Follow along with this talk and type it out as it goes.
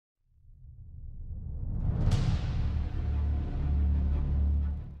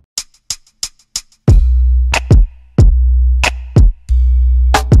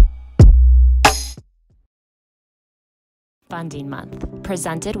Funding Month,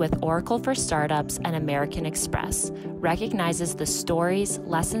 presented with Oracle for Startups and American Express, recognizes the stories,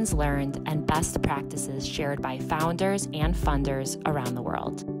 lessons learned, and best practices shared by founders and funders around the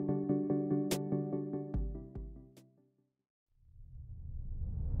world.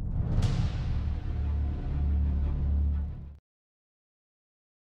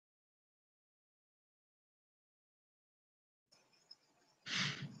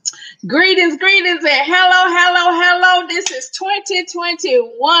 Greetings, and hello. This is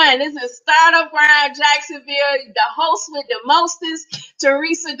 2021. This is Startup Grind Jacksonville, the host with the mostest,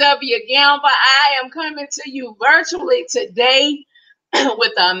 Teresa W. Gamble. I am coming to you virtually today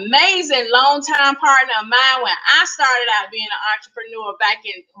with an amazing longtime partner of mine when I started out being an entrepreneur back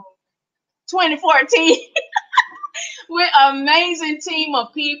in 2014. With an amazing team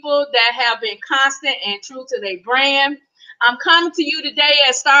of people that have been constant and true to their brand. I'm coming to you today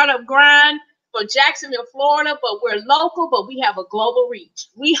at Startup Grind for Jacksonville, Florida, but we're local, but we have a global reach.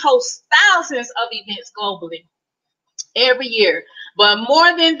 We host thousands of events globally every year. But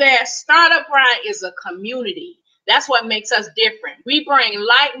more than that, Startup Grind is a community. That's what makes us different. We bring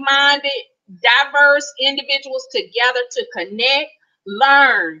like-minded, diverse individuals together to connect,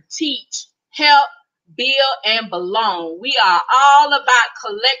 learn, teach, help, build, and belong. We are all about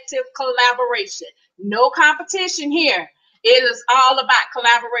collective collaboration. No competition here. It is all about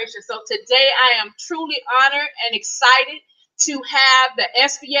collaboration. So today I am truly honored and excited to have the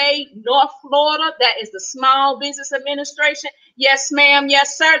SBA North Florida, that is the Small Business Administration. Yes, ma'am.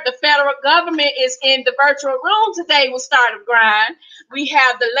 Yes, sir. The federal government is in the virtual room today with Startup Grind. We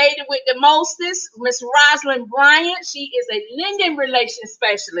have the lady with the mostest, Miss Rosalind Bryant. She is a lending relations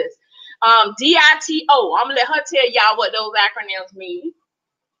specialist. DITO. I'm going to let her tell y'all what those acronyms mean.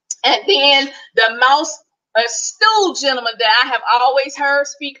 And then the most astute gentleman that I have always heard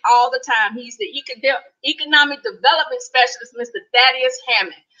speak all the time. He's the economic development specialist, Mr. Thaddeus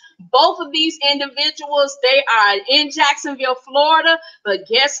Hammond. Both of these individuals, they are in Jacksonville, Florida. But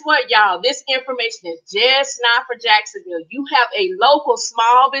guess what, y'all? This information is just not for Jacksonville. You have a local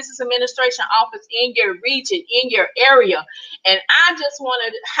small business administration office in your region, in your area. And I just want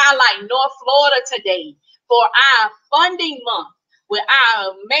to highlight North Florida today for our funding month, with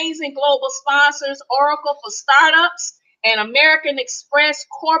our amazing global sponsors, Oracle for Startups and American Express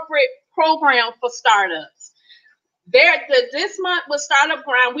Corporate Program for Startups. This month with Startup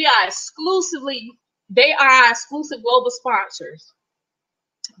Grind, they are our exclusive global sponsors.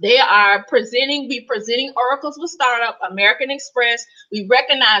 They are presenting Oracles with Startup, American Express. We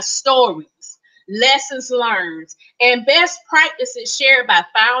recognize stories, lessons learned, and best practices shared by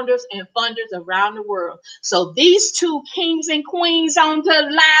founders and funders around the world. So these two kings and queens on the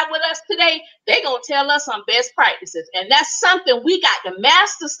live with us today, they're going to tell us some best practices. And that's something we got to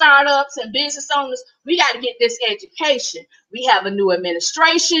master. Startups and business owners, we got to get this education. We have a new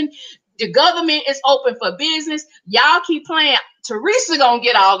administration. The government is open for business. Y'all keep playing. Teresa gonna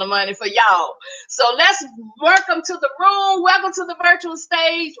get all the money for y'all. So let's welcome to the room. Welcome to the virtual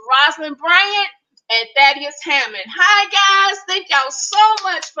stage, Rosalind Bryant and Thaddeus Hammond. Hi guys, thank y'all so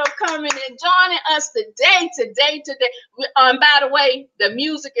much for coming and joining us today. By the way, the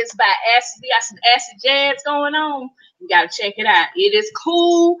music is by Acid. We got some Acid Jazz going on. You gotta check it out. It is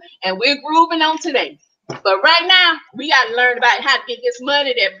cool, and we're grooving on today. But right now, we got to learn about how to get this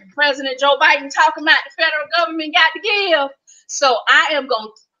money that President Joe Biden talking about the federal government got to give. So I am going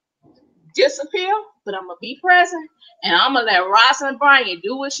to disappear, but I'm going to be present, and I'm going to let Rosalind Bryant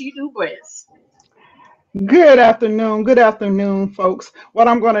do what she do best. Good afternoon, folks. What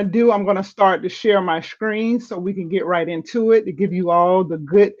I'm going to do, I'm going to start to share my screen so we can get right into it, to give you all the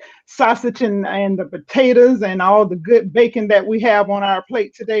good sausage and the potatoes and all the good bacon that we have on our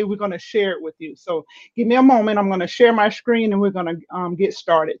plate today. We're going to share it with you. So give me a moment. I'm going to share my screen and we're going to get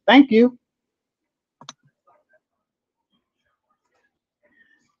started. Thank you.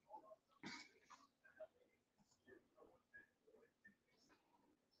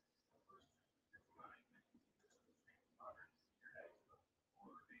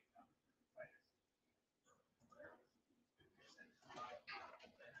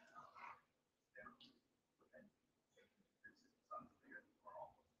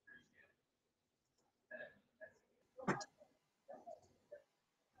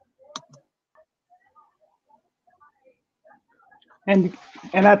 And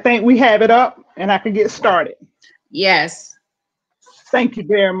I think we have it up and I can get started. Yes. Thank you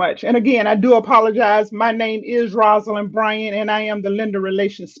very much. And again, I do apologize. My name is Rosalind Bryant, and I am the Lender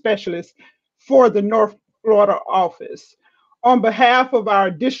Relations Specialist for the North Florida office. On behalf of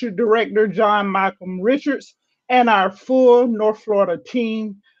our District Director, John Malcolm Richards, and our full North Florida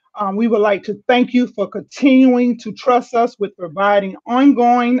team, We would like to thank you for continuing to trust us with providing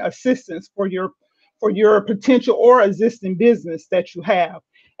ongoing assistance for your potential or existing business that you have.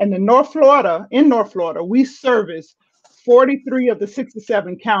 And in North Florida, we service 43 of the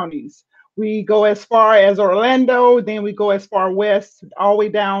 67 counties. We go as far as Orlando, then we go as far west, all the way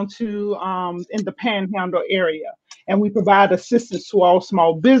down to in the Panhandle area. And we provide assistance to all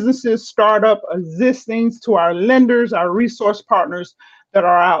small businesses, startup, existings, to our lenders, our resource partners that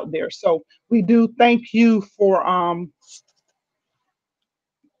are out there. So we do thank you for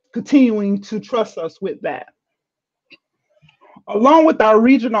continuing to trust us with that. Along with our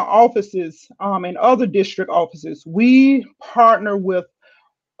regional offices and other district offices, we partner with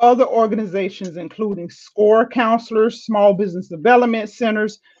other organizations, including SCORE counselors, small business development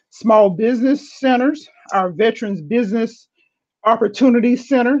centers, small business centers, our Veterans Business Opportunity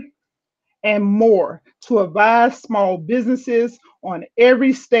Center, and more, to advise small businesses on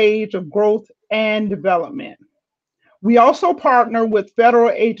every stage of growth and development. We also partner with federal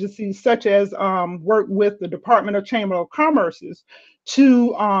agencies such as work with the Department of Chamber of Commerce's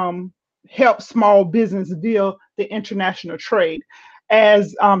to help small business deal the international trade.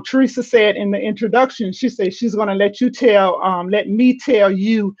 As Teresa said in the introduction, she said she's going to let me tell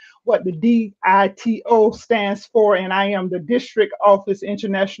you what the DITO stands for, and I am the District Office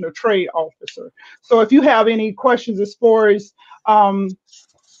International Trade Officer. So if you have any questions as far as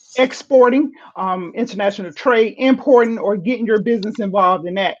exporting, international trade, importing, or getting your business involved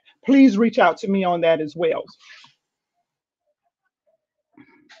in that, please reach out to me on that as well.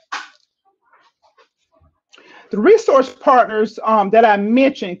 The resource partners that I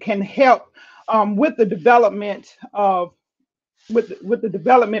mentioned can help with the development of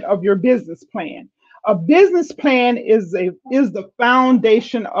your business plan. A business plan is the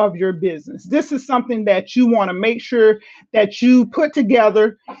foundation of your business. This is something that you want to make sure that you put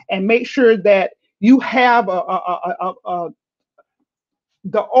together and make sure that you have the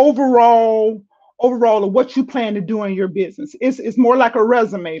overall of what you plan to do in your business. It's more like a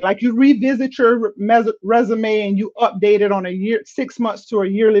resume. Like you revisit your resume and you update it on a 6 months to a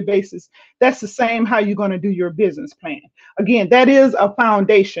yearly basis. That's the same how you're going to do your business plan. Again, that is a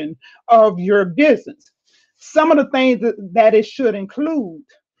foundation of your business. Some of the things that it should include,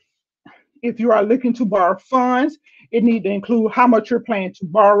 if you are looking to borrow funds, it needs to include how much you're planning to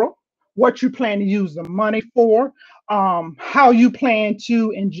borrow, what you plan to use the money for, how you plan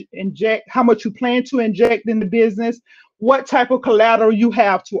to inject, how much you plan to inject in the business, what type of collateral you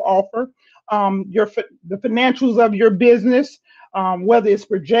have to offer, the financials of your business, whether it's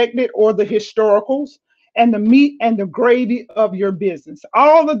projected or the historicals, and the meat and the gravy of your business.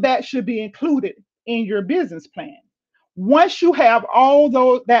 All of that should be included in your business plan. Once you have all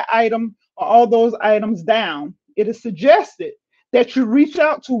those items down, it is suggested that you reach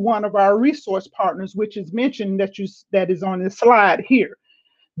out to one of our resource partners, which is mentioned that is on this slide here.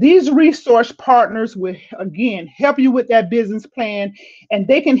 These resource partners will, again, help you with that business plan, and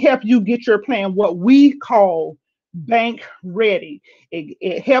they can help you get your plan what we call bank ready.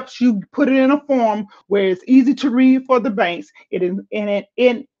 It helps you put it in a form where it's easy to read for the banks.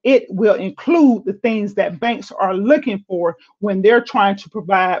 It will include the things that banks are looking for when they're trying to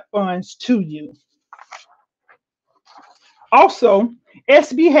provide funds to you. Also,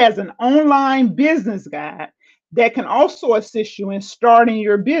 SB has an online business guide that can also assist you in starting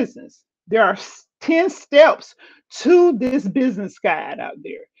your business. There are 10 steps to this business guide out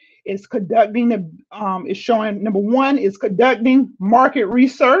there. It's showing, number 1 is conducting market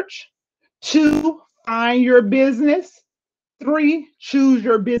research. 2, find your business. 3, choose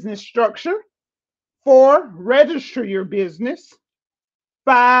your business structure. 4, register your business.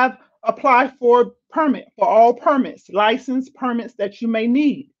 5, apply for all permits, license permits that you may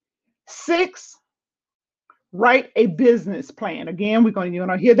need. 6, write a business plan. Again, you're going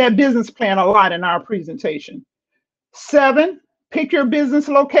to hear that business plan a lot in our presentation. 7, pick your business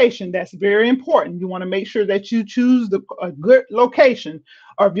location. That's very important. You want to make sure that you choose a good location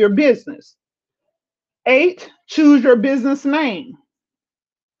of your business. 8, choose your business name.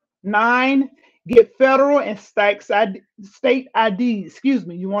 9, get federal and state IDs.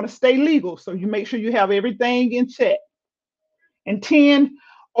 You want to stay legal, so you make sure you have everything in check. And 10,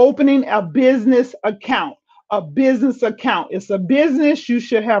 opening a business account. A business account. It's a business. You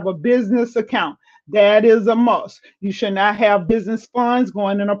should have a business account. That is a must. You should not have business funds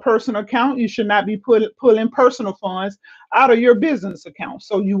going in a personal account. You should not be pulling personal funds out of your business account.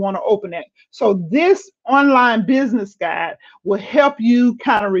 So you want to open it. So this online business guide will help you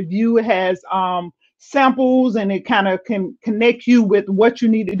kind of review. It has samples, and it kind of can connect you with what you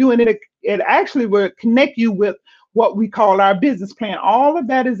need to do. And it actually will connect you with what we call our business plan. All of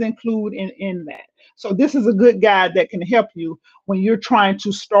that is included in that. So this is a good guide that can help you when you're trying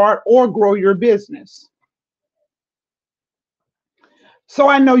to start or grow your business. So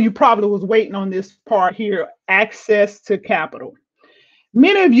I know you probably was waiting on this part here, access to capital.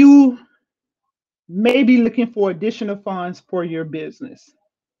 Many of you may be looking for additional funds for your business.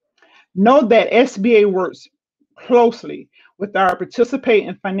 Know that SBA works closely with our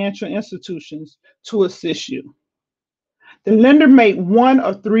participating financial institutions to assist you. The lender make one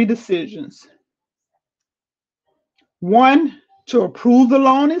of three decisions. One, to approve the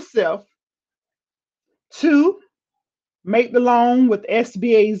loan itself. Two, make the loan with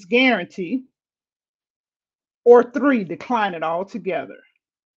SBA's guarantee. Or three, decline it altogether.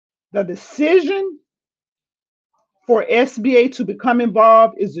 The decision for SBA to become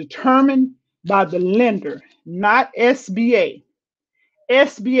involved is determined by the lender, not SBA.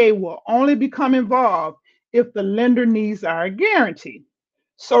 SBA will only become involved if the lender needs our guarantee.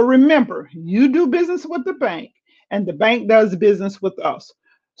 So remember, you do business with the bank and the bank does business with us.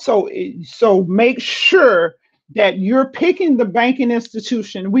 So make sure that you're picking the banking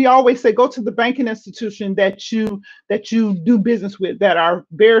institution. We always say go to the banking institution that you do business with, that are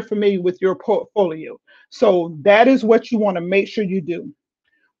very familiar with your portfolio. So that is what you want to make sure you do.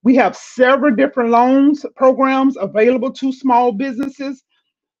 We have several different loans programs available to small businesses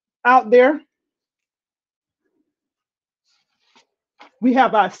out there. We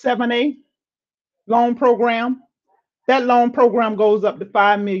have our 7A loan program. That loan program goes up to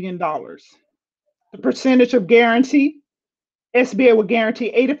 $5 million. The percentage of guarantee, SBA will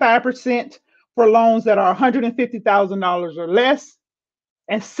guarantee 85% for loans that are $150,000 or less,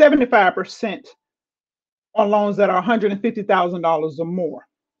 and 75% on loans that are $150,000 or more.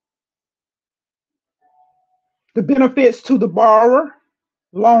 The benefits to the borrower: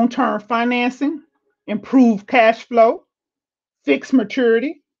 long-term financing, improved cash flow, fixed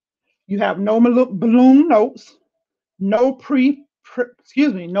maturity. You have no balloon notes, no prepayment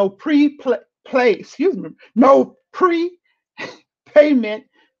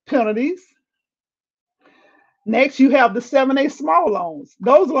penalties. Next, you have the 7A small loans.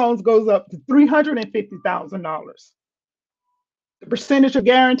 Those loans goes up to $350,000. The percentage of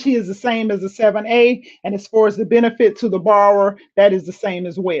guarantee is the same as the 7A, and as far as the benefit to the borrower, that is the same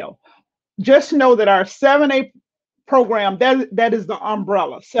as well. Just know that our 7A program, that is the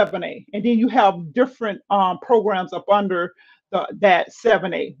umbrella, 7A, and then you have different programs up under that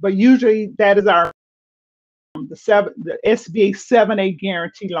 7A, but usually that is our the SBA 7A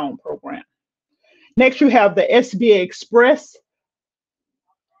guarantee loan program. Next, you have the SBA Express.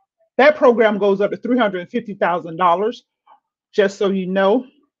 That program goes up to $350,000. Just so you know,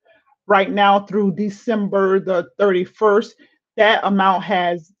 right now through December the 31st, that amount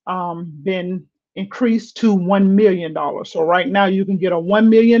has been increased to $1 million. So right now you can get a $1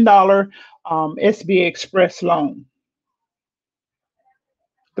 million SBA Express loan.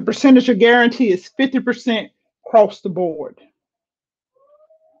 The percentage of guarantee is 50% across the board.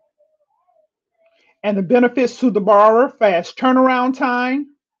 And the benefits to the borrower: fast turnaround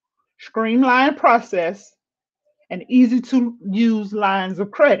time, streamlined process, and easy to use lines of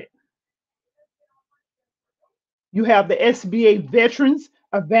credit. You have the SBA Veterans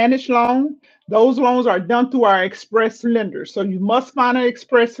Advantage loan. Those loans are done through our express lender. So you must find an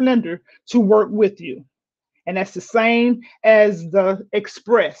express lender to work with you. And that's the same as the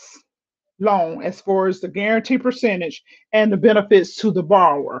express loan as far as the guarantee percentage and the benefits to the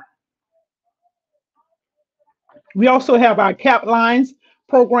borrower. We also have our cap lines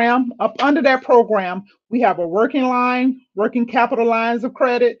program. Up under that program, we have a working line, working capital lines of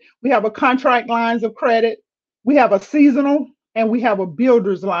credit. We have a contract lines of credit. We have a seasonal, and we have a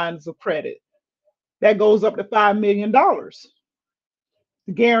builder's lines of credit. That goes up to $5 million.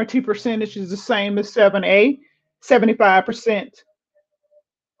 The guarantee percentage is the same as 7A, 75%.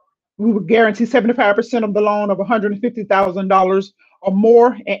 We would guarantee 75% of the loan of $150,000 or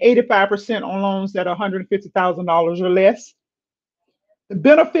more, and 85% on loans that are $150,000 or less. The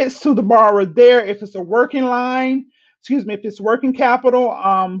benefits to the borrower there: if it's a working line, if it's working capital,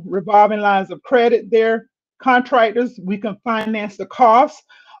 revolving lines of credit there, contractors, we can finance the cost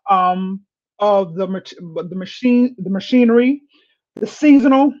of the machinery. The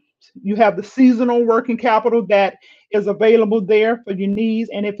seasonal, you have the seasonal working capital that is available there for your needs.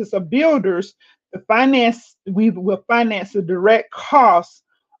 And if it's a builder's, we will finance the direct cost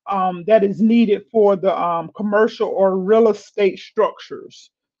that is needed for the commercial or real estate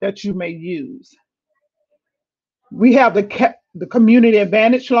structures that you may use. We have the Community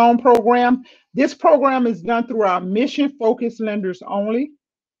Advantage Loan Program. This program is done through our mission-focused lenders only.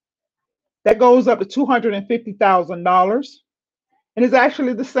 That goes up to $250,000. And it's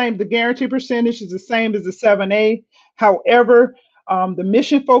actually the same. The guarantee percentage is the same as the 7A. However, the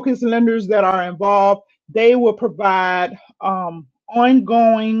mission focused lenders that are involved, they will provide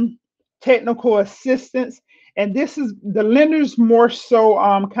ongoing technical assistance. And this is the lenders more so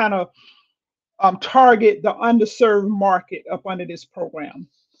kind of target the underserved market up under this program.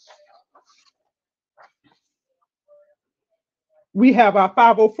 We have our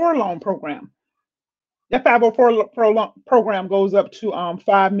 504 loan program. That 504 program goes up to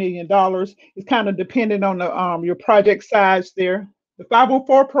 $5 million. It's kind of dependent on the your project size there. The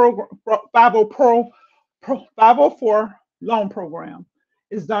 504 program, 504 loan program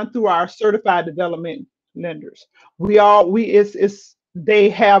is done through our certified development lenders. They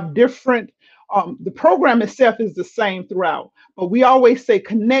have different. The program itself is the same throughout, but we always say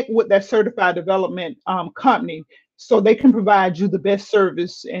connect with that certified development company, so they can provide you the best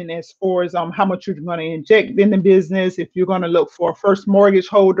service. And as far as how much you're going to inject in the business, if you're going to look for a first mortgage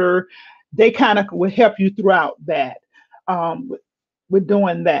holder, they kind of will help you throughout that. With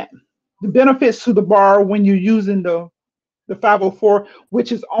doing that, the benefits to the borrower when you're using the 504,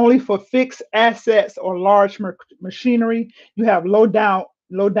 which is only for fixed assets or large machinery, you have low down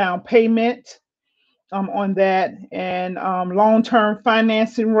payment on that, and long-term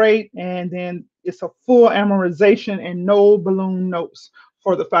financing rate, and then it's a full amortization and no balloon notes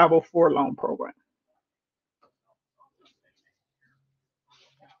for the 504 loan program.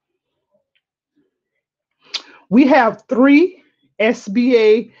 We have 3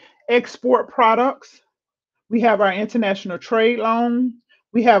 SBA export products. We have our international trade loan,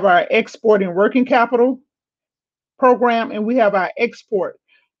 we have our export and working capital program, and we have our export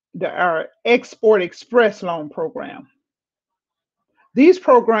express loan program. These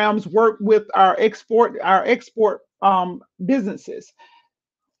programs work with our export businesses.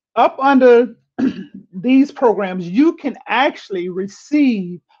 Up under these programs, you can actually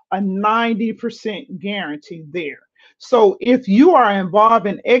receive a 90% guarantee there. So if you are involved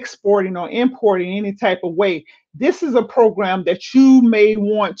in exporting or importing any type of way, this is a program that you may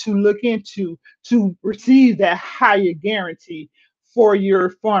want to look into to receive that higher guarantee for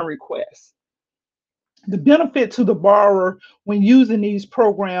your fund request. The benefit to the borrower when using these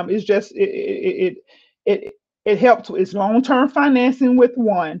programs is just it helps. It's long-term financing with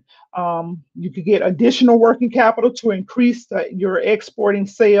one. You could get additional working capital to increase your exporting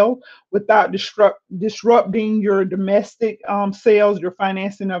sale without disrupting your domestic sales, your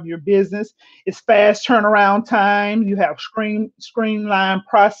financing of your business. It's fast turnaround time. You have streamlined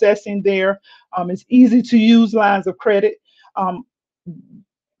processing there. It's easy to use lines of credit.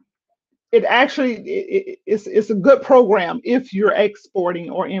 It's a good program if you're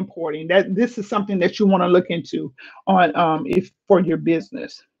exporting or importing. That this is something that you want to look into on if for your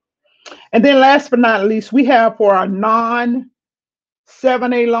business. And then last but not least, we have for our non-7A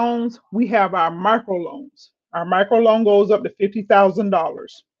loans, we have our micro loans. Our micro loan goes up to $50,000.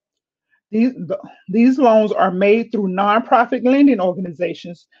 These loans are made through nonprofit lending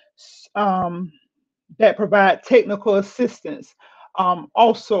organizations that provide technical assistance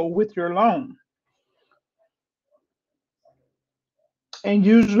also with your loan. And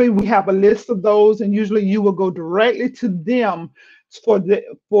usually we have a list of those, and usually you will go directly to them for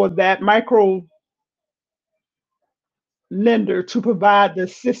that micro lender to provide the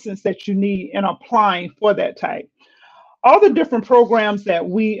assistance that you need in applying for that type. All the different programs that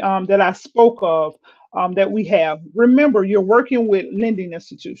that I spoke of that we have. Remember, you're working with lending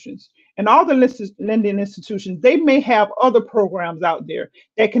institutions. And all the lending institutions, they may have other programs out there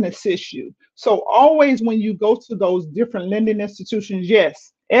that can assist you. So always when you go to those different lending institutions,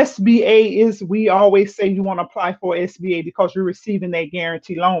 yes, SBA is, we always say you want to apply for SBA because you're receiving that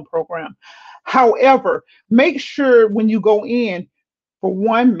guarantee loan program. However, make sure when you go in, for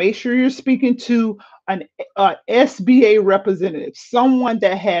one, make sure you're speaking to an SBA representative, someone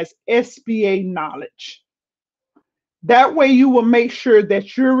that has SBA knowledge. That way you will make sure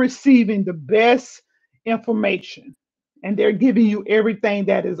that you're receiving the best information and they're giving you everything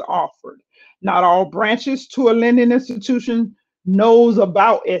that is offered. Not all branches to a lending institution knows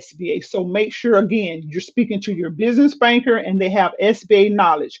about SBA. So make sure, again, you're speaking to your business banker and they have SBA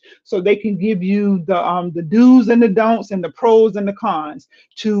knowledge so they can give you the do's and the don'ts and the pros and the cons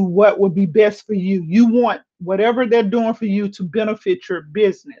to what would be best for you. You want whatever they're doing for you to benefit your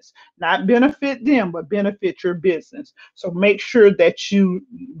business, not benefit them, but benefit your business. So make sure that you,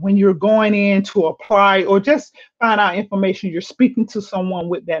 when you're going in to apply or just find out information, you're speaking to someone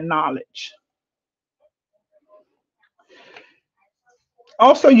with that knowledge.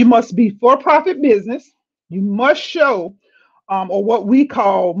 Also, you must be for-profit business. You must show, or what we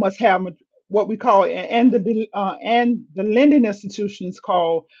call must have what we call, and the lending institutions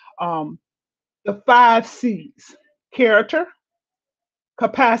call the 5 C's: character,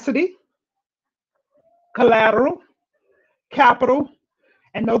 capacity, collateral, capital,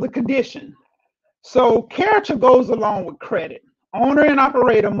 and know the condition. So character goes along with credit. Owner and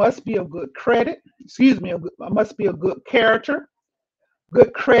operator must be of good credit, must be a good character,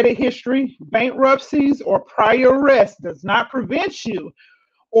 good credit history. Bankruptcies or prior arrest does not prevent you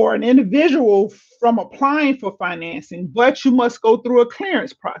or an individual from applying for financing, but you must go through a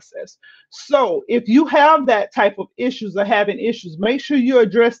clearance process. So if you have that type of issues or having issues, make sure you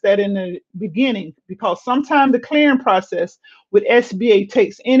address that in the beginning, because sometimes the clearing process with SBA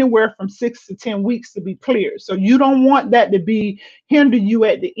takes anywhere from 6 to 10 weeks to be cleared. So you don't want that to be hinder you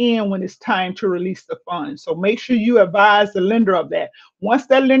at the end when it's time to release the funds. So make sure you advise the lender of that. Once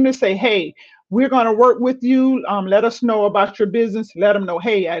that lender say, hey, we're going to work with you. Let us know about your business. Let them know,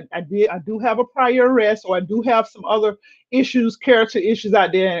 hey, I do have a prior arrest, or I do have some other issues, character issues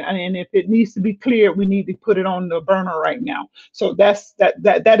out there. And if it needs to be cleared, we need to put it on the burner right now. So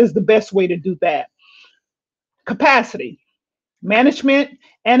that is the best way to do that. Capacity, management,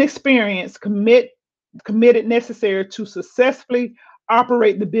 and experience committed necessary to successfully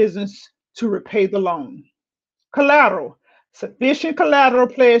operate the business to repay the loan. Collateral, sufficient collateral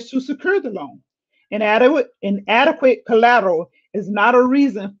pledged to secure the loan. Inadequate collateral is not a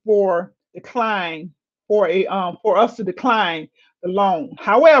reason for us to decline the loan.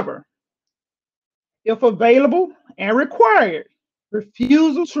 However, if available and required,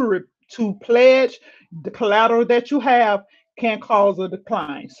 refusal to pledge the collateral that you have can cause a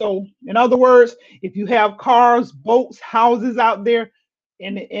decline. So, in other words, if you have cars, boats, houses out there,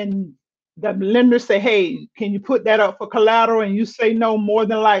 and the lender say, hey, can you put that up for collateral? And you say no, more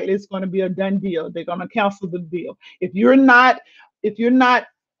than likely it's going to be a done deal. They're going to cancel the deal. If you're not, I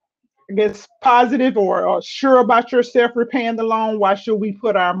guess, positive or sure about yourself repaying the loan, why should we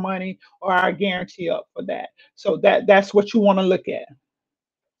put our money or our guarantee up for that? So that's what you want to look at.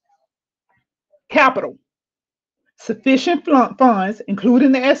 Capital, sufficient funds,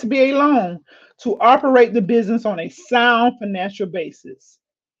 including the SBA loan, to operate the business on a sound financial basis.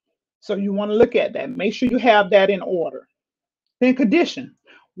 So you want to look at that. Make sure you have that in order. Then condition.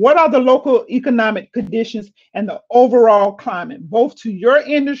 What are the local economic conditions and the overall climate, both to your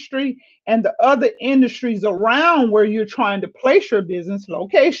industry and the other industries around where you're trying to place your business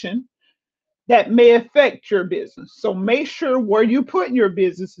location, that may affect your business? So make sure where you put your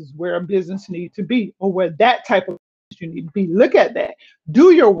business is where a business needs to be, or where that type of you need to be. Look at that.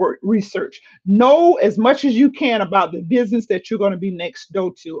 Do your research. Know as much as you can about the business that you're going to be next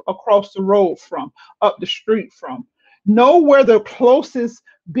door to, across the road from, up the street from. Know where the closest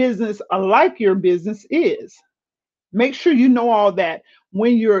business like your business is. Make sure you know all that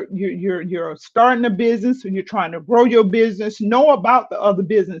when you're starting a business, when you're trying to grow your business. Know about the other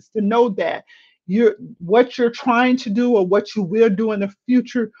business to know that what you're trying to do or what you will do in the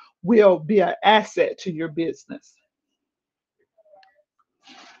future will be an asset to your business.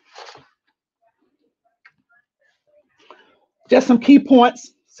 Just some key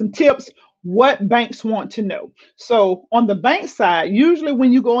points, some tips, what banks want to know. So on the bank side, usually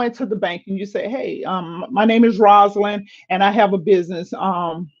when you go into the bank and you say, hey, my name is Rosalind and I have a business,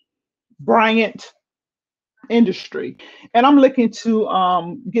 Bryant Industry, and I'm looking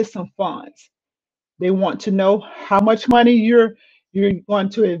to get some funds. They want to know how much money you're going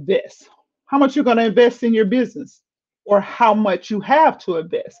to invest, how much you're going to invest in your business, or how much you have to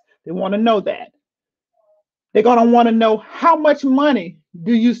invest. They want to know that. They're going to want to know how much money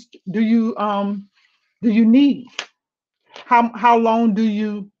do you need? How long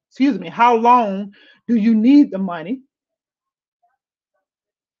do you need the money?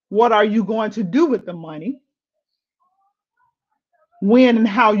 What are you going to do with the money? When and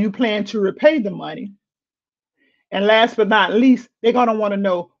how you plan to repay the money? And last but not least, they're going to want to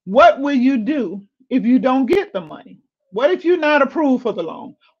know, what will you do if you don't get the money? What if you're not approved for the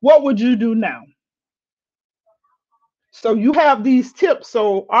loan? What would you do now? So you have these tips.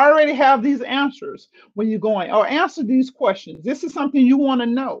 So already have these answers when you're going, or answer these questions. This is something you want to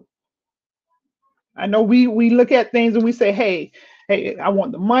know. I know we look at things and we say, hey, I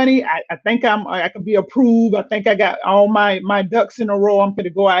want the money. I think I can be approved. I think I got all my ducks in a row. I'm going to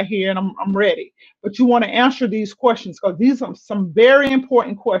go out here and I'm ready. But you want to answer these questions, because these are some very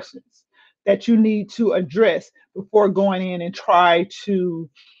important questions that you need to address before going in and try to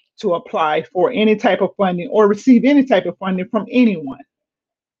apply for any type of funding or receive any type of funding from anyone.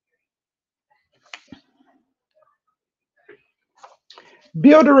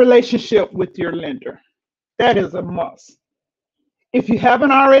 Build a relationship with your lender. That is a must. If you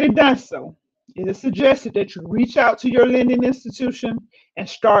haven't already done so, It is suggested that you reach out to your lending institution and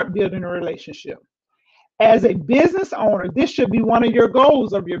start building a relationship. As a business owner, this should be one of your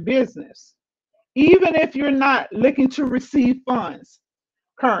goals of your business. Even if you're not looking to receive funds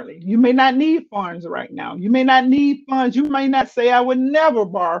currently, you may not need funds right now. You may not need funds. You may not say, I would never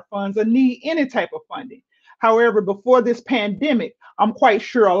borrow funds or need any type of funding. However, before this pandemic, I'm quite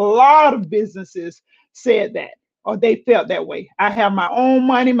sure a lot of businesses said that, or they felt that way. I have my own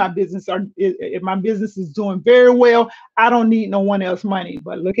money. My business is doing very well. I don't need no one else's money.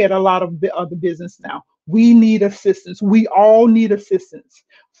 But look at a lot of the other business now. We need assistance. We all need assistance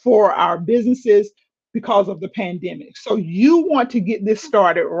for our businesses because of the pandemic. So you want to get this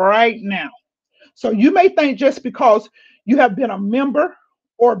started right now. So you may think just because you have been a member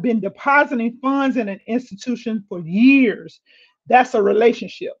or been depositing funds in an institution for years, that's a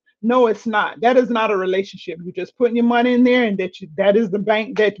relationship. No, it's not. That is not a relationship. You're just putting your money in there, and that is the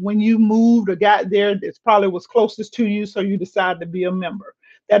bank that when you moved or got there, that's probably was closest to you, so you decided to be a member.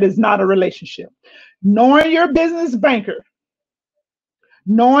 That is not a relationship. Knowing your business banker,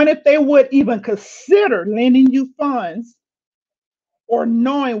 knowing if they would even consider lending you funds, or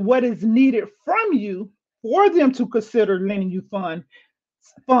knowing what is needed from you for them to consider lending you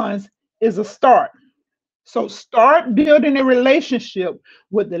funds is a start. So start building a relationship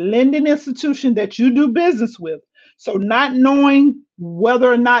with the lending institution that you do business with. So not knowing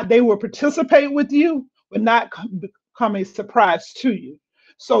whether or not they will participate with you will not become a surprise to you.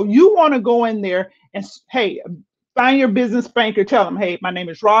 So you want to go in there and, hey, find your business banker, tell them, hey, my name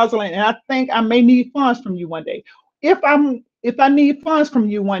is Rosalind, and I think I may need funds from you one day. If I need funds from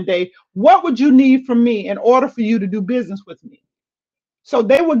you one day, what would you need from me in order for you to do business with me? So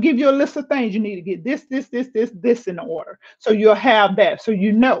they will give you a list of things. You need to get this in order. So you'll have that, so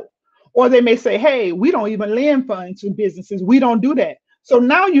you know. Or they may say, hey, we don't even lend funds to businesses. We don't do that. So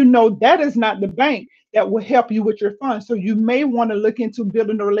now you know that is not the bank that will help you with your funds. So you may want to look into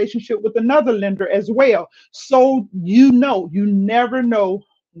building a relationship with another lender as well. So you never know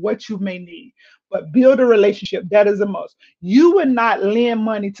what you may need. But build a relationship. That is a must. You would not lend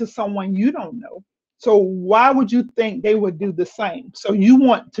money to someone you don't know. So why would you think they would do the same? So you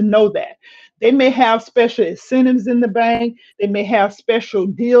want to know that. They may have special incentives in the bank. They may have special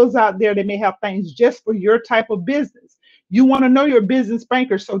deals out there. They may have things just for your type of business. You want to know your business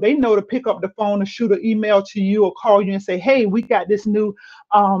banker so they know to pick up the phone and shoot an email to you or call you and say, hey, we got this new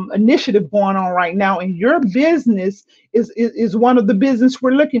initiative going on right now, and your business is one of the business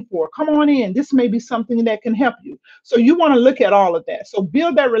we're looking for. Come on in. This may be something that can help you. So you want to look at all of that. So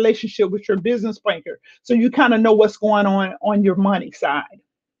build that relationship with your business banker so you kind of know what's going on your money side.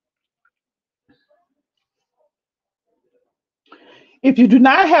 If you do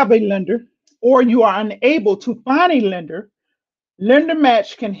not have a lender or you are unable to find a lender, Lender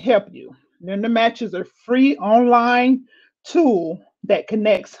Match can help you. Lender Match is a free online tool that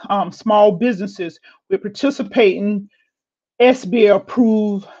connects small businesses with participating SBA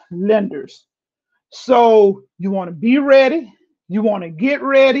approved lenders. So you want to be ready. You want to get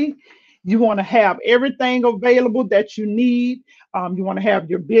ready. You want to have everything available that you need. You want to have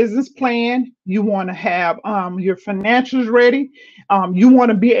your business plan. You want to have your financials ready. You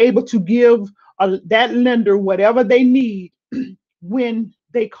want to be able to give that lender whatever they need when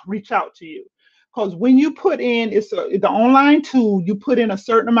they reach out to you. Because when you put in, the online tool, you put in a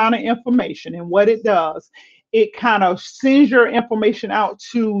certain amount of information, and what it does, it kind of sends your information out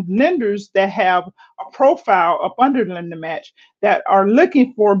to lenders that have a profile up under Lender Match that are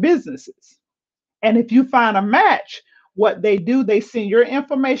looking for businesses. And if you find a match, what they do, they send your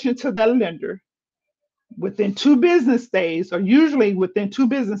information to the lender. Within 2 business days, or usually within 2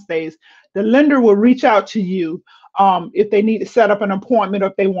 business days, the lender will reach out to you if they need to set up an appointment or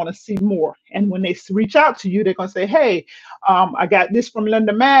if they want to see more. And when they reach out to you, they're going to say, hey, I got this from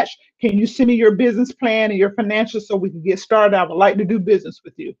Lender Match. Can you send me your business plan and your financials so we can get started? I would like to do business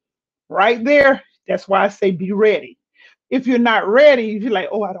with you. Right there, that's why I say be ready. If you're not ready, if you're like,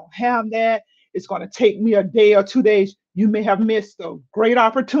 oh, I don't have that, it's going to take me a day or 2 days, you may have missed a great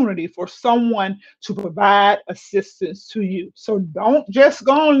opportunity for someone to provide assistance to you. So don't just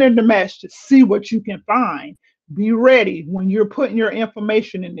go on Lender Match to see what you can find. Be ready when you're putting your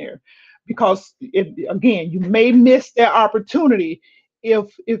information in there, because again, you may miss that opportunity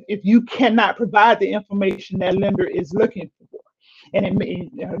if you cannot provide the information that lender is looking for. And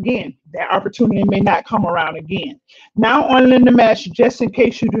again, that opportunity may not come around again. Now on Lender Match, just in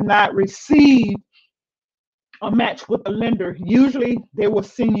case you do not receive a match with a lender, usually they will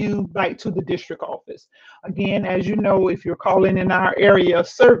send you back to the district office. Again, as you know, if you're calling in our area of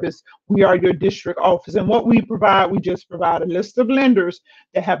service, we are your district office. And what we provide, we just provide a list of lenders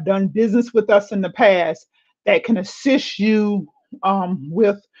that have done business with us in the past that can assist you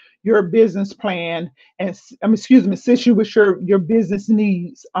with your business plan and assist you with your business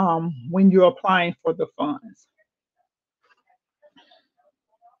needs when you're applying for the funds.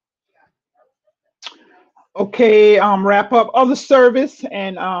 Okay, wrap up other service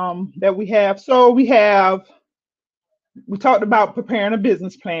and that we have. So we talked about preparing a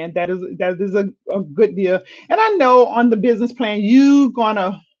business plan. That is a good deal. And I know on the business plan, you're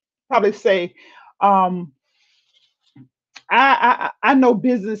gonna probably say, I know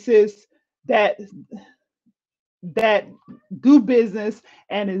businesses that do business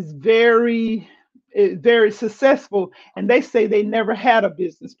and is very successful, and they say they never had a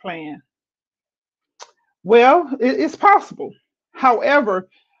business plan. Well, it's possible. However,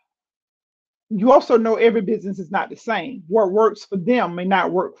 you also know every business is not the same. What works for them may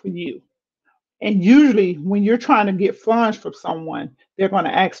not work for you. And usually when you're trying to get funds from someone, they're going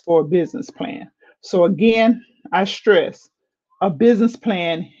to ask for a business plan. So again, I stress, a business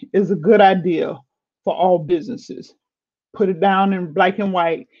plan is a good idea for all businesses. Put it down in black and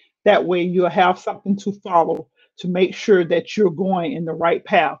white. That way you'll have something to follow to make sure that you're going in the right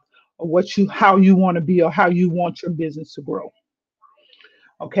path of how you want to be or how you want your business to grow.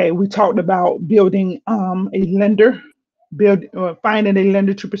 Okay, we talked about building a lender, finding a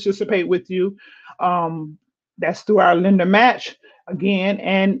lender to participate with you. That's through our lender match again,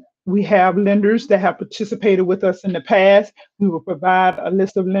 and we have lenders that have participated with us in the past. We will provide a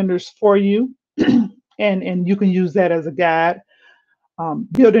list of lenders for you, and you can use that as a guide.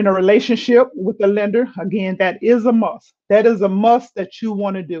 Building a relationship with the lender, again, that is a must. That is a must that you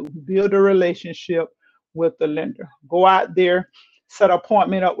want to do. Build a relationship with the lender. Go out there, set an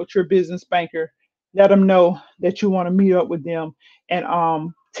appointment up with your business banker. Let them know that you want to meet up with them and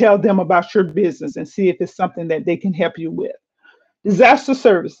tell them about your business and see if it's something that they can help you with. Disaster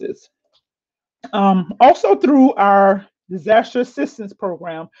services. Also through our disaster assistance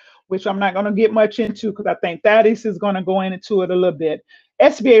program, which I'm not going to get much into because I think Thaddeus is going to go into it a little bit.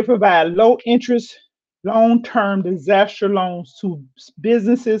 SBA provide low interest, long-term disaster loans to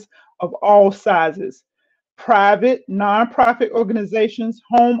businesses of all sizes, private, nonprofit organizations,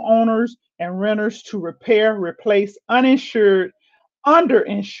 homeowners, and renters to repair, replace uninsured,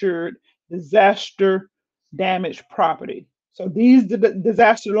 underinsured, disaster damaged property. So these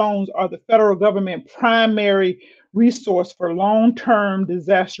disaster loans are the federal government primary resource for long-term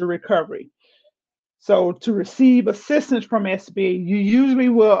disaster recovery. So to receive assistance from SBA, you usually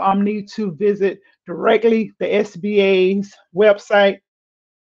will need to visit directly the SBA's website,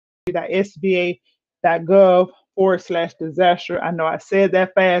 sba.gov/disaster. I know I said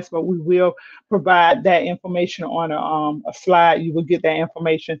that fast, but we will provide that information on a slide. You will get that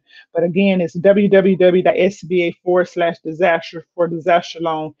information. But again, it's www.sba.gov/disaster for disaster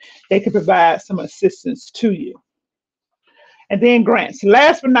loan. They can provide some assistance to you. And then grants.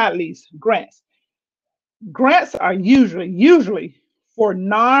 Last but not least, grants. Grants are usually for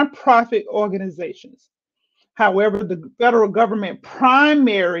nonprofit organizations. However, the federal government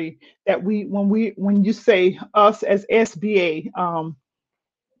primary that when you say us as SBA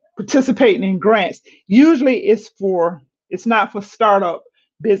participating in grants, usually it's not for startup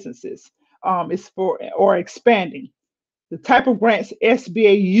businesses. It's for or expanding. The type of grants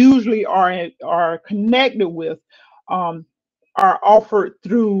SBA usually are connected with are offered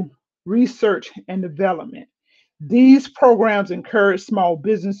through research and development. These programs encourage small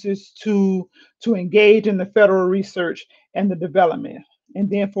businesses to engage in the federal research and the development. And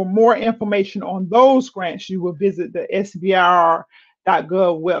then for more information on those grants, you will visit the SBIR.gov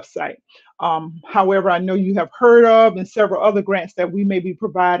website. However, I know you have heard of and several other grants that we may be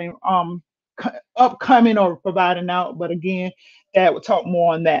providing upcoming or providing out, but again, Dad will talk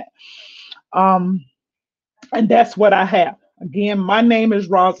more on that. And that's what I have. Again, my name is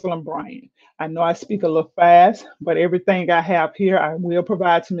Rosalind Bryant. I know I speak a little fast, but everything I have here, I will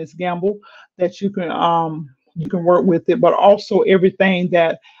provide to Ms. Gamble that you can work with it. But also everything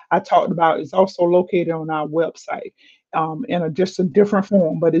that I talked about is also located on our website in just a different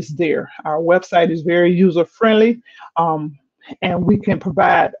form, but it's there. Our website is very user friendly, and we can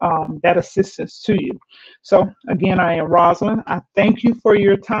provide that assistance to you. So again, I am Rosalind. I thank you for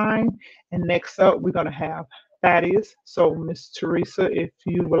your time. And next up, we're going to have Thaddeus. So Miss Teresa, if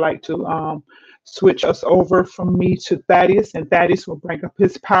you would like to switch us over from me to Thaddeus, and Thaddeus will bring up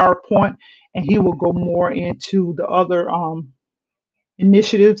his PowerPoint and he will go more into the other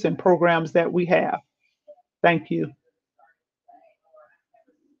initiatives and programs that we have. Thank you.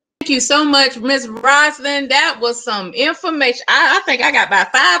 Thank you so much, Miss Rosalind. That was some information. I think I got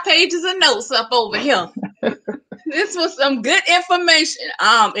about 5 pages of notes up over here. This was some good information.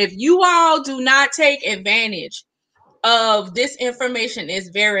 If you all do not take advantage of this information, is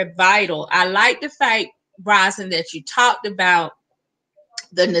very vital. I like the fact, Rosalind, that you talked about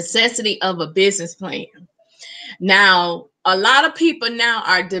the necessity of a business plan. Now, a lot of people now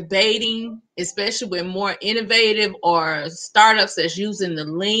are debating, especially with more innovative or startups that's using the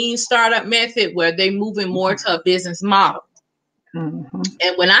lean startup method, where they're moving more to a business model. Mm-hmm.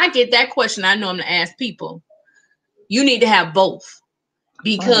 And when I get that question, I know I'm going to ask people, you need to have both,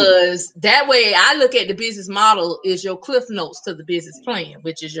 because that way I look at the business model is your cliff notes to the business plan,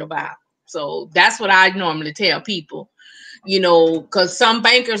 which is your Bible. So that's what I normally tell people, you know, because some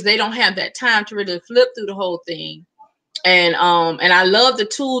bankers, they don't have that time to really flip through the whole thing. And I love the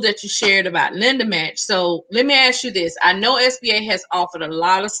tool that you shared about Lender Match. So let me ask you this. I know SBA has offered a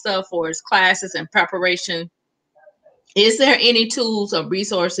lot of stuff for its classes and preparation. Is there any tools or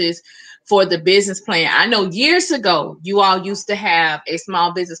resources for the business plan? I know years ago, you all used to have a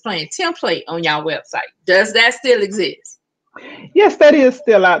small business plan template on your website. Does that still exist? Yes, that is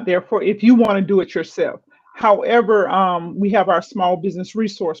still out there for if you want to do it yourself. However, we have our small business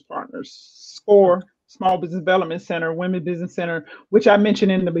resource partners, SCORE, Small Business Development Center, Women Business Center, which I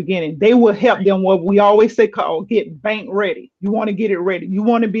mentioned in the beginning. They will help them what we always say called get bank ready. You want to get it ready. You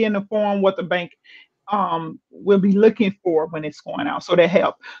want to be informed what the bank will be looking for when it's going out. So they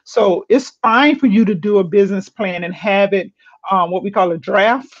help. So it's fine for you to do a business plan and have it what we call a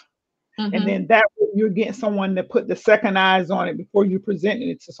draft. Mm-hmm. And then that you're getting someone to put the second eyes on it before you present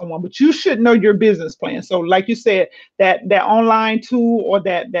it to someone. But you should know your business plan. So like you said, that online tool or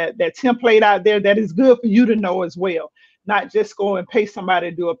that template out there, that is good for you to know as well. Not just go and pay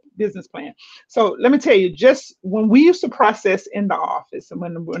somebody to do a business plan. So let me tell you, just when we used to process in the office, and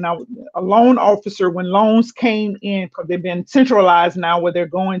when I was a loan officer, when loans came in, because they've been centralized now where they're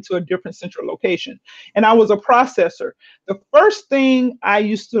going to a different central location, and I was a processor, the first thing I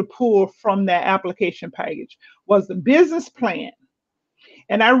used to pull from that application package was the business plan.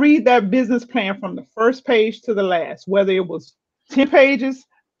 And I read that business plan from the first page to the last, whether it was 10 pages,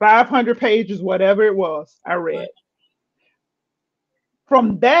 500 pages, whatever it was, I read.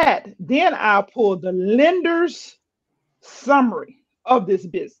 From that, then I'll pull the lender's summary of this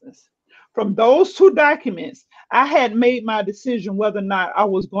business. From those 2 documents, I had made my decision whether or not I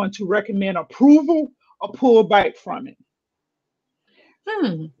was going to recommend approval or pull back from it.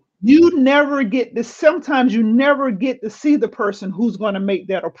 You never get this. Sometimes you never get to see the person who's going to make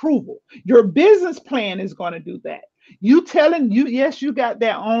that approval. Your business plan is going to do that. You telling you, yes, you got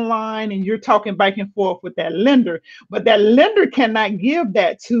that online and you're talking back and forth with that lender, but that lender cannot give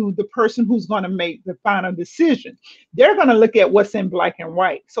that to the person who's going to make the final decision. They're going to look at what's in black and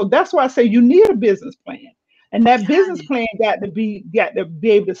white. So that's why I say you need a business plan. And that business plan got to be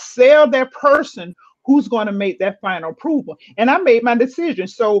able to sell that person who's going to make that final approval. And I made my decision.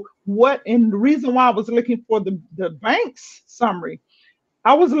 So and the reason why I was looking for the bank's summary,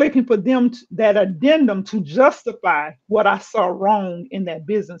 I was looking for them that addendum to justify what I saw wrong in that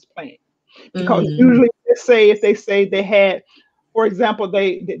business plan. Because usually if they say they had, for example,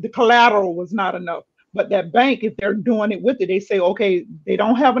 the collateral was not enough. But that bank, if they're doing it with it, they say, okay, they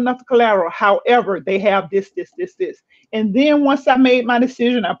don't have enough collateral. However, they have this. And then once I made my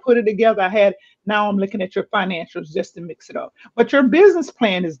decision, I put it together. Now I'm looking at your financials just to mix it up. But your business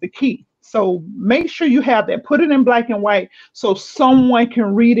plan is the key. So make sure you have that. Put it in black and white so someone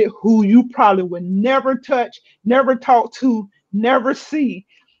can read it who you probably would never touch, never talk to, never see,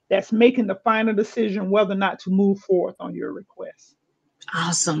 that's making the final decision whether or not to move forth on your request.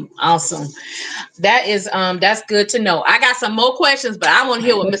 Awesome. That is that's good to know. I got some more questions, but I want to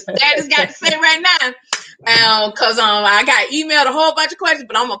hear what Mr. Thaddeus got to say right now. Because I got emailed a whole bunch of questions,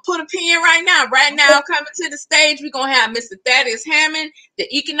 but I'm gonna put a pin right now. Right now, coming to the stage, we're gonna have Mr. Thaddeus Hammond,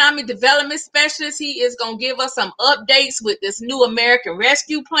 the Economic Development Specialist. He is gonna give us some updates with this new American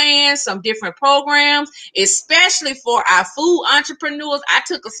Rescue Plan, some different programs, especially for our food entrepreneurs. I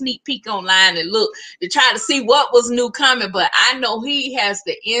took a sneak peek online and looked to try to see what was new coming, but I know he has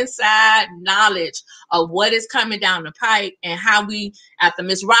the inside knowledge of what is coming down the pipe and how we, after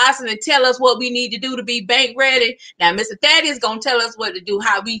Ms. Rosalind tell us what we need to do to be bank ready. Now, Mr. Thaddeus is going to tell us what to do,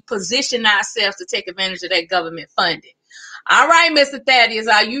 how we position ourselves to take advantage of that government funding. All right, Mr. Thaddeus,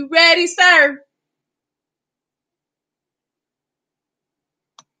 are you ready, sir?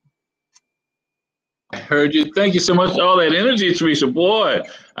 I heard you. Thank you so much for all that energy, Teresa. Boy,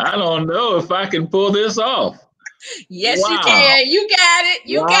 I don't know if I can pull this off. Yes, you Wow. can. You got it.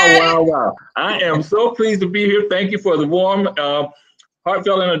 You Wow, got it. wow. I am so pleased to be here. Thank you for the warm,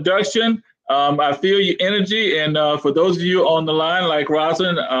 heartfelt introduction. I feel your energy. And for those of you on the line, like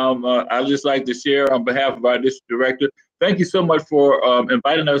Rosalind, I'd just like to share on behalf of our district director, thank you so much for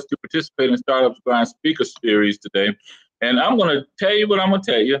inviting us to participate in Startups Grind Speaker Series today. And I'm going to tell you what I'm going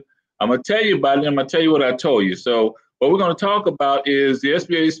to tell you. I'm going to tell you about it, and I'm going to tell you what I told you. So what we're going to talk about is the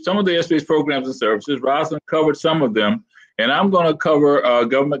SBA's, some of the SBA's programs and services. Rosalind covered some of them. And I'm going to cover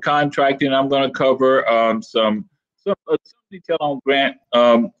government contracting. I'm going to cover some detail on grant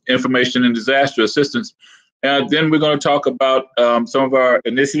information and disaster assistance. And then we're going to talk about some of our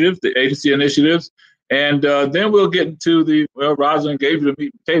initiatives, the agency initiatives. And then we'll get into the, well, Rosalind gave you the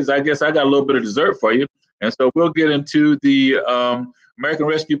meat and potatoes. I guess I got a little bit of dessert for you. And so we'll get into the American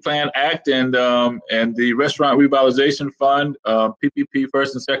Rescue Plan Act and the Restaurant Revitalization Fund, PPP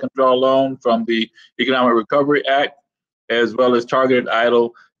First and Second Draw Loan from the Economic Recovery Act, as well as targeted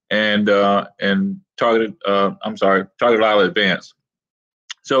idle and targeted idle advance.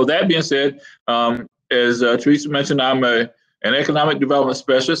 So that being said, as Teresa mentioned, I'm an economic development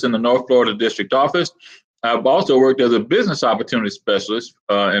specialist in the North Florida District Office. I've also worked as a business opportunity specialist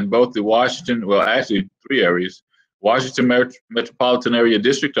in both the Washington, well, actually 3 areas, Washington Metropolitan Area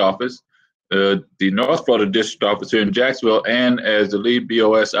District Office, the North Florida District Office here in Jacksonville, and as the lead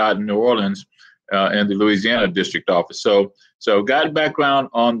BOS out in New Orleans, and the Louisiana District Office. So got a background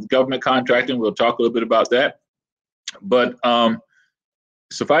on government contracting. We'll talk a little bit about that. But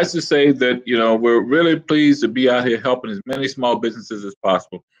suffice to say that, you know, we're really pleased to be out here helping as many small businesses as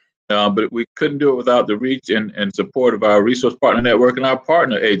possible. But we couldn't do it without the reach and support of our resource partner network and our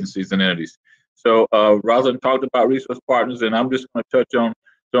partner agencies and entities. So Rosalind talked about resource partners, and I'm just going to touch on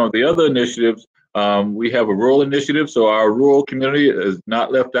some of the other initiatives. We have a rural initiative, so our rural community is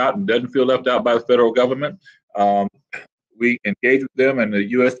not left out and doesn't feel left out by the federal government. We engage with them and the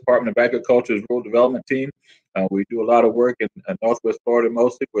U.S. Department of Agriculture's Rural Development Team. We do a lot of work in Northwest Florida,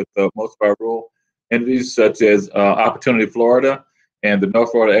 mostly with most of our rural entities, such as Opportunity Florida and the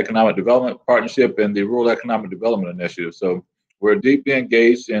North Florida Economic Development Partnership and the Rural Economic Development Initiative. So we're deeply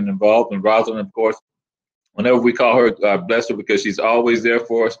engaged and involved. And Rosalind, of course, whenever we call her, bless her, because she's always there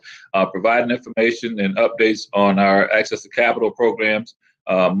for us, providing information and updates on our access to capital programs,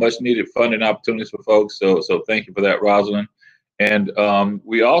 much needed funding opportunities for folks. So thank you for that, Rosalind. And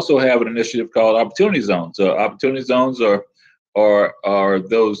we also have an initiative called Opportunity Zones. Opportunity Zones are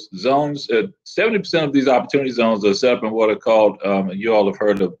those zones. 70% of these opportunity zones are set up in what are called, you all have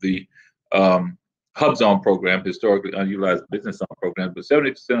heard of the Hub Zone program, historically unutilized business zone programs, but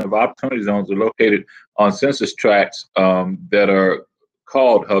 70% of opportunity zones are located on census tracts that are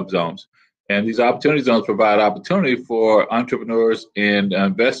called Hub Zones. And these opportunity zones provide opportunity for entrepreneurs and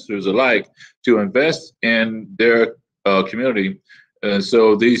investors alike to invest in their community.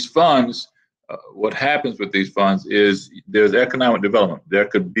 So these funds, what happens with these funds is there's economic development. There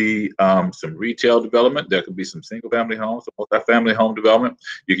could be some retail development. There could be some single-family homes, multi-family home development.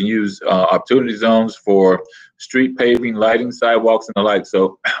 You can use opportunity zones for street paving, lighting, sidewalks, and the like.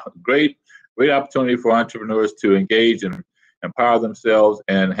 So great opportunity for entrepreneurs to engage and empower themselves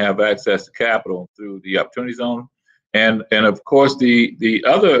and have access to capital through the opportunity zone. And of course, the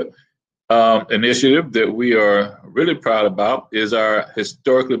other initiative that we are really proud about is our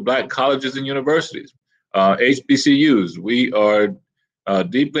historically Black colleges and universities, HBCUs. We are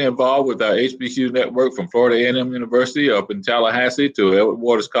deeply involved with our HBCU network from Florida A&M University up in Tallahassee to Edward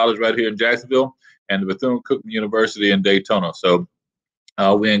Waters College right here in Jacksonville and the Bethune-Cookman University in Daytona. So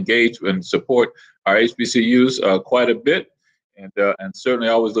we engage and support our HBCUs quite a bit, and certainly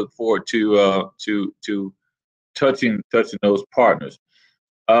always look forward to touching those partners.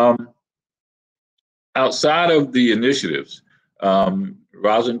 Outside of the initiatives,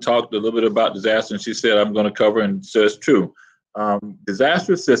 Rosalind talked a little bit about disaster, and she said, I'm going to cover, and so it's true.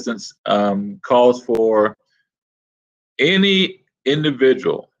 Disaster assistance calls for any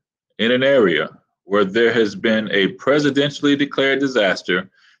individual in an area where there has been a presidentially declared disaster,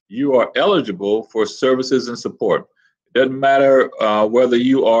 you are eligible for services and support. It doesn't matter whether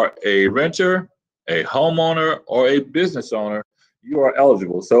you are a renter, a homeowner, or a business owner, you are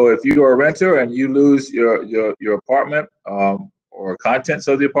eligible. So if you are a renter and you lose your apartment or contents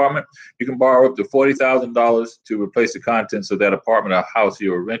of the apartment, you can borrow up to $40,000 to replace the contents of that apartment or house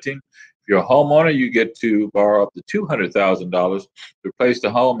you are renting. If you're a homeowner, you get to borrow up to $200,000 to replace the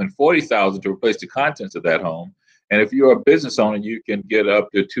home and $40,000 to replace the contents of that home. And if you're a business owner, you can get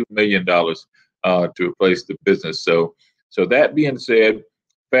up to $2 million to replace the business. So that being said,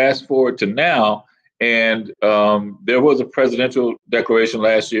 fast forward to now, and there was a presidential declaration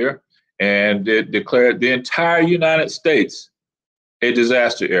last year, and it declared the entire United States a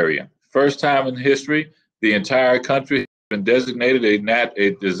disaster area. First time in history, the entire country has been designated a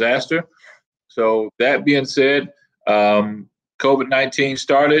disaster. So that being said, COVID-19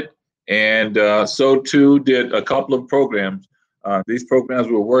 started, and so too did a couple of programs. These programs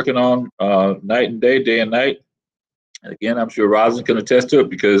we're working on night and day and night. Again, I'm sure Rosalind can attest to it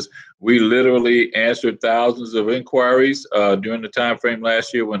because we literally answered thousands of inquiries during the time frame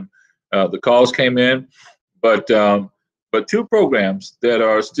last year when the calls came in. But two programs that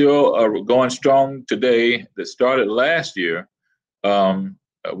are still going strong today that started last year,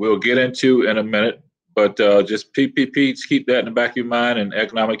 we'll get into in a minute. But just PPP, keep that in the back of your mind, and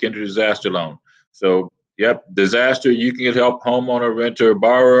economic injury disaster loan. So, yep, disaster, you can get help, homeowner, renter,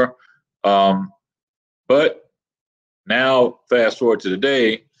 borrower. But now, fast forward to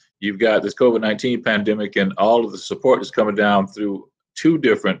today, you've got this COVID-19 pandemic and all of the support is coming down through two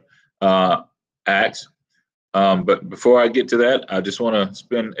different acts. But before I get to that, I just want to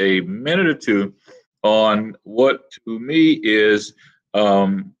spend a minute or two on what to me is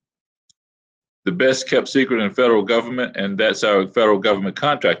the best kept secret in federal government, and that's our federal government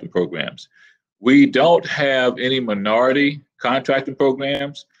contracting programs. We don't have any minority contracting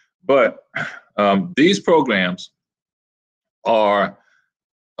programs, but these programs are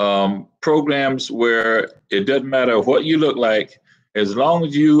programs where it doesn't matter what you look like, as long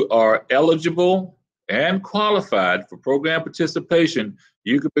as you are eligible and qualified for program participation,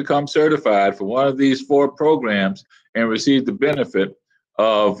 you can become certified for one of these 4 programs and receive the benefit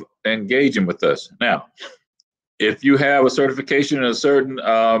of engaging with us. Now, if you have a certification in a certain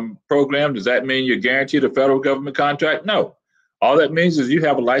program, does that mean you're guaranteed a federal government contract? No. All that means is you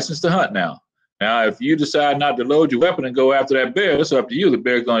have a license to hunt now. Now, if you decide not to load your weapon and go after that bear, it's up to you. The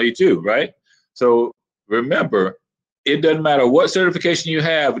bear's going to eat you, right? So remember, it doesn't matter what certification you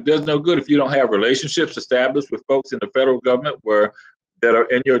have. It does no good if you don't have relationships established with folks in the federal government that are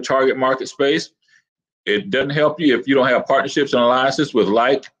in your target market space. It doesn't help you if you don't have partnerships and alliances with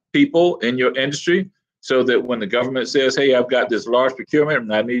like people in your industry, so that when the government says, hey, I've got this large procurement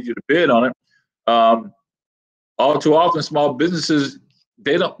and I need you to bid on it, all too often small businesses,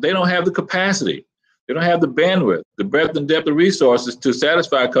 they don't have the capacity. They don't have the bandwidth, the breadth and depth of resources to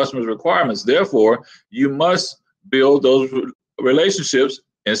satisfy customers' requirements. Therefore, you must build those relationships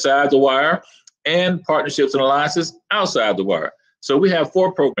inside the wire and partnerships and alliances outside the wire. So we have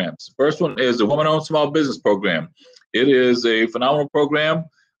 4 programs. First one is the Woman-Owned Small Business Program. It is a phenomenal program.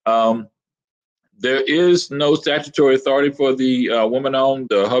 There is no statutory authority for the Woman-Owned,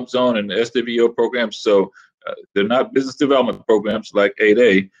 the Hub Zone, and the SWO programs. So they're not business development programs like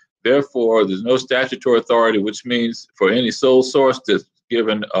 8A. Therefore, there's no statutory authority, which means for any sole source that's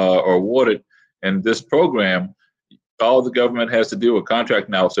given or awarded in this program, all the government has to do, or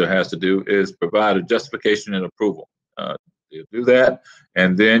contracting officer has to do, is provide a justification and approval. You do that,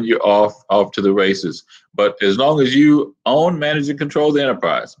 and then you're off to the races. But as long as you own, manage, and control the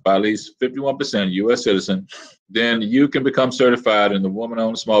enterprise by at least 51% U.S. citizen, then you can become certified in the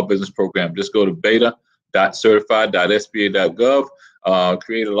Woman-Owned Small Business Program. Just go to beta.certified.sba.gov,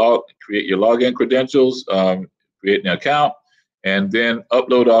 create your login credentials, create an account, and then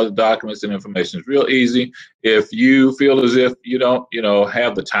upload all the documents and information. It's real easy. If you feel as if you don't,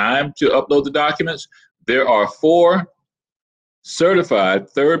 have the time to upload the documents, there are 4 certified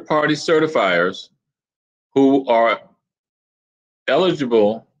third-party certifiers who are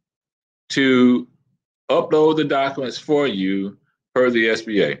eligible to upload the documents for you per the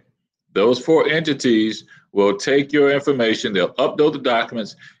SBA. Those 4 entities will take your information, they'll upload the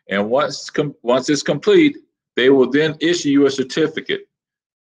documents, and once it's complete, they will then issue you a certificate.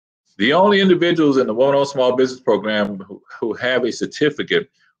 The only individuals in the Women-Owned Small Business Program who have a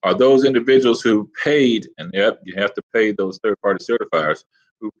certificate are those individuals who paid, and yep, you have to pay those third-party certifiers,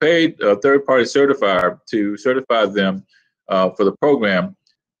 who paid a third-party certifier to certify them for the program.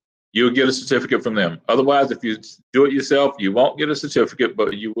 You'll get a certificate from them. Otherwise, if you do it yourself, you won't get a certificate,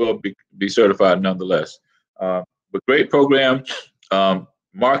 but you will be certified nonetheless. But great program.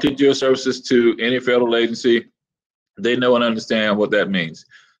 Market your services to any federal agency. They know and understand what that means.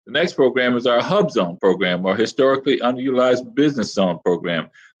 The next program is our Hub Zone program, or Historically Underutilized Business Zone program.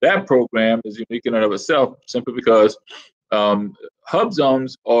 That program is unique in and of itself, simply because Hub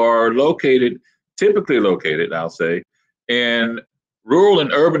Zones are typically located, I'll say, in rural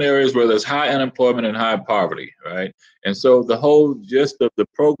and urban areas where there's high unemployment and high poverty, right? And so the whole gist of the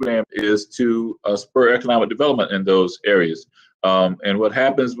program is to spur economic development in those areas. And what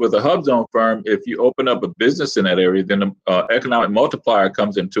happens with a Hub Zone firm, if you open up a business in that area, then the economic multiplier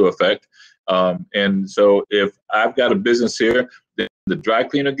comes into effect. And so if I've got a business here, then the dry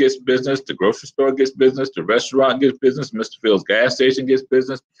cleaner gets business, the grocery store gets business, the restaurant gets business, Mr. Phil's gas station gets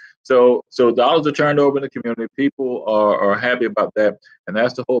business. So dollars are turned over in the community. People are happy about that, and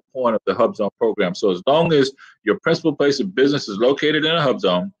that's the whole point of the Hub Zone program. So as long as your principal place of business is located in a Hub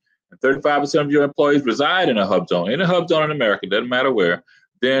Zone, and 35% of your employees reside in a Hub Zone in America, doesn't matter where,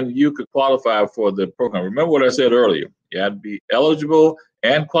 then you could qualify for the program. Remember what I said earlier, you had to be eligible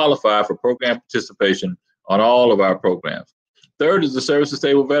and qualify for program participation on all of our programs. Third is the Service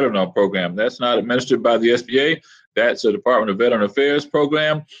Disabled Veteran program. That's not administered by the SBA. That's a Department of Veteran Affairs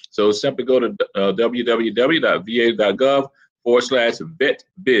program. So simply go to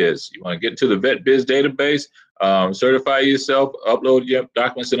www.va.gov/VetBiz. You want to get to the VetBiz database, certify yourself, upload your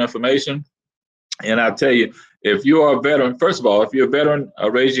documents and information. And I'll tell you, if you are a veteran, first of all, if you're a veteran,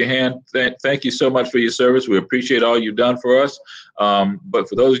 raise your hand. Thank you so much for your service. We appreciate all you've done for us. But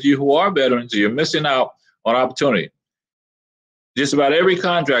for those of you who are veterans, you're missing out on opportunity. Just about every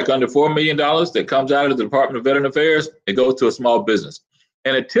contract under $4 million that comes out of the Department of Veteran Affairs, it goes to a small business.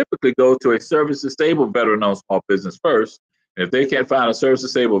 And it typically goes to a service-disabled veteran-owned small business first. And if they can't find a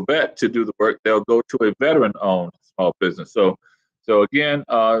service-disabled vet to do the work, they'll go to a veteran-owned small business. So again,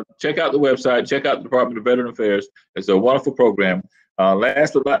 check out the website, check out the Department of Veteran Affairs. It's a wonderful program.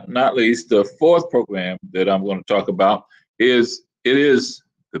 Last but not least, the fourth program that I'm going to talk about is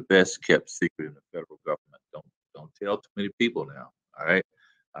the best kept secret in the federal government. Don't tell too many people now, all right?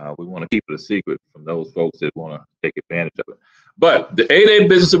 We want to keep it a secret from those folks that want to take advantage of it. But the 8A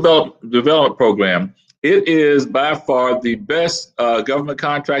Business Development Program, it is by far the best government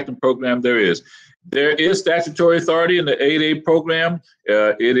contracting program there is. There is statutory authority in the 8A program.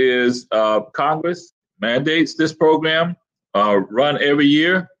 It is Congress mandates this program, run every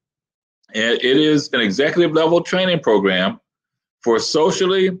year. And it is an executive level training program for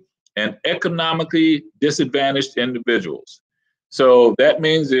socially and economically disadvantaged individuals. So that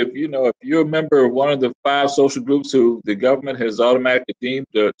means if you're a member of one of the 5 social groups who the government has automatically deemed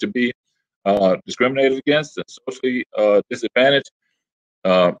to be discriminated against and socially disadvantaged,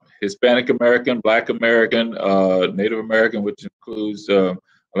 Hispanic American, Black American, Native American, which includes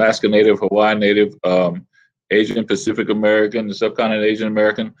Alaska Native, Hawaiian Native, Asian Pacific American, the subcontinent Asian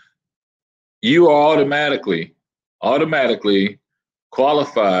American, you are automatically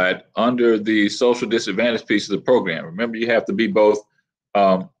qualified under the social disadvantage piece of the program. Remember, you have to be both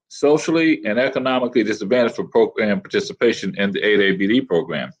socially and economically disadvantaged for program participation in the 8ABD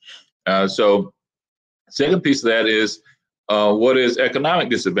program. So second piece of that is, what is economic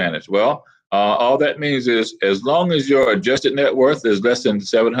disadvantage? Well, all that means is as long as your adjusted net worth is less than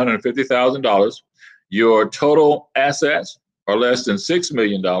 $750,000, your total assets are less than $6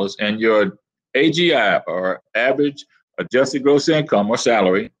 million, and your AGI, or average adjusted gross income or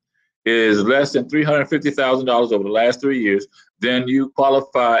salary, is less than $350,000 over the last 3 years, then you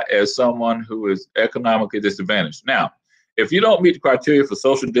qualify as someone who is economically disadvantaged. Now, if you don't meet the criteria for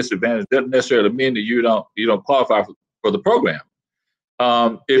social disadvantage, doesn't necessarily mean that you don't qualify for the program.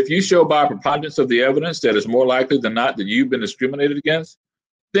 If you show by preponderance of the evidence that it's more likely than not that you've been discriminated against,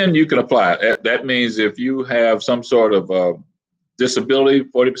 then you can apply. That means if you have some sort of disability,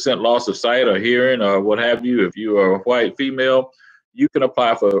 40% loss of sight or hearing or what have you, if you are a white female, you can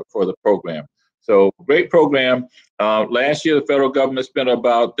apply for the program. So great program. Last year, the federal government spent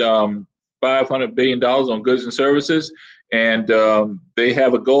about $500 billion on goods and services, and they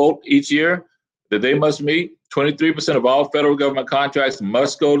have a goal each year that they must meet. 23% of all federal government contracts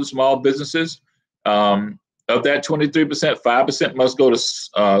must go to small businesses. Of that 23%, 5% must go to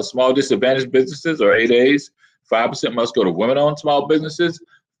small disadvantaged businesses, or 8As. 5% must go to women-owned small businesses.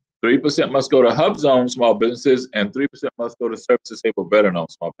 3% must go to Hub Zone small businesses, and 3% must go to service-disabled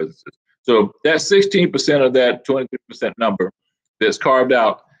veteran-owned small businesses. So that's 16% of that 23% number that's carved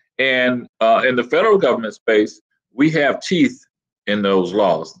out. And in the federal government space, we have teeth in those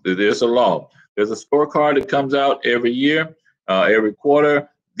laws. There's a law. There's a scorecard that comes out every year, every quarter.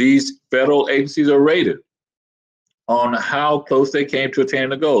 These federal agencies are rated on how close they came to attaining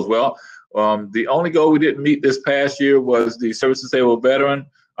the goals. Well, the only goal we didn't meet this past year was the service-disabled veteran.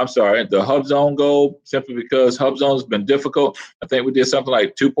 The Hub Zone goal, simply because Hub Zone has been difficult. I think we did something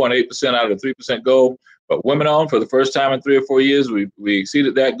like 2.8% out of the 3% goal. But women-owned, for the first time in 3 or 4 years, we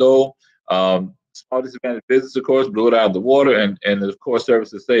exceeded that goal. Small disadvantaged business, of course, blew it out of the water, and of course,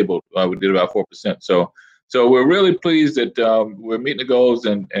 service-disabled, we did about 4%. So we're really pleased that we're meeting the goals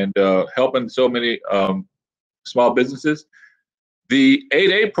and helping so many small businesses. The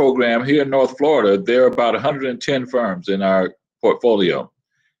 8A program here in North Florida, there are about 110 firms in our portfolio.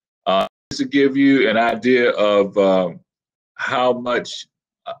 To give you an idea of how much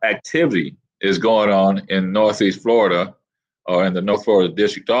activity is going on in Northeast Florida, or in the North Florida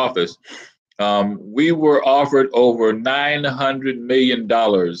District Office, we were offered over $900 million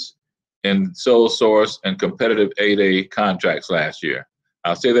in sole source and competitive 8A contracts last year.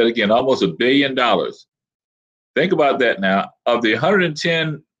 I'll say that again, almost $1 billion. Think about that now. Of the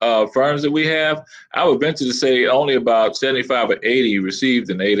 110 firms that we have, I would venture to say only about 75 or 80 received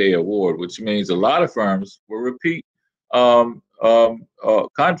an 8A award, which means a lot of firms were repeat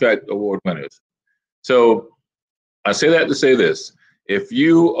contract award winners. So I say that to say this. If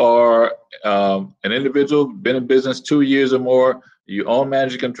you are an individual, been in business 2 years or more, you own,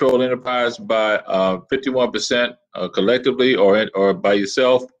 manage, and control enterprise by 51% collectively or by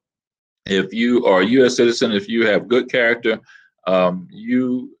yourself. If you are a U.S. citizen, if you have good character,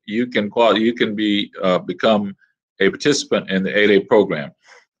 you can become a participant in the 8A program.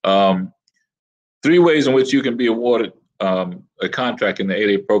 3 ways in which you can be awarded a contract in the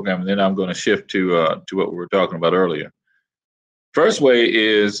 8A program, and then I'm going to shift to what we were talking about earlier. First way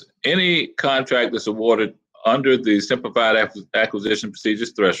is any contract that's awarded under the Simplified Acquisition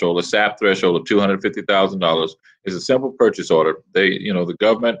Procedures threshold, a SAP threshold of $250,000, is a simple purchase order. The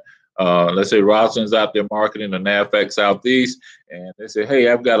government, let's say Rosalind's out there marketing the NAVFAC Southeast, and they say, hey,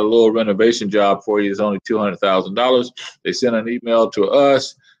 I've got a little renovation job for you. It's only $200,000. They send an email to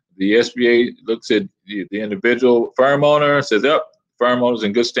us. The SBA looks at the individual firm owner, says, yep, firm owner's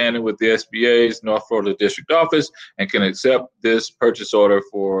in good standing with the SBA's North Florida District Office and can accept this purchase order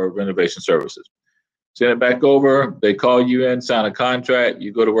for renovation services. Send it back over. They call you in, sign a contract.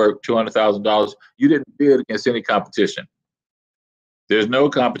 You go to work, $200,000. You didn't bid against any competition. There's no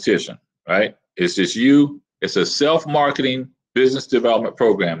competition, right? It's just you. It's a self-marketing business development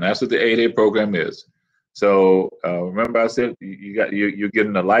program. That's what the 8A program is. So remember I said you're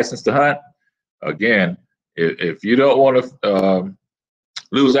getting a license to hunt. Again, if you don't want to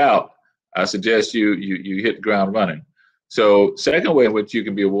lose out, I suggest you hit the ground running. So second way in which you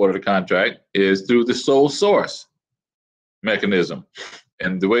can be awarded a contract is through the sole source mechanism.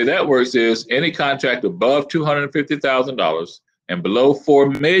 And the way that works is any contract above $250,000 and below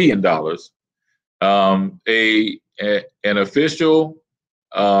 $4 million, an official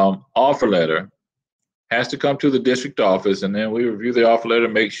offer letter has to come to the district office, and then we review the offer letter,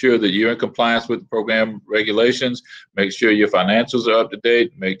 make sure that you're in compliance with the program regulations, make sure your financials are up to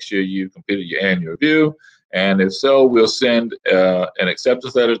date, make sure you completed your annual review. And if so, we'll send an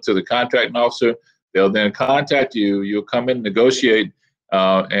acceptance letter to the contracting officer. They'll then contact you. You'll come in and negotiate.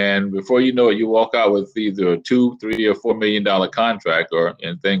 And before you know it, you walk out with either a $2, $3, or $4 million contract, or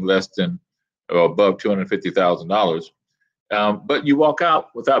anything less than or above $250,000. But you walk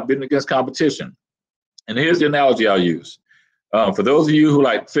out without bidding against competition. And here's the analogy I'll use. For those of you who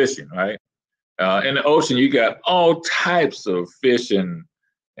like fishing, right? In the ocean, you got all types of fish and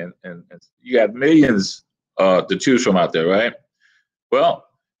you got millions to choose from out there, right? Well,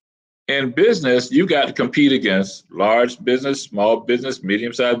 in business, you got to compete against large business, small business,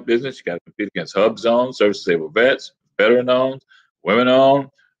 medium-sized business. You got to compete against hub zones, service-disabled vets, veteran-owned, women-owned,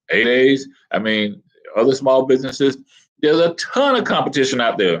 8As. I mean, other small businesses. There's a ton of competition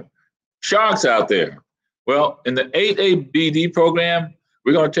out there. Sharks out there. Well, in the 8A BD program,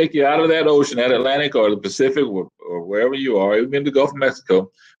 we're going to take you out of that ocean, that Atlantic or the Pacific or wherever you are, even in the Gulf of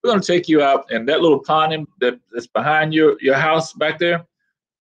Mexico. We're going to take you out, and that little pond that's behind your house back there,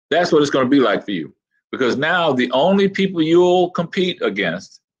 that's what it's going to be like for you. Because now the only people you'll compete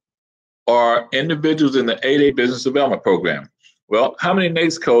against are individuals in the 8A Business Development Program. Well, how many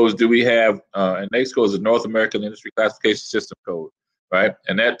NAICS codes do we have? And NAICS codes is North American Industry Classification System code, right?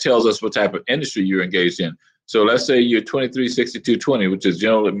 And that tells us what type of industry you're engaged in. So let's say you're 236220, which is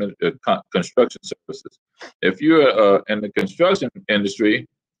general construction services. If you're in the construction industry,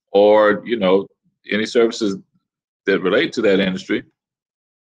 or any services that relate to that industry,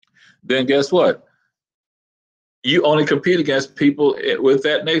 then guess what? You only compete against people with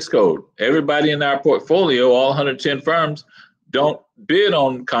that NAICS code. Everybody in our portfolio, all 110 firms, don't bid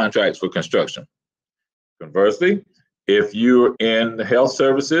on contracts for construction. Conversely, if you're in health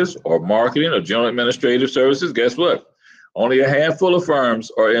services or marketing or general administrative services, guess what? Only a handful of firms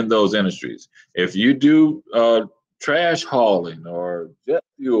are in those industries. If you do trash hauling or jet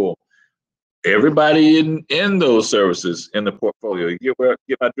fuel, everybody in those services in the portfolio. You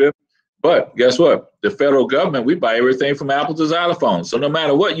get my drift? But guess what? The federal government, we buy everything from Apple to xylophones. So no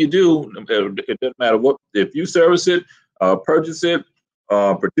matter what you do, it doesn't matter what, if you service it, purchase it,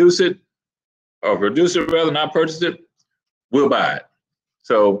 produce it rather, not purchase it, we'll buy it.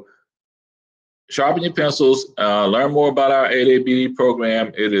 So sharpen your pencils, learn more about our 8A BD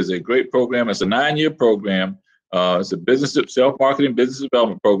program. It is a great program. It's a 9-year program. It's a self-marketing business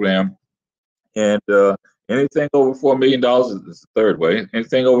development program. And Anything over $4 million is the third way.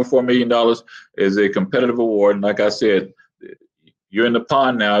 Anything over $4 million is a competitive award. And like I said, you're in the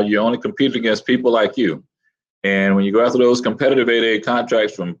pond now. You're only competing against people like you. And when you go after those competitive 8A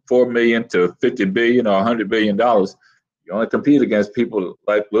contracts from $4 million to $50 billion or $100 billion, you only compete against people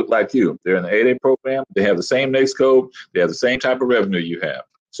look like you. They're in the 8A program. They have the same NAICS code. They have the same type of revenue you have.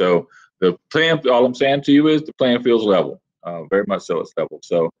 So all I'm saying to you is the playing field's level. Very much so, it's level.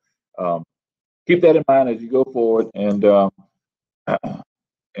 So keep that in mind as you go forward. And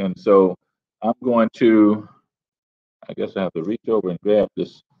so I'm going to, I guess I have to reach over and grab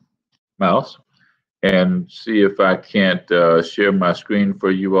this mouse and see if I can't share my screen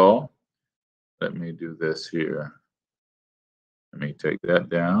for you all. Let me do this here. Let me take that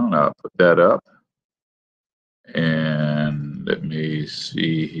down. I'll put that up. And let me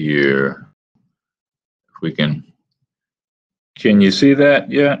see here if we can you see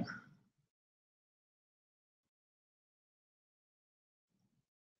that yet?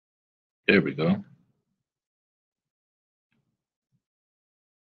 There we go.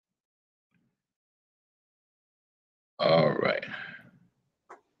 All right.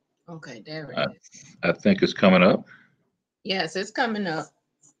 Okay, there it is. I think it's coming up. Yes, it's coming up.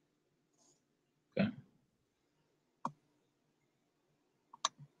 Okay.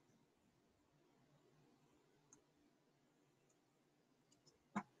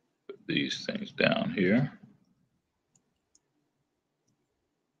 Put these things down here.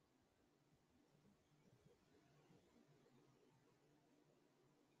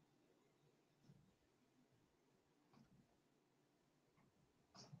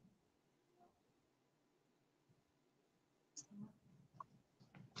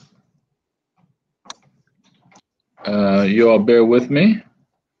 You all bear with me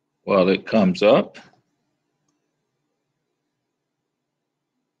while it comes up.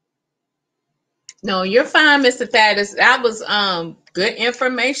 No, you're fine, Mr. Thaddeus. That was good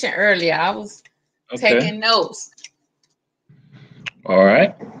information earlier. I was taking notes. All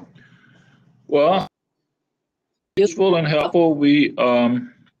right. Well, useful and helpful. We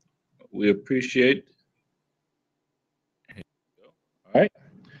appreciate. All right.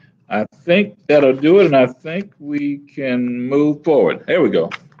 I think that'll do it, and I think we can move forward. There we go.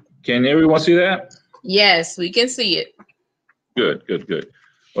 Can everyone see that? Yes, we can see it. Good, good, good.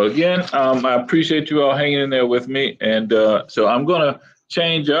 Well, again, I appreciate you all hanging in there with me. And so I'm going to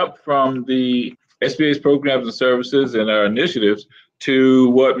change up from the SBA's programs and services and our initiatives to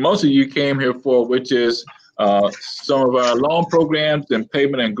what most of you came here for, which is some of our loan programs and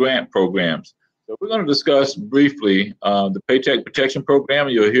payment and grant programs. So we're going to discuss briefly the Paycheck Protection Program.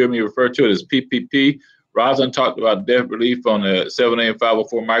 You'll hear me refer to it as PPP. Rosalind talked about debt relief on the 7A and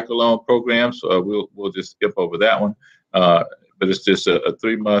 504 microloan program, so we'll just skip over that one. But it's just a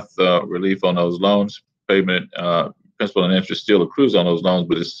 3-month relief on those loans. Payment, principal and interest still accrues on those loans,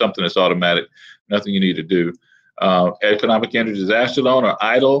 but it's something that's automatic, nothing you need to do. Economic Energy Disaster Loan, or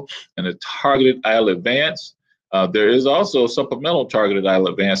EIDL, and a Targeted EIDL Advance. There is also supplemental targeted EIDL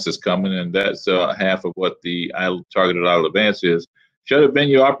advance that's coming, and that's half of what the targeted EIDL advance is. Shuttered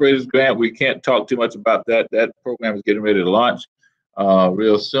Venue Operators Grant, we can't talk too much about that. That program is getting ready to launch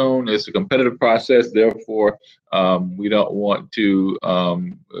real soon. It's a competitive process, therefore we don't want to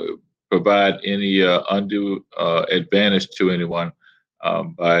provide any undue advantage to anyone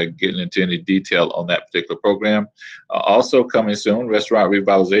by getting into any detail on that particular program. Also coming soon, Restaurant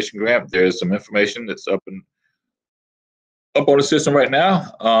Revitalization Grant. There's some information that's up on the system right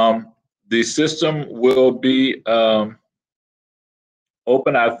now. The system will be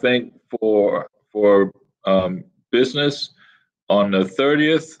open, I think, for business on the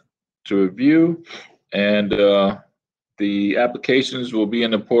 30th to review, and the applications will be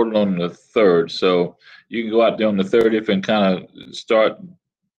in the portal on the 3rd. So you can go out there on the 30th and kind of start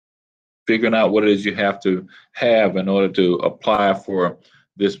figuring out what it is you have to have in order to apply for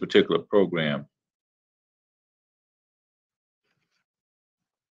this particular program.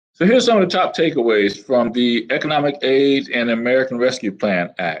 So here's some of the top takeaways from the Economic Aid and American Rescue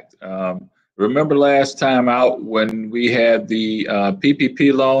Plan Act. Remember last time out when we had the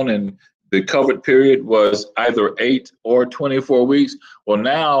PPP loan and the covered period was either 8 or 24 weeks? Well,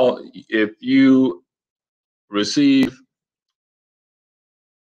 now if you receive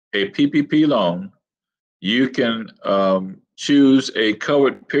a PPP loan, you can choose a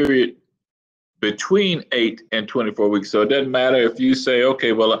covered period between 8 and 24 weeks. So it doesn't matter if you say,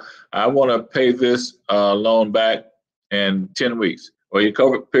 okay, well, I want to pay this loan back in 10 weeks. Well, your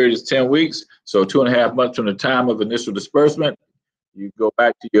covered period is 10 weeks. So 2.5 months from the time of initial disbursement, you go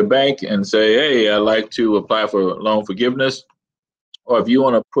back to your bank and say, hey, I'd like to apply for loan forgiveness. Or if you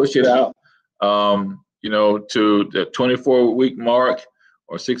want to push it out to the 24-week mark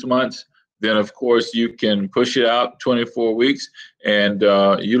or 6 months, then of course you can push it out 24 weeks and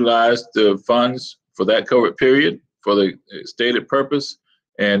utilize the funds for that covered period for the stated purpose,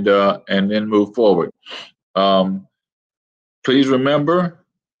 and then move forward. Please remember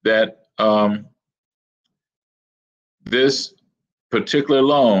that this particular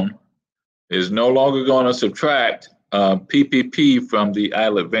loan is no longer going to subtract PPP from the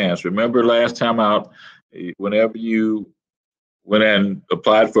idle advance. Remember last time out, whenever you went and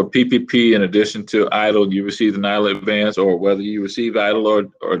applied for PPP in addition to idle, you received an idle advance, or whether you received idle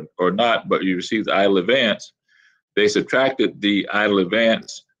or not, but you received the idle advance, they subtracted the idle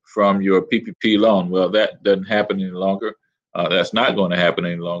advance from your PPP loan. Well, that doesn't happen any longer. That's not going to happen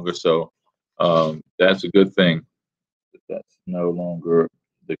any longer. So that's a good thing. That's no longer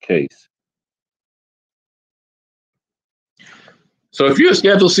the case. So if you're a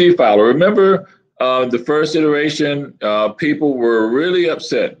Schedule C filer, remember the first iteration, people were really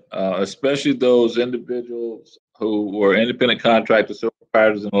upset, especially those individuals who were independent contractors, sole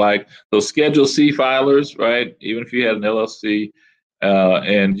proprietors and the like, those Schedule C filers, right? Even if you had an LLC,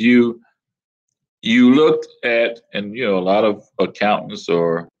 and you looked at, and a lot of accountants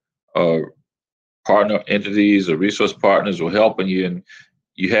or partner entities or resource partners were helping you, and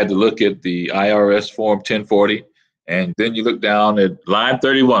you had to look at the IRS Form 1040, and then you look down at line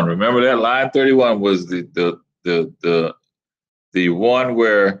 31. Remember that line 31 was the one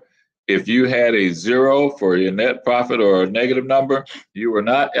where if you had a 0 for your net profit or a negative number, you were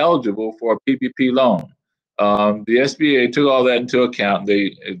not eligible for a PPP loan. The SBA took all that into account.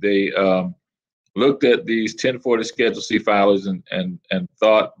 They looked at these 1040 Schedule C filers and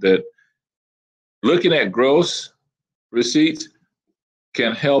thought that looking at gross receipts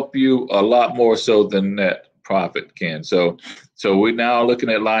can help you a lot more so than net profit can. So we're now looking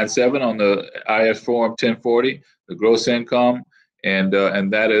at line 7 on the IRS Form 1040, the gross income, and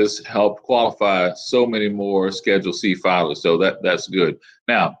that has helped qualify so many more Schedule C filers. So that's good.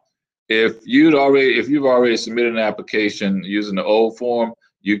 Now, if you've already submitted an application using the old form,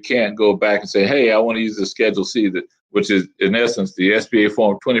 you can't go back and say, hey, I want to use the Schedule C, which is in essence the SBA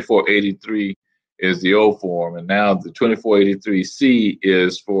Form 2483 is the old form, and now the 2483C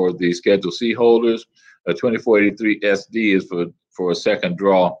is for the Schedule C holders. 2483SD is for second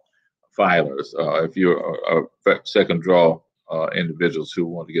draw filers. If you're a second draw individuals who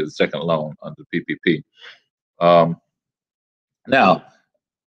want to get a second loan under PPP. Now,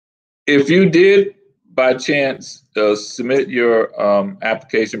 if you did by chance submit your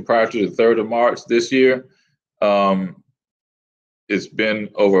application prior to the 3rd of March this year, it's been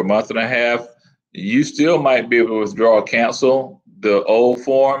over a month and a half, you still might be able to withdraw or cancel the old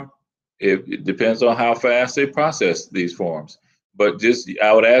form. It depends on how fast they process these forms. But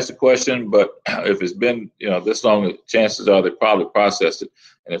I would ask the question, but if it's been this long, chances are they probably processed it.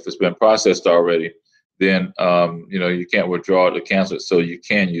 And if it's been processed already, then you can't withdraw it or cancel it, so you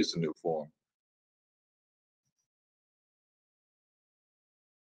can use the new form.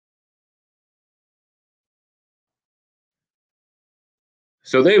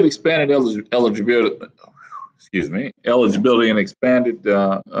 So they've expanded eligibility and expanded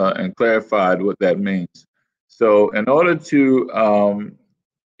and clarified what that means. So in order to,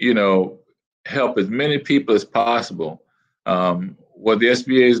 help as many people as possible, what the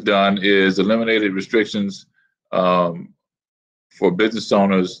SBA has done is eliminated restrictions for business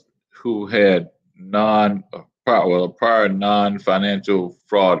owners who had prior non-financial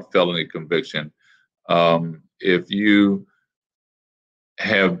fraud felony conviction. If you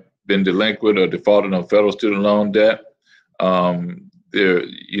have been delinquent or defaulted on federal student loan debt, there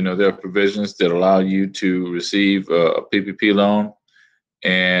are provisions that allow you to receive a PPP loan.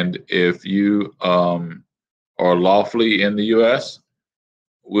 And if you are lawfully in the U.S.,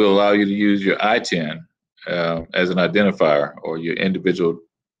 we'll allow you to use your ITIN as an identifier, or your individual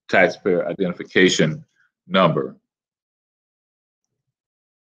taxpayer identification number.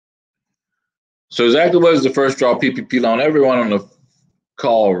 So exactly what is the first draw PPP loan? Everyone on the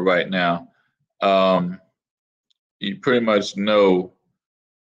call right now, you pretty much know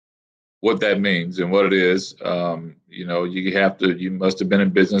what that means and what it is. You must have been in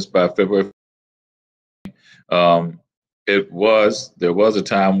business by February. There was a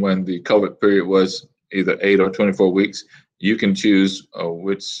time when the COVID period was either 8 or 24 weeks. You can choose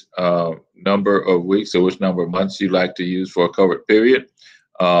which number of weeks or which number of months you'd like to use for a covered period.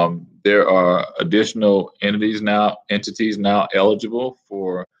 There are additional entities now eligible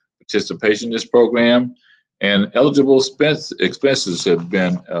for participation in this program, and eligible expenses have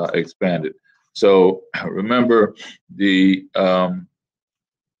been expanded. So remember, the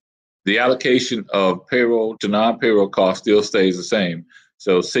the allocation of payroll to non-payroll costs still stays the same.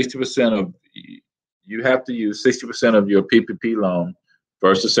 So 60% of, you have to use 60% of your PPP loan,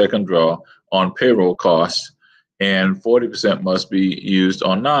 first or second draw, on payroll costs, and 40% must be used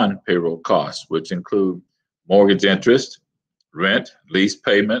on non-payroll costs, which include mortgage interest, rent, lease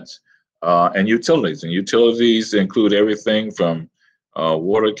payments, and utilities. And utilities include everything from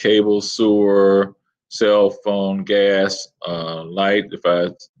water, cable, sewer, cell phone, gas, light, if I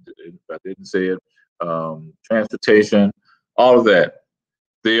didn't say it, transportation, all of that.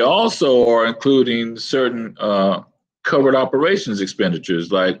 They also are including certain covered operations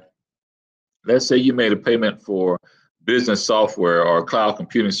expenditures, like let's say you made a payment for business software or cloud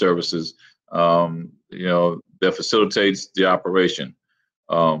computing services, that facilitates the operation.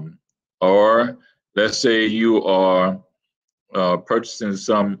 Or let's say you are purchasing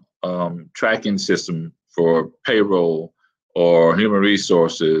some tracking system for payroll or human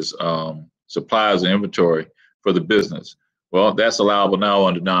resources, supplies and inventory for the business. Well, that's allowable now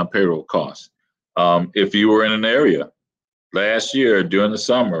under non-payroll costs. If you were in an area last year during the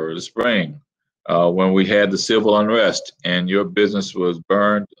summer or the spring, when we had the civil unrest and your business was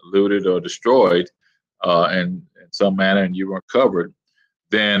burned, looted, or destroyed in some manner and you weren't covered,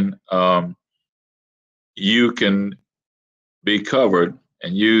 then you can be covered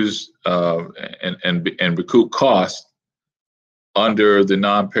and use and recoup costs under the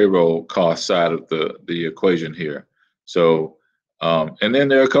non-payroll cost side of the equation here. So, and then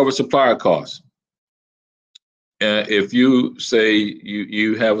there are covered supplier costs. If you say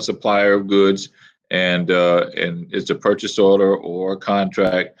you have a supplier of goods and it's a purchase order or a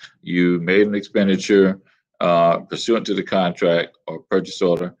contract, you made an expenditure pursuant to the contract or purchase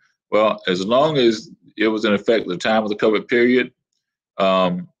order. Well, as long as it was in effect at the time of the covered period,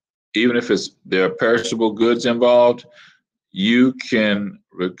 even if there are perishable goods involved, you can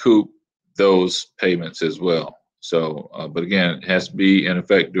recoup those payments as well. So, but again, it has to be in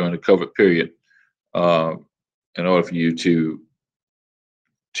effect during the covered period in order for you to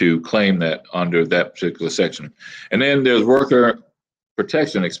claim that under that particular section. And then there's worker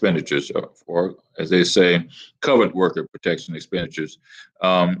protection expenditures, or as they say, covered worker protection expenditures.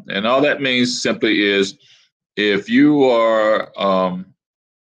 And all that means simply is if you are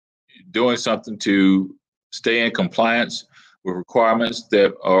doing something to stay in compliance with requirements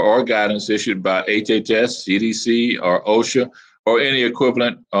that are or guidance issued by HHS, CDC, or OSHA, or any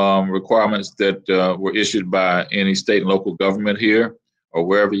equivalent requirements that were issued by any state and local government here or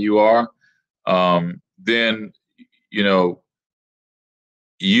wherever you are, then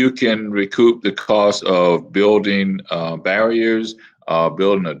you can recoup the cost of building barriers,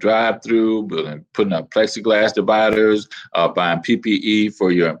 building a drive-through, putting up plexiglass dividers, buying PPE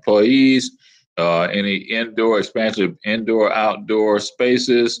for your employees, any indoor expansion of indoor-outdoor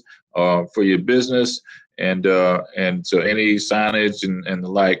spaces for your business, and so any signage and the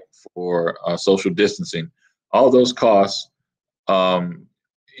like for social distancing. All those costs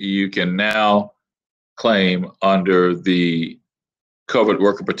you can now claim under the covered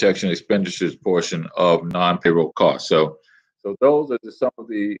worker protection expenditures portion of non-payroll costs. So those are just some of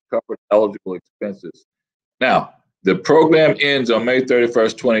the covered eligible expenses. Now, the program ends on May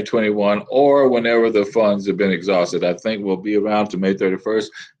 31st, 2021, or whenever the funds have been exhausted. I think we'll be around to May 31st.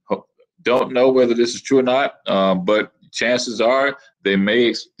 Don't know whether this is true or not, but chances are they may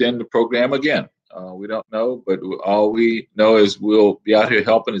extend the program again. We don't know, but all we know is we'll be out here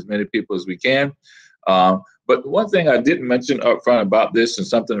helping as many people as we can. But one thing I didn't mention up front about this, and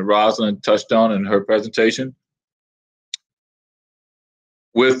something that Rosalind touched on in her presentation,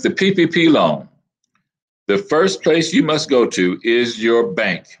 with the PPP loan, the first place you must go to is your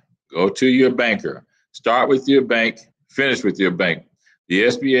bank. Go to your banker. Start with your bank, finish with your bank. The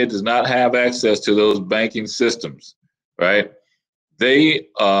SBA does not have access to those banking systems, right? They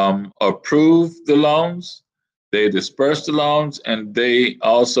approve the loans, they disperse the loans, and they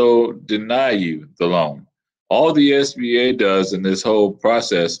also deny you the loan. All the SBA does in this whole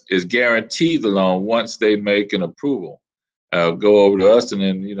process is guarantee the loan once they make an approval. Go over to us, and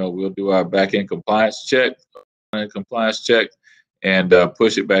then we'll do our back-end compliance check, and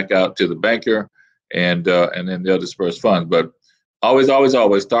push it back out to the banker, and then they'll disperse funds. But always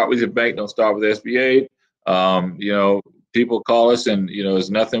start with your bank. Don't start with SBA. People call us, and there's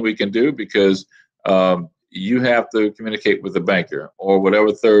nothing we can do because you have to communicate with the banker or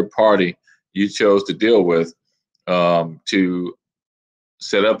whatever third party you chose to deal with to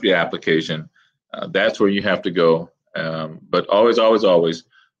set up your application. That's where you have to go. But always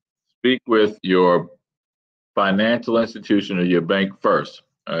speak with your financial institution or your bank first.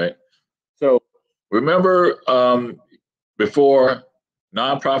 All right. So remember, before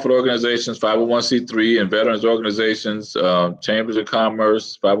nonprofit organizations, 501c3, and veterans organizations, chambers of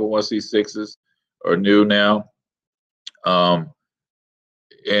commerce, 501c6s are new now. And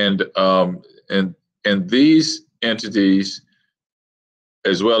these entities,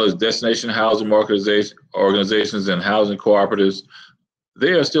 as well as destination housing organizations and housing cooperatives,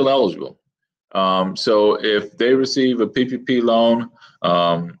 they are still eligible. So if they receive a PPP loan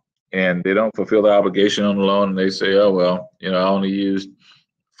and they don't fulfill the obligation on the loan, and they say, oh, well, I only used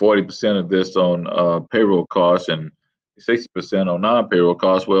 40% of this on payroll costs and 60% on non-payroll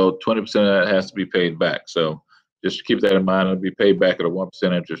costs, well, 20% of that has to be paid back. So just keep that in mind. It'll be paid back at a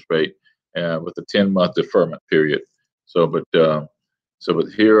 1% interest rate with a 10-month deferment period. So, but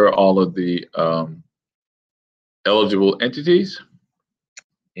here are all of the eligible entities.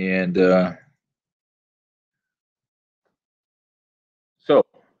 And so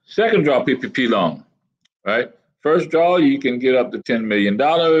second draw PPP loan, right? First draw, you can get up to $10 million.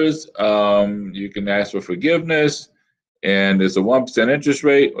 You can ask for forgiveness, and it's a 1% interest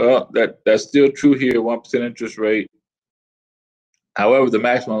rate. Well, that's still true here, 1% interest rate. However, the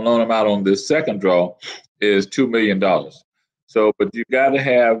maximum loan amount on this second draw is $2 million. So, but you got to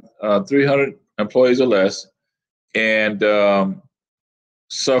have 300 employees or less, and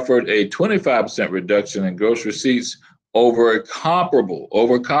suffered a 25% reduction in gross receipts over comparable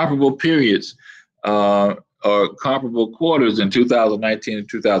periods or comparable quarters in 2019 and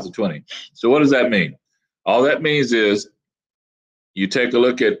 2020. So what does that mean? All that means is you take a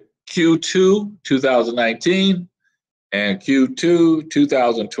look at Q2 2019 and Q2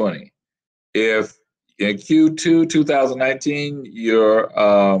 2020. If in Q2 2019 your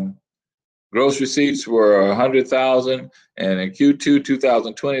gross receipts were 100,000, and in Q2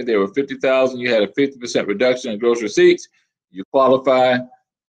 2020 they were 50,000, you had a 50% reduction in gross receipts, you qualify.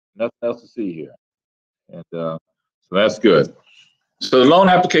 Nothing else to see here. And so that's good. So the loan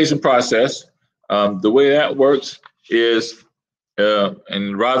application process, the way that works is,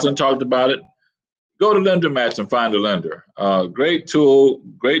 and Rosalind talked about it, go to Lender Match and find a lender. Great tool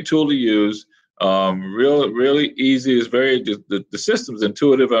to use. Really easy. It's very, the system's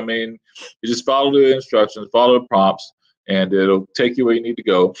intuitive. I mean, you just follow the instructions, follow the prompts, and it'll take you where you need to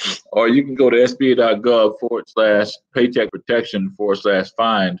go. Or you can go to sba.gov/paycheck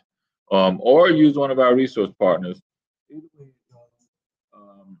protection/find, or use one of our resource partners.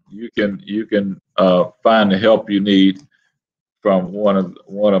 You can find the help you need from one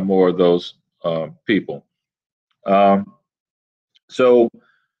or more of those people. So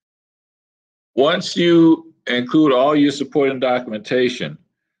once you include all your supporting documentation,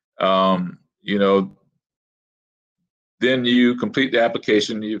 then you complete the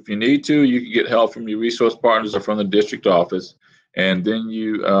application. If you need to, you can get help from your resource partners or from the district office, and then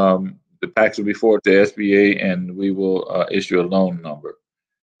the packs will be forwarded to SBA, and we will issue a loan number.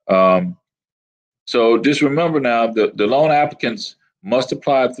 So just remember now, the loan applicants must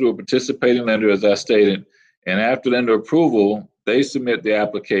apply through a participating lender, as I stated, and after lender approval, they submit the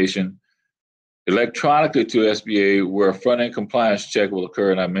application electronically to SBA, where a front-end compliance check will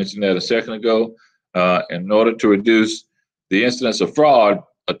occur, and I mentioned that a second ago. In order to reduce the incidence of fraud,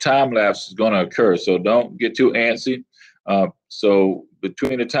 a time lapse is going to occur, so don't get too antsy. So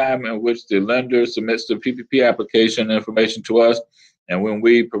between the time in which the lender submits the PPP application information to us and when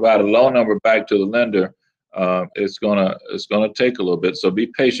we provide a loan number back to the lender, it's gonna take a little bit, so be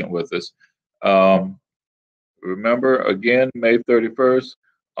patient with us. Remember, again, May 31st,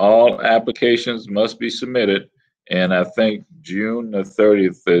 all applications must be submitted, and I think June the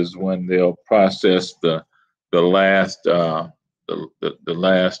 30th is when they'll process the last or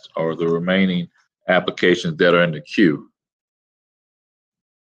the remaining applications that are in the queue.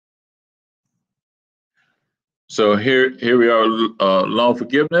 So here we are, loan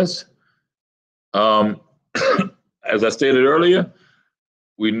forgiveness. As I stated earlier,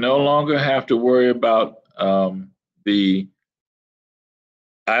 we no longer have to worry about the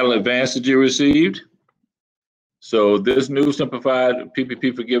idle advance that you received. So this new simplified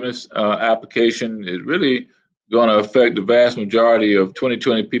PPP forgiveness application is really going to affect the vast majority of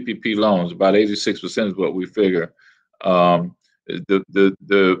 2020 PPP loans. About 86% is what we figure.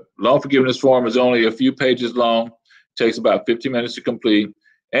 The loan forgiveness form is only a few pages long, takes about 50 minutes to complete,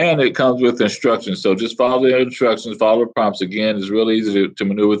 and it comes with instructions. So just follow the instructions, follow the prompts. Again, it's really easy to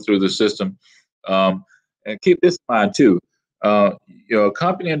maneuver through the system. And keep this in mind too.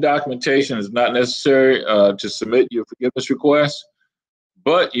 Accompanying documentation is not necessary to submit your forgiveness request,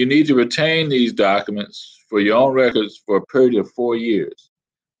 but you need to retain these documents for your own records for a period of 4 years.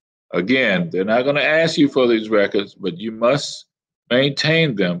 Again, they're not going to ask you for these records, but you must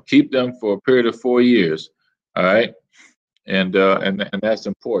maintain them, keep them for a period of 4 years. All right. and that's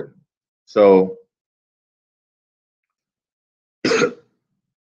important. So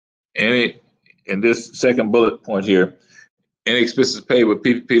in this second bullet point here, any expenses paid with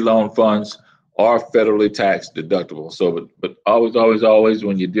PPP loan funds are federally tax deductible. So, but always,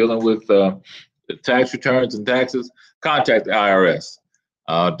 when you're dealing with the tax returns and taxes, contact the IRS.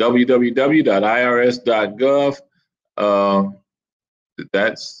 www.irs.gov.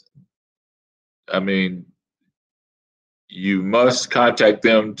 You must contact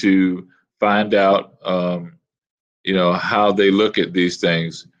them to find out, how they look at these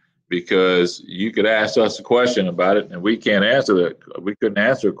things, because you could ask us a question about it and we can't answer that. We couldn't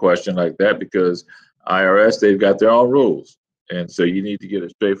answer a question like that because IRS, they've got their own rules. And so you need to get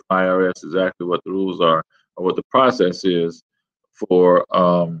it straight from IRS exactly what the rules are or what the process is for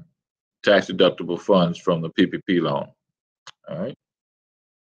tax deductible funds from the PPP loan. All right.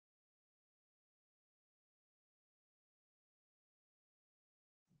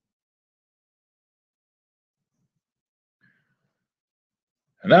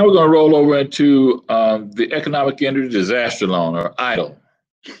 And now we're going to roll over into the Economic Injury Disaster Loan, or EIDL.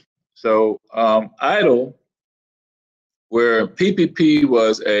 So EIDL, where PPP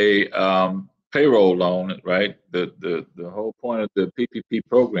was a payroll loan, right? The whole point of the PPP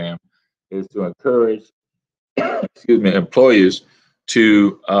program is to encourage, employers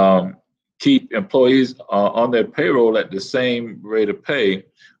to keep employees on their payroll at the same rate of pay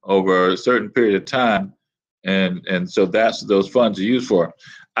over a certain period of time. And so that's those funds are used for.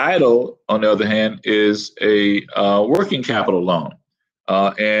 EIDL, on the other hand, is a working capital loan,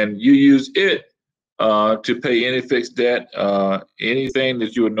 and you use it to pay any fixed debt, anything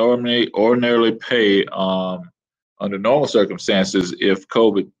that you would ordinarily pay under normal circumstances if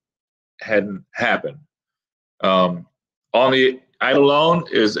COVID hadn't happened. On the EIDL loan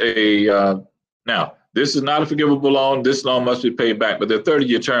is now, this is not a forgivable loan. This loan must be paid back, but there are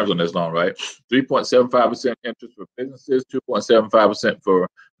 30-year terms on this loan, right? 3.75% interest for businesses, 2.75% for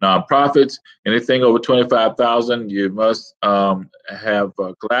nonprofits. Anything over $25,000, you must have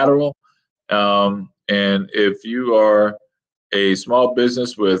collateral. And if you are a small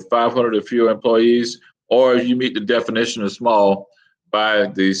business with 500 or fewer employees, or you meet the definition of small by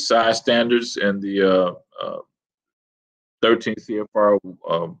the size standards in the 13 CFR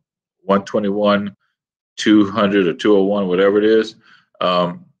 121. 200 or 201, whatever it is,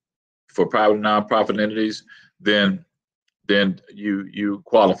 for private and nonprofit entities, then you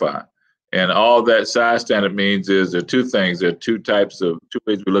qualify. And all that size standard means is there are two things. There are two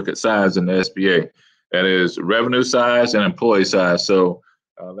ways we look at size in the SBA. That is revenue size and employee size. So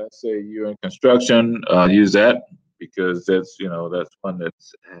let's say you're in construction, use that because that's one that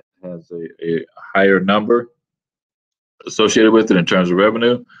has a higher number associated with it in terms of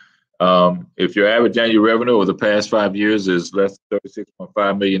revenue. If your average annual revenue over the past 5 years is less than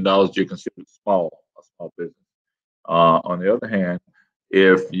 $36.5 million, you're considered a small business. On the other hand,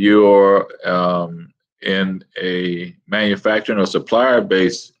 if you're in a manufacturing or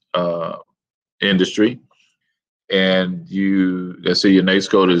supplier-based industry, and let's say your NAICS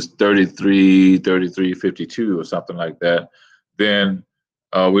code is 3352 or something like that, then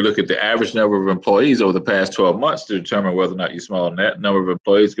we look at the average number of employees over the past 12 months to determine whether or not you're small. And that number of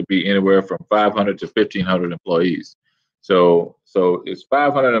employees could be anywhere from 500 to 1,500 employees. So it's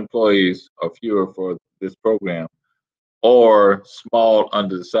 500 employees or fewer for this program, or small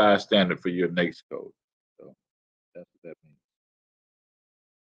under the size standard for your NAICS code. So that's what that means.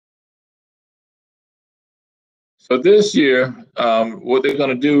 So this year, what they're going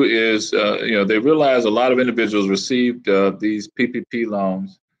to do is, they realize a lot of individuals received these PPP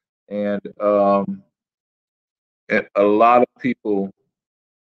loans, and a lot of people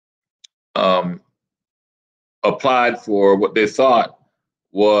applied for what they thought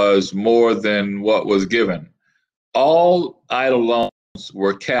was more than what was given. All EIDL loans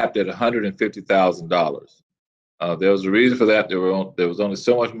were capped at $150,000. There was a reason for that. There was only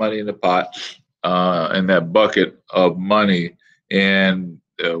so much money in the pot. In that bucket of money, and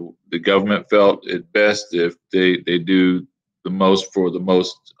the government felt it best if they do the most for the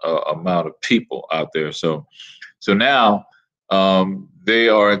most amount of people out there. So now they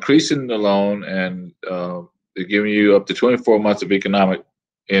are increasing the loan, and they're giving you up to 24 months of economic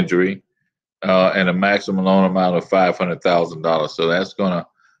injury and a maximum loan amount of $500,000. So that's going to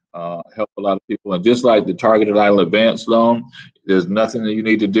help a lot of people. And just like the targeted EIDL advance loan, there's nothing that you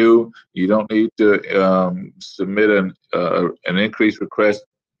need to do. You don't need to submit an increase request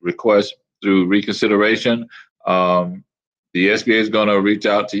through reconsideration. The SBA is going to reach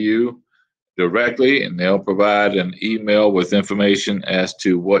out to you directly, and they'll provide an email with information as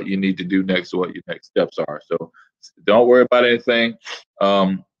to what you need to do next, or what your next steps are. don't worry about anything.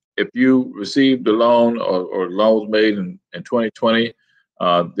 If you received a loan or loans made in 2020,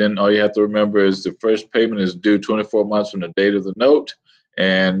 then all you have to remember is the first payment is due 24 months from the date of the note.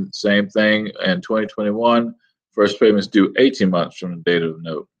 And same thing in 2021, first payment is due 18 months from the date of the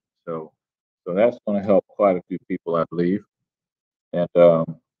note. So that's going to help quite a few people, I believe. And move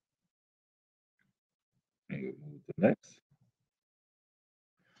to next.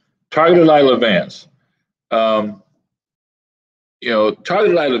 Targeted Lytle Advance. Targeted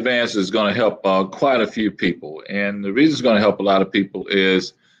Lytle Advance is going to help quite a few people. And the reason it's going to help a lot of people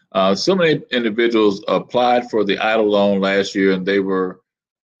is so many individuals applied for the EIDL loan last year and they were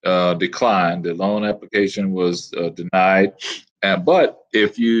declined. The loan application was denied. But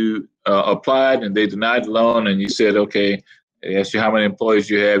if you applied and they denied the loan and you said, okay, they asked you how many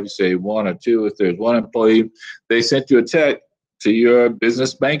employees you have, you say 1 or 2. If there's 1 employee, they sent you a check to your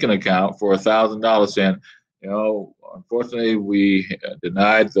business banking account for $1,000 saying, unfortunately, we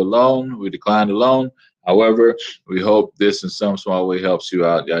denied the loan, we declined the loan. However, we hope this in some small way helps you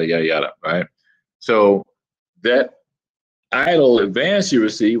out, yada, yada, yada, right? So that EIDL advance you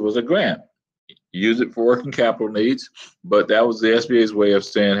received was a grant. Use it for working capital needs, but that was the SBA's way of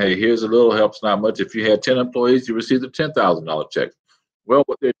saying, hey, here's a little help, it's not much. If you had 10 employees, you received a $10,000 check. Well,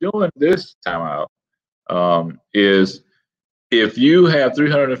 what they're doing this time out is if you have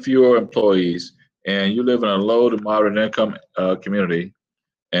 300 or fewer employees and you live in a low to moderate income community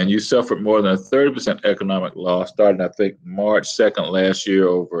and you suffered more than a 30% economic loss starting, I think, March 2nd last year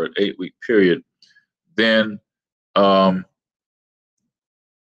over an 8-week period, then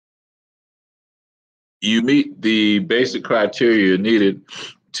you meet the basic criteria needed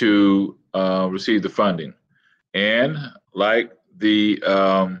to receive the funding. And like the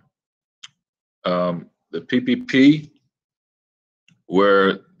PPP,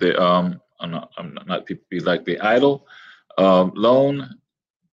 where the not PPP, like the EIDL loan,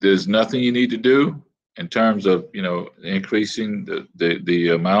 there's nothing you need to do in terms of increasing the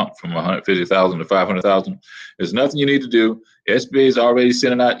amount from 150,000 to 500,000. There's nothing you need to do. SBA is already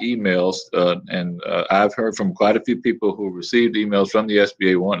sending out emails, and I've heard from quite a few people who received emails from the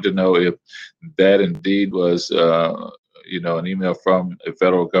SBA wanting to know if that indeed was an email from a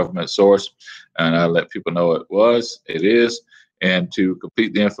federal government source, and I let people know it is, and to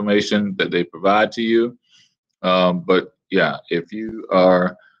complete the information that they provide to you. But yeah, if you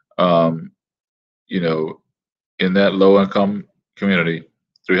are in that low income community,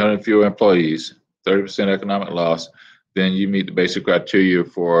 300 fewer employees, 30% economic loss, then you meet the basic criteria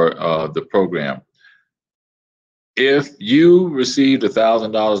for the program. If you received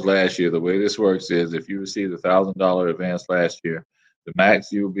 $1,000 last year, the way this works is if you received $1,000 advance last year, the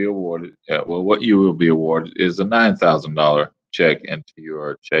max you will be awarded, what you will be awarded is a $9,000 check into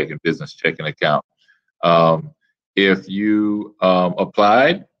your business checking account. If you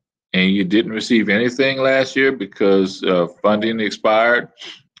applied and you didn't receive anything last year because funding expired,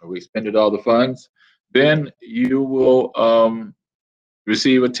 or we expended all the funds, then you will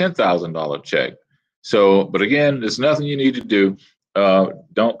receive a $10,000 check. So, but again, there's nothing you need to do.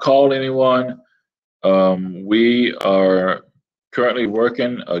 Don't call anyone. We are currently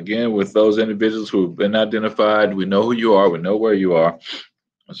working again with those individuals who have been identified. We know who you are. We know where you are.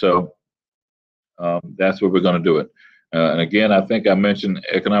 So that's where we're going to do it. And again, I think I mentioned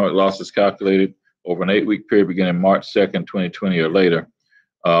economic losses calculated over an 8-week period beginning March 2nd, 2020 or later,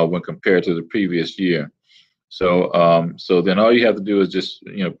 when compared to the previous year. So so then all you have to do is just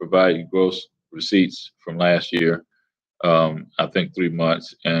provide your gross receipts from last year, I think 3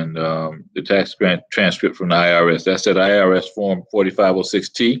 months, and the tax grant transcript from the IRS. That's at IRS form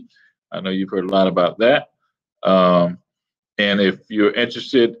 4506T. I know you've heard a lot about that. And if you're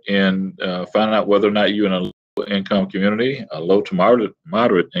interested in finding out whether or not you're in a low income community, a low to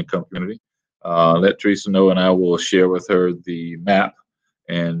moderate income community, let Teresa know and I will share with her the map,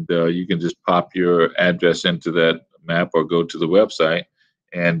 and you can just pop your address into that map or go to the website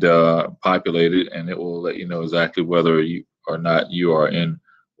and populate it, and it will let you know exactly whether you or not you are in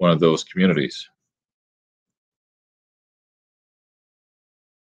one of those communities.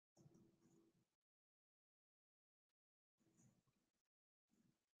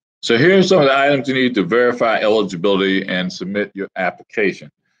 So here's some of the items you need to verify eligibility and submit your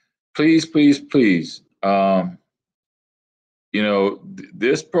application. Please, please, please,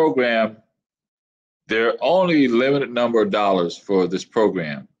 this program, there are only a limited number of dollars for this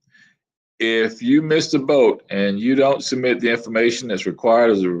program. If you miss the boat and you don't submit the information that's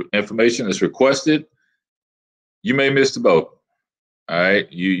required as the information that's requested, you may miss the boat. All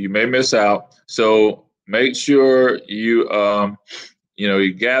right, you may miss out. So make sure you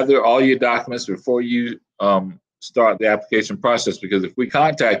you gather all your documents before you start the application process, because if we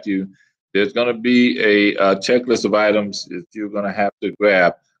contact you, there's going to be a checklist of items that you're going to have to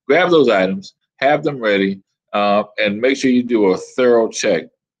grab. Grab those items, have them ready, and make sure you do a thorough check.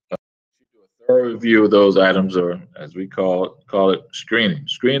 Do a thorough review of those items, or as we call it, screening.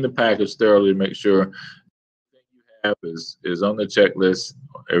 Screen the package thoroughly, make sure everything you have is on the checklist.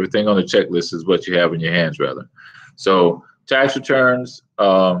 Everything on the checklist is what you have in your hands, rather. So tax returns,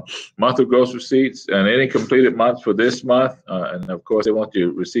 monthly gross receipts, and any completed months for this month. And of course, they want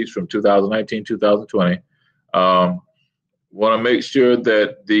your receipts from 2019, 2020. Want to make sure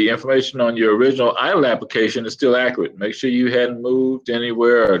that the information on your original EIDL application is still accurate. Make sure you hadn't moved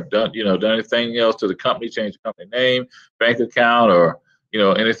anywhere or done anything else to the company, changed the company name, bank account, or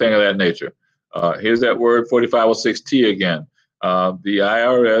anything of that nature. Here's that word 4506T again. The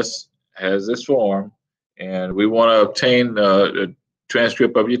IRS has this form, and we want to obtain a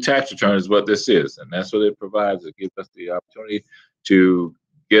transcript of your tax return is what this is, and that's what it provides. It gives us the opportunity to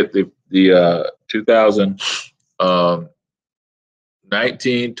get the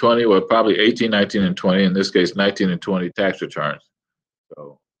 2019, 20, well, probably 18, 19, and 20, in this case, 19 and 20 tax returns.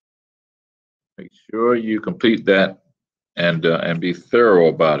 So make sure you complete that and be thorough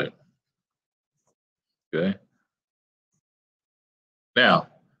about it. Okay. Now,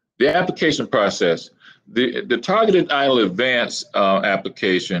 the application process. The targeted EIDL advance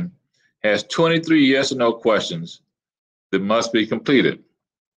application has 23 yes or no questions that must be completed.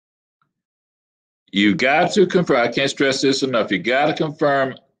 You got to confirm, I can't stress this enough, you got to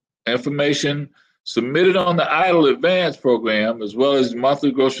confirm information submitted on the EIDL advance program, as well as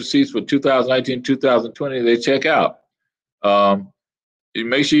monthly gross receipts for 2019, 2020, they check out. You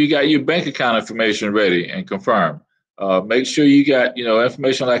make sure you got your bank account information ready and confirm. Make sure you got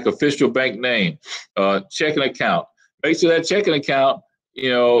information like official bank name, checking account. Make sure that checking account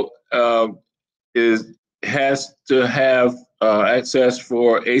has to have access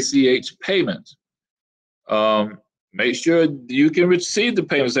for ACH payments. Make sure you can receive the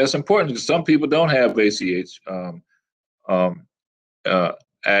payments. That's important because some people don't have ACH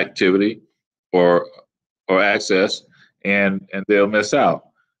activity or access, and they'll miss out.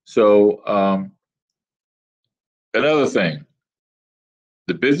 So another thing,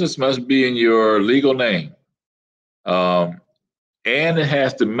 the business must be in your legal name, and it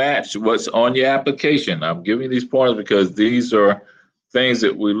has to match what's on your application. I'm giving you these points because these are things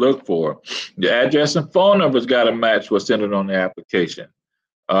that we look for. The address and phone number's got to match what's entered on the application.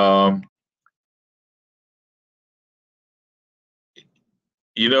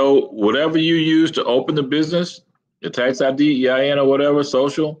 Whatever you use to open the business, your tax ID, EIN, or whatever,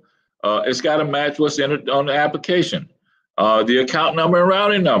 social, it's got to match what's entered on the application. The account number and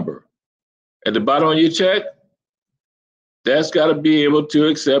routing number at the bottom of your check, that's got to be able to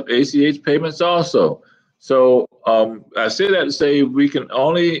accept ACH payments also. So I say that to say you can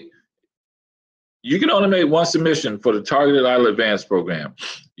only make one submission for the targeted EIDL advance program.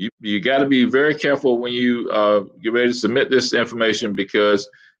 You got to be very careful when you get ready to submit this information, because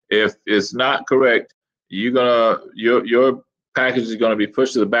if it's not correct, your package is going to be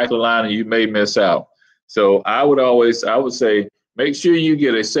pushed to the back of the line and you may miss out. So I would say make sure you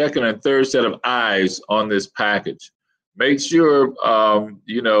get a second and third set of eyes on this package. Make sure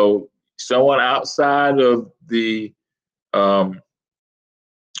someone outside of the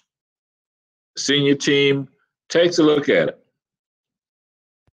senior team takes a look at it.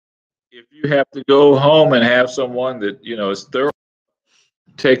 If you have to go home and have someone that is thorough,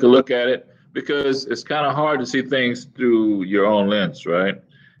 take a look at it, because it's kind of hard to see things through your own lens, right?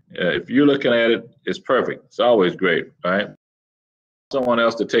 If you're looking at it, it's perfect. It's always great, right? Someone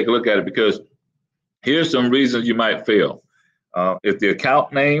else to take a look at it, because here's some reasons you might fail. If the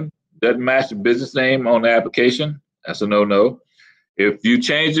account name doesn't match the business name on the application, that's a no-no. If you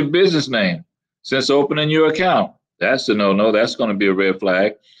change the business name since opening your account, that's a no-no. That's going to be a red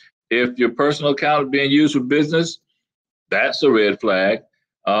flag. If your personal account is being used for business, that's a red flag.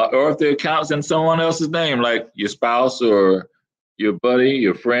 Or if the account's in someone else's name, like your spouse or your buddy,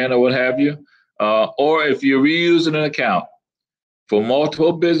 your friend, or what have you. Or if you're reusing an account for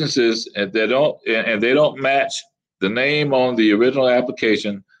multiple businesses and they don't match the name on the original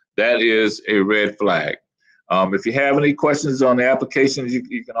application, that is a red flag. If you have any questions on the applications,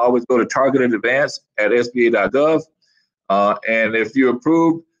 you can always go to Targeted Advance at SBA.gov. And if you're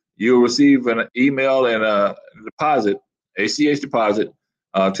approved, you'll receive an email and a deposit, ACH deposit,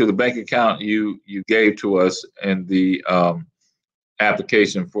 to the bank account you gave to us in the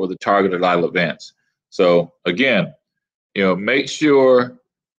application for the Targeted EIDL Advance. So again, make sure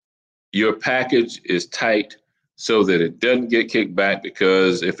your package is tight so that it doesn't get kicked back,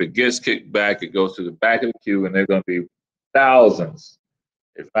 because if it gets kicked back, it goes to the back of the queue, and there are going to be thousands,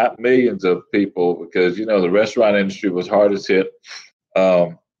 if not millions of people, because, you know, the restaurant industry was hardest hit.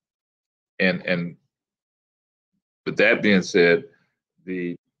 And with that being said,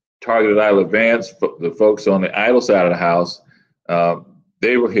 the targeted idle advance, the folks on the idle side of the house,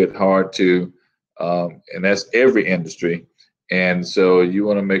 they were hit hard too, and that's every industry. And so you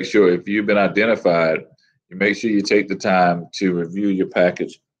want to make sure, if you've been identified, you make sure you take the time to review your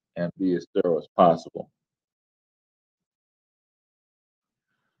package and be as thorough as possible.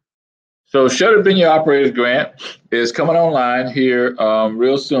 So Shuttered Venue Operators Grant is coming online here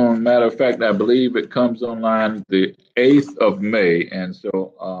real soon. Matter of fact, I believe it comes online the 8th of May. And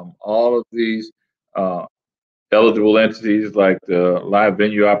so all of these eligible entities, like the live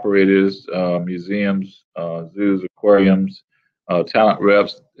venue operators, museums, zoos, aquariums, talent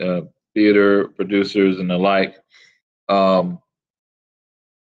reps, theater producers, and the like,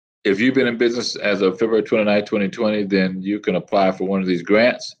 if you've been in business as of February 29, 2020, then you can apply for one of these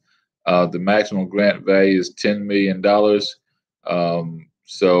grants. The maximum grant value is $10 million.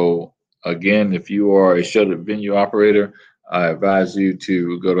 So again, if you are a shuttered venue operator, I advise you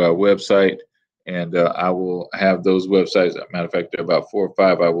to go to our website, and I will have those websites. As a matter of fact, there are about 4 or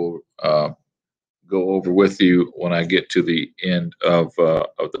 5 I will go over with you when I get to the end of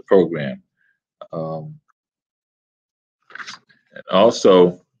the program. And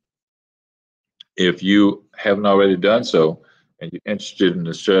also, if you haven't already done so, and you're interested in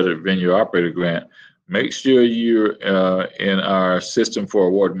the Shuttered Venue Operator Grant, make sure you're in our system for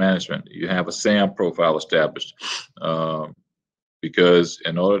award management. You have a SAM profile established, because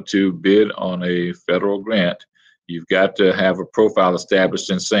in order to bid on a federal grant, you've got to have a profile established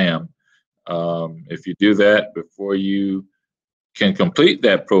in SAM. If you do that before you can complete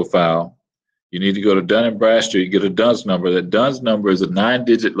that profile, you need to go to Dun & Bradstreet, get a DUNS number. That DUNS number is a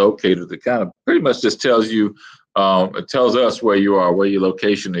 9-digit locator that kind of pretty much just tells you, it tells us where you are, where your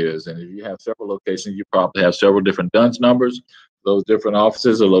location is. And if you have several locations, you probably have several different DUNS numbers, those different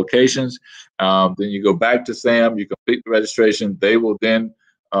offices or locations. Then you go back to SAM, you complete the registration. They will then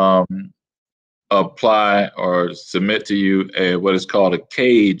apply or submit to you what is called a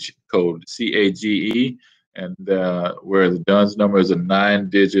CAGE code, C-A-G-E, and where the DUNS number is a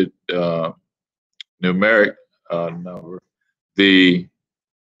 9-digit numeric number. The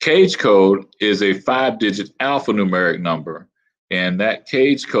CAGE code is a 5-digit alphanumeric number, and that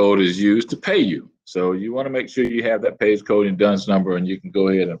CAGE code is used to pay you. So you want to make sure you have that page code and DUNS number, and you can go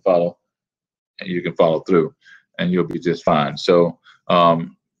ahead and follow, and you can follow through, and you'll be just fine. So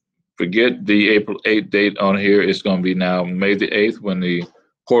forget the April 8th date on here. It's going to be now May the 8th when the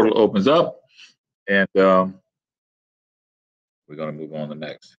portal opens up, and we're going to move on to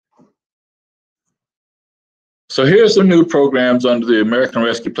next. So here's some new programs under the American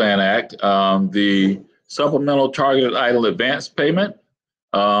Rescue Plan Act. The Supplemental Targeted Idle Advance Payment.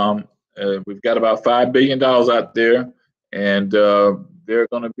 We've got about $5 billion out there, and there are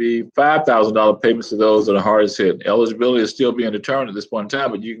going to be $5,000 payments to those that are hardest hit. Eligibility is still being determined at this point in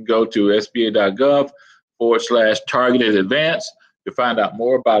time, but you can go to SBA.gov/targeted advance to find out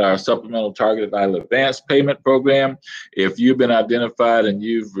more about our Supplemental Targeted Idle Advance Payment Program. If you've been identified and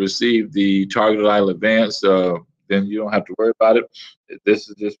you've received the Targeted Idle Advance, then you don't have to worry about it. This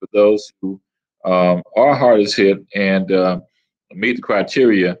is just for those who are hardest hit and meet the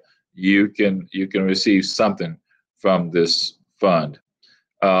criteria. You can receive something from this fund.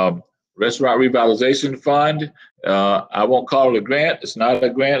 Restaurant Revitalization Fund. I won't call it a grant. It's not a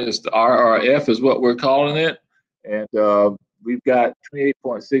grant. It's the RRF is what we're calling it. And we've got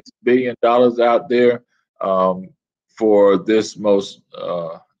 $28.6 billion out there for this most,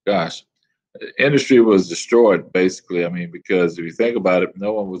 industry was destroyed, basically. I mean, because if you think about it,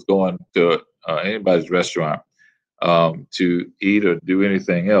 no one was going to anybody's restaurant to eat or do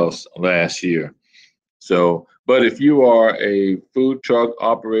anything else last year. So, but if you are a food truck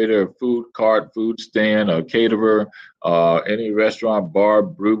operator, a food cart, food stand, or caterer, any restaurant, bar,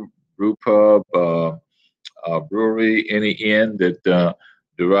 brew pub, brewery, any inn that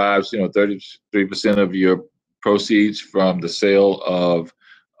derives, 33% of your proceeds from the sale of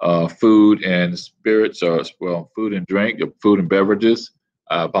food and spirits, or food and drink, or food and beverages,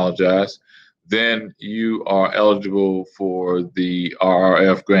 I apologize, then you are eligible for the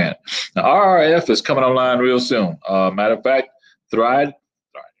RRF grant. Now, RRF is coming online real soon. Matter of fact,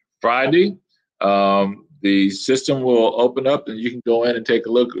 Friday, the system will open up, and you can go in and take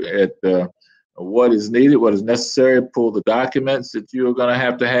a look at what is needed, what is necessary, pull the documents that you're going to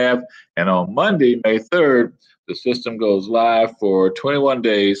have. And on Monday, May 3rd, the system goes live for 21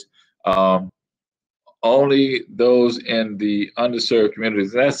 days. only those in the underserved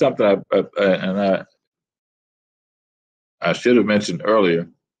communities. And that's something I should have mentioned earlier.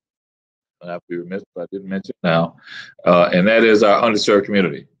 I'd be remiss if I didn't mention it now, and that is our underserved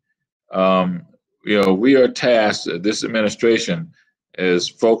community. We are tasked, this administration is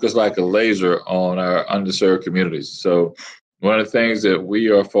focused like a laser on our underserved communities. So one of the things that we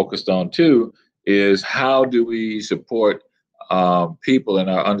are focused on too is how do we support people in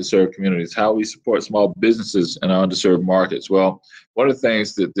our underserved communities, how we support small businesses in our underserved markets. Well, one of the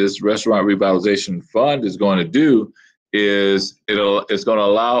things that this Restaurant Revitalization Fund is going to do is it's going to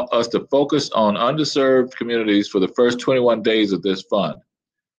allow us to focus on underserved communities for the first 21 days of this fund.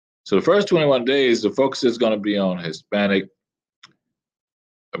 So the first 21 days, the focus is going to be on Hispanic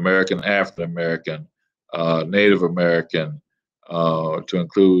American, African American, Native American, to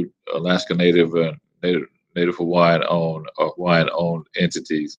include Alaska Native and Native Hawaiian-owned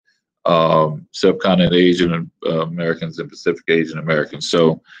entities, subcontinent Asian Americans and Pacific Asian Americans.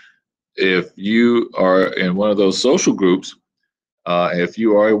 So if you are in one of those social groups, if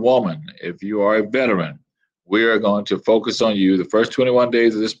you are a woman, if you are a veteran, we are going to focus on you the first 21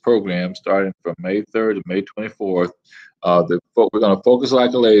 days of this program, starting from May 3rd to May 24th. We're going to focus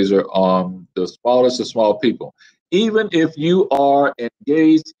like a laser on the smallest of small people. Even if you are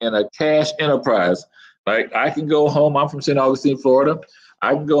engaged in a cash enterprise, like I can go home, I'm from St. Augustine, Florida.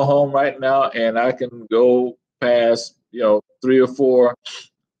 I can go home right now and I can go past, 3 or 4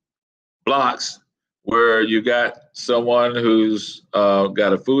 blocks where you got someone who's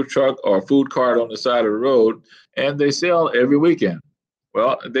got a food truck or a food cart on the side of the road, and they sell every weekend.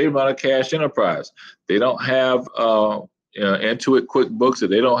 Well, they run a cash enterprise. They don't have Intuit QuickBooks, or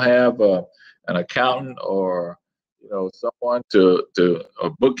they don't have an accountant or someone a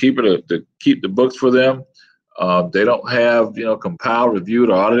bookkeeper to keep the books for them. They don't have compiled, reviewed,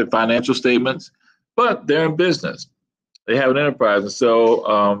 or audited financial statements, but they're in business. They have an enterprise, and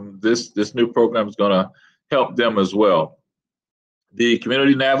so this new program is going to help them as well. The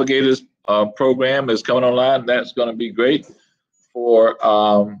Community Navigators program is coming online. That's going to be great for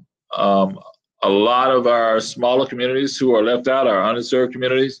a lot of our smaller communities who are left out, our underserved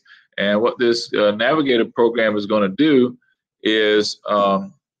communities. And what this Navigator program is going to do is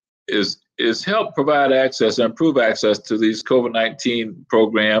help provide access and improve access to these COVID-19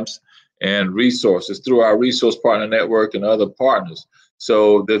 programs and resources through our resource partner network and other partners.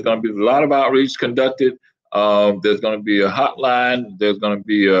 So there's going to be a lot of outreach conducted. There's going to be a hotline. There's going to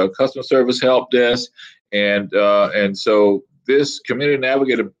be a customer service help desk. And so this Community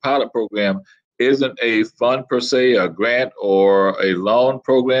Navigator pilot program isn't a fund per se, a grant or a loan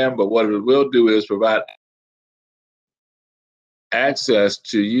program, but what it will do is provide access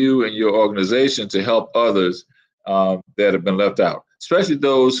to you and your organization to help others that have been left out, especially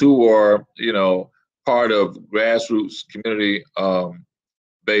those who are, part of grassroots community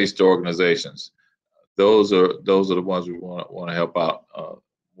based organizations. Those are the ones we want to help out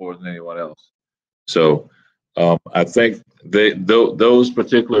more than anyone else. So I think those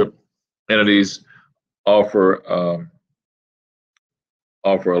particular entities offer a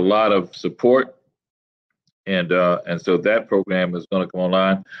lot of support, and so that program is going to come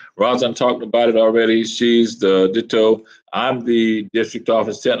online. Rosalind talked about it already. She's the ditto. I'm the district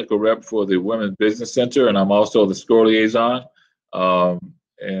office technical rep for the Women's Business Center, and I'm also the SCORE liaison.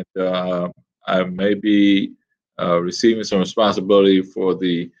 And I may be receiving some responsibility for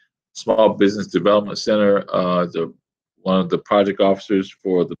the Small Business Development Center, one of the project officers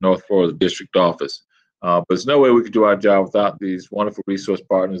for the North Florida District Office. But there's no way we could do our job without these wonderful resource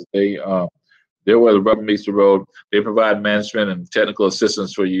partners. They're where the rubber meets the road. They provide management and technical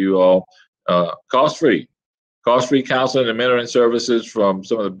assistance for you all, cost-free counseling and mentoring services from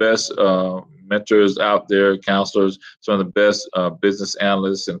some of the best mentors out there, counselors, some of the best business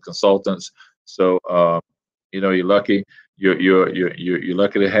analysts and consultants. So you're lucky. You're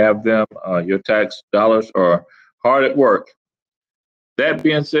lucky to have them. Your tax dollars are hard at work. That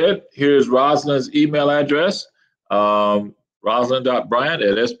being said, here's Rosalind's email address,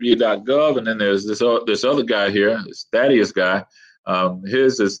 Rosalind.Bryant@SBA.gov, and then there's this other guy here, this Thaddeus guy.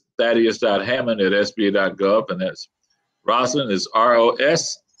 His is Thaddeus.Hammond@SBA.gov, and that's Rosalind is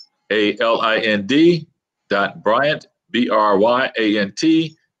ROSALIND.Bryant BRYANT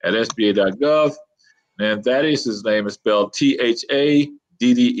 @SBA.gov, and Thaddeus's name is spelled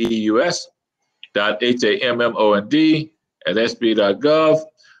THADDEUS.HAMMOND@SBA.gov.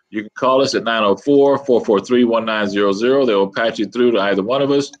 You can call us at 904-443-1900. They will patch you through to either one of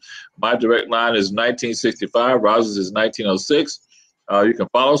us. My direct line is 1965. Roger's is 1906. You can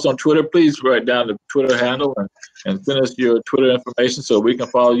follow us on Twitter. Please write down the Twitter handle and send us your Twitter information so we can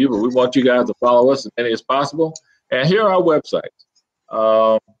follow you. But we want you guys to follow us as many as possible. And here are our websites.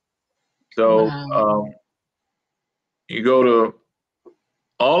 You go to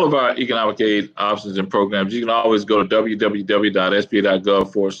all of our economic aid options and programs. You can always go to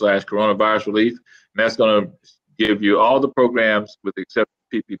www.sba.gov/coronavirus relief. And that's going to give you all the programs with the exception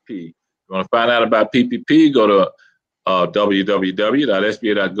of PPP. If you want to find out about PPP, go to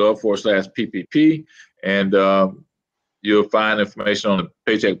www.sba.gov/PPP, and you'll find information on the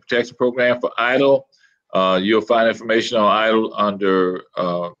Paycheck Protection Program for EIDL. You'll find information on EIDL under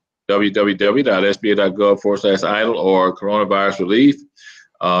www.sba.gov/EIDL or coronavirus relief.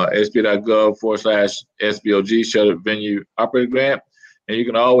 SBA.gov/SBOG Shuttered Venue Operator Grant. And you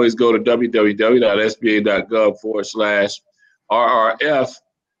can always go to www.sba.gov/RRF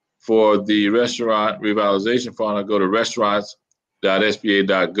for the Restaurant Revitalization Fund, and go to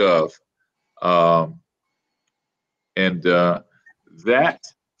restaurants.sba.gov. That,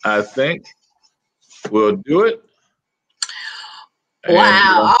 I think, will do it.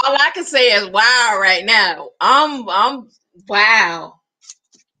 Wow. All I can say is wow right now. Wow.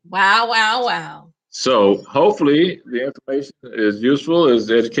 Wow. So hopefully the information is useful, is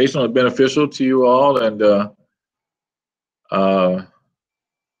educational and beneficial to you all. And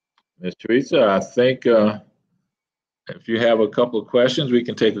Ms. Teresa, I think if you have a couple of questions, we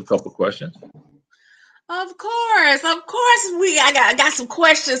can take a couple of questions. Of course. I got some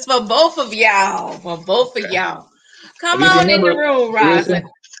questions for both of y'all. Come on in the room, Rosalind.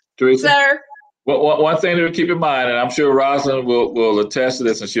 Teresa, sir. One thing to keep in mind, and I'm sure Rosalind will attest to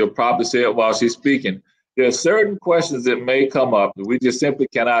this, and she'll probably say it while she's speaking. There are certain questions that may come up that we just simply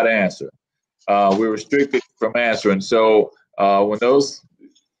cannot answer. We're restricted from answering. So when those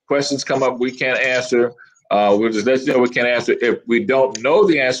questions come up we can't answer, we'll just let you know we can't answer. If we don't know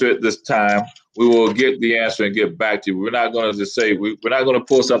the answer at this time, we will get the answer and get back to you. We're not going to just say, we're not going to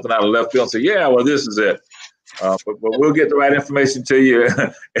pull something out of left field and say, yeah, well, this is it. But we'll get the right information to you so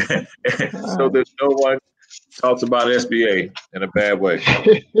that no one talks about SBA in a bad way.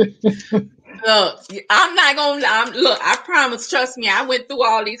 Look, I promise, trust me, I went through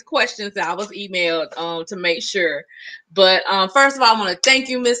all these questions that I was emailed to make sure. But first of all, I want to thank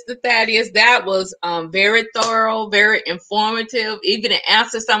you, Mr. Thaddeus. That was very thorough, very informative, even to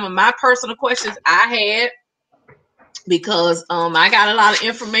answer some of my personal questions I had, because I got a lot of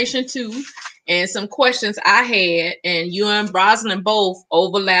information too, and some questions I had, and you and Rosalind both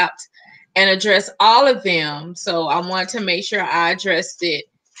overlapped and addressed all of them. So I want to make sure I addressed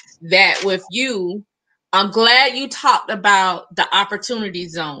that with you. I'm glad you talked about the opportunity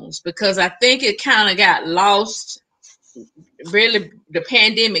zones, because I think it kind of got lost. Really, the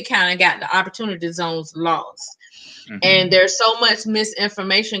pandemic kind of got the opportunity zones lost. Mm-hmm. And there's so much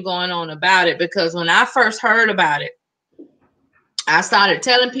misinformation going on about it, because when I first heard about it, I started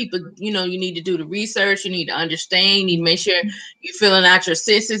telling people, you need to do the research, you need to understand, you need to make sure you're filling out your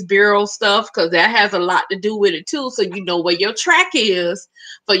Census Bureau stuff, because that has a lot to do with it too. So you know where your track is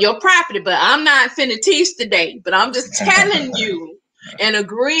for your property. But I'm not finna teach today, but I'm just telling you and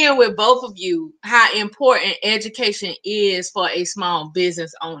agreeing with both of you how important education is for a small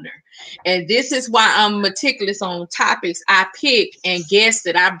business owner. And this is why I'm meticulous on topics I pick and guests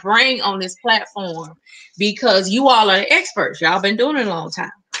that I bring on this platform, because you all are experts. Y'all been doing it a long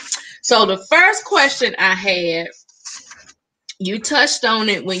time. So the first question I had, you touched on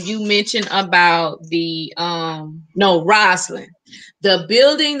it when you mentioned about the Rosalind, the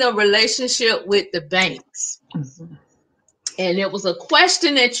building the relationship with the banks. Mm-hmm. And it was a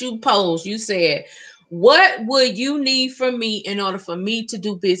question that you posed. You said, what would you need from me in order for me to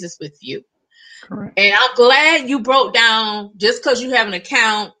do business with you? Correct. And I'm glad you broke down, just because you have an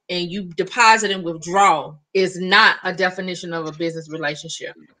account and you deposit and withdraw is not a definition of a business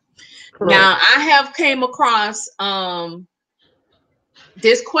relationship. Correct. Now, I have came across,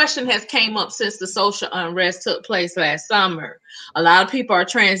 this question has came up since the social unrest took place last summer. A lot of people are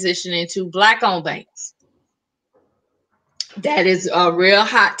transitioning to Black-owned banks. That is a real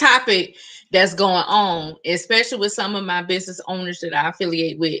hot topic that's going on, especially with some of my business owners that I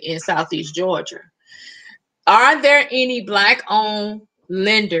affiliate with in Southeast Georgia. Are there any Black-owned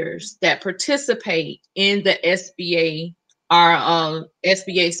lenders that participate in the SBA or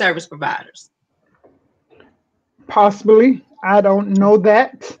SBA service providers? Possibly. I don't know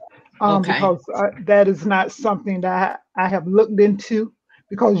that because that is not something that I have looked into,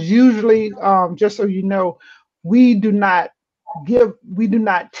 because usually, just so you know, we do not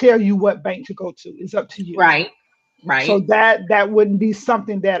tell you what bank to go to. It's up to you. Right. So that wouldn't be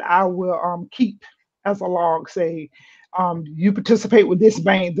something that I will keep as a log, say, You participate with this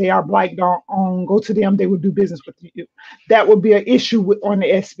bank, they are black owned, go to them, they will do business with you. That would be an issue on the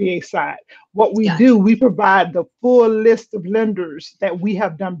SBA side. What we do, we provide the full list of lenders that we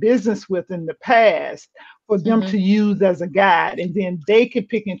have done business with in the past for them to use as a guide, and then they can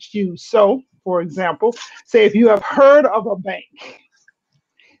pick and choose. So, for example, say if you have heard of a bank,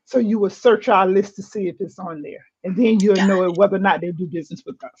 so you will search our list to see if it's on there, and then you'll know whether or not they do business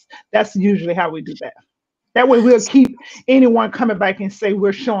with us. That's usually how we do that. That way we'll keep anyone coming back and say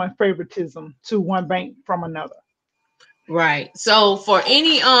we're showing favoritism to one bank from another. Right. So for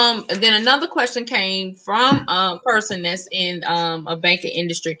any then another question came from a person that's in a banking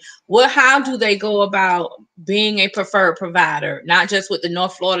industry. How do they go about being a preferred provider, not just with the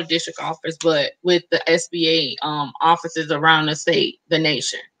North Florida district office, but with the SBA offices around the state, the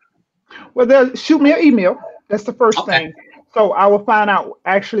nation? Well, they'll shoot me an email. That's the first thing. So I will find out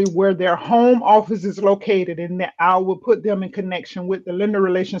actually where their home office is located, and I will put them in connection with the lender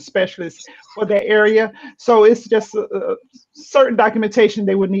relations specialist for that area. So it's just a certain documentation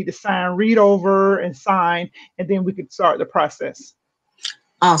they would need to sign, read over and sign, and then we could start the process.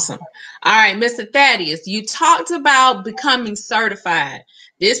 Awesome. All right, Mr. Thaddeus, you talked about becoming certified.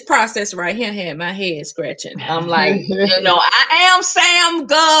 This process right here had my head scratching. I'm like, I am Sam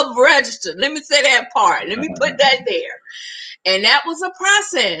Gov registered. Let me say that part. Let me put that there. And that was a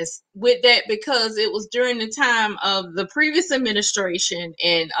process with that because it was during the time of the previous administration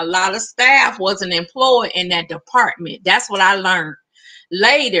and a lot of staff wasn't employed in that department. That's what I learned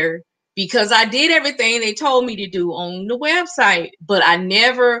later because I did everything they told me to do on the website, but I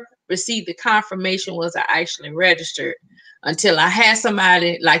never received the confirmation was I actually registered until I had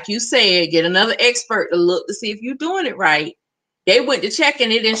somebody, like you said, get another expert to look to see if you're doing it right. They went to check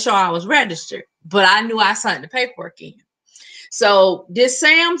and it didn't show I was registered, but I knew I signed the paperwork in. So this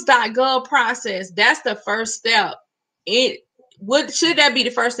SAMS.gov process, that's the first step. Should that be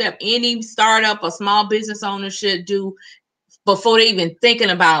the first step any startup or small business owner should do before they even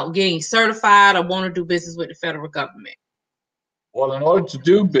thinking about getting certified or want to do business with the federal government? Well, in order to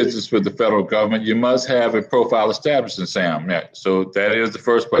do business with the federal government, you must have a profile established in SAM. Yeah, so that is the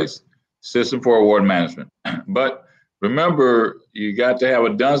first place, System for Award Management. But remember, you got to have a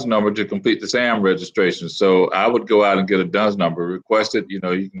DUNS number to complete the SAM registration. So I would go out and get a DUNS number, request it. You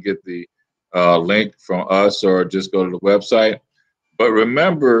can get the link from us or just go to the website. But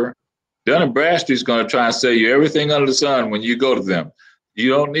remember, Dun & Bradstreet is going to try and sell you everything under the sun when you go to them. You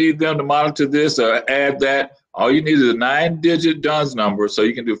don't need them to monitor this or add that. All you need is a 9-digit DUNS number so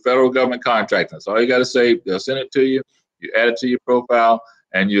you can do federal government contracting. So all you got to say, they'll send it to you, you add it to your profile,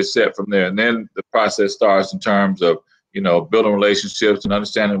 and you're set from there. And then the process starts in terms of, building relationships and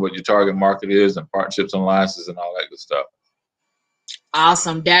understanding what your target market is and partnerships and alliances and all that good stuff.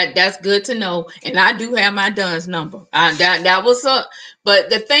 Awesome. That's good to know. And I do have my DUNS number. That was up. But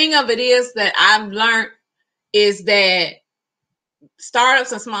the thing of it is that I've learned is that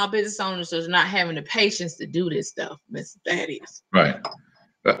startups and small business owners are not having the patience to do this stuff, Mr. Thaddeus. Right.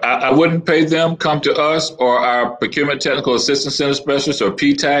 I wouldn't pay them. Come to us or our Procurement Technical Assistance Center Specialist or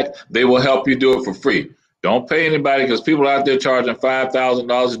PTAC. They will help you do it for free. Don't pay anybody because people out there charging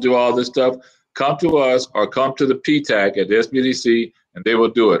 $5,000 to do all this stuff. Come to us or come to the PTAC at the SBDC and they will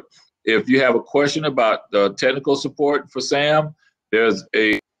do it. If you have a question about the technical support for SAM, there's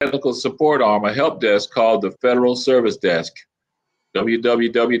a technical support arm, a help desk called the Federal Service Desk,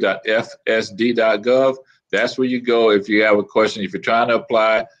 www.fsd.gov. That's where you go if you have a question. If you're trying to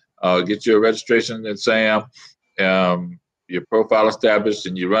apply, get your registration in SAM, your profile established,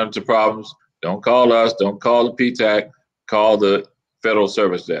 and you run into problems, don't call us, don't call the PTAC, call the Federal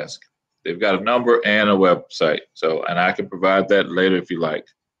Service Desk. They've got a number and a website. And I can provide that later if you like.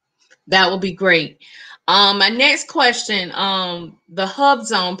 That would be great. My next question, the Hub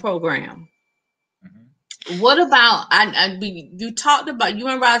Zone program. What about, you talked about, you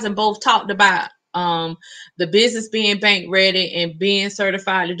and Rosalind both talked about the business being bank ready and being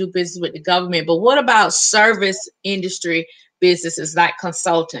certified to do business with the government. But what about service industry businesses like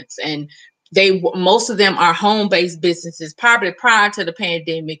consultants? And most of them are home-based businesses, probably prior to the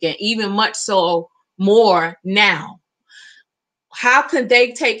pandemic, and even much so more now. How can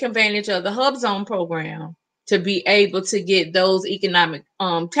they take advantage of the Hub Zone program to be able to get those economic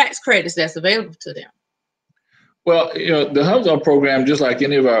tax credits that's available to them? Well, the Hub Zone program, just like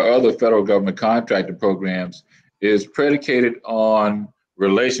any of our other federal government contracting programs, is predicated on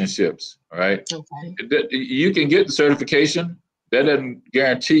relationships, right? Okay. You can get the certification. That doesn't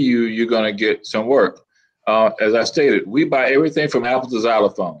guarantee you're going to get some work. As I stated, we buy everything from Apple to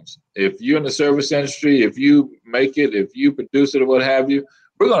xylophones. If you're in the service industry, if you make it, if you produce it or what have you,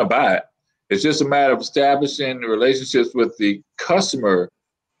 we're going to buy it. It's just a matter of establishing relationships with the customer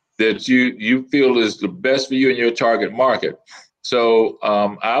that you feel is the best for you in your target market. So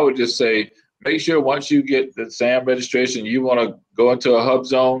I would just say, make sure once you get the SAM registration, you want to go into a hub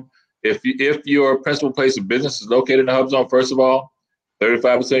zone. If your principal place of business is located in a hub zone, first of all,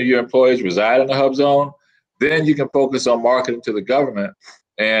 35% of your employees reside in a hub zone, then you can focus on marketing to the government.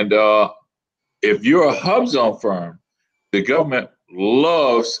 And if you're a hub zone firm, the government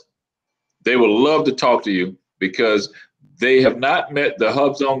they will love to talk to you, because they have not met the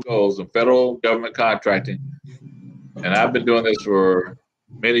hub zone goals in federal government contracting. And I've been doing this for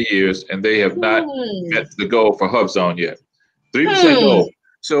many years, and they have not met the goal for hub zone yet. 3% goal.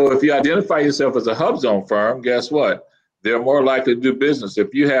 So if you identify yourself as a hub zone firm, guess what? They're more likely to do business.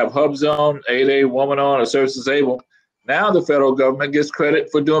 If you have hub zone, 8A, woman on, or services able, now the federal government gets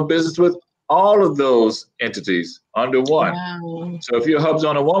credit for doing business with all of those entities under one. Wow. So if you're a hub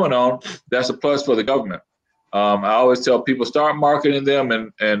zone and woman on, that's a plus for the government. I always tell people, start marketing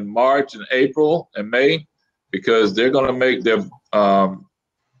them in March and April and May, because they're going to make their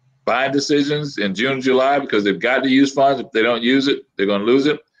buying decisions in June and July, because they've got to use funds. If they don't use it, they're going to lose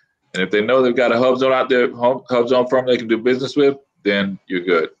it. And if they know they've got a hub zone out there, hub zone firm they can do business with, then you're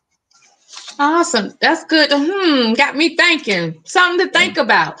good. Awesome. That's good. Got me thinking. Something to think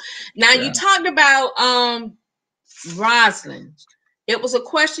about. Now, you talked about Rosalind. It was a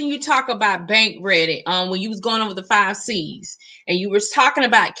question you talk about bank ready when you was going over the 5 C's, and you were talking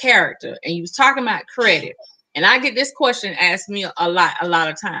about character, and you was talking about credit. And I get this question asked me a lot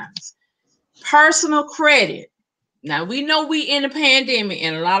of times. Personal credit. Now, we know we in a pandemic,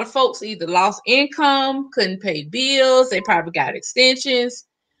 and a lot of folks either lost income, couldn't pay bills, they probably got extensions.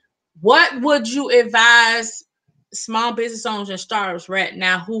 What would you advise small business owners and startups right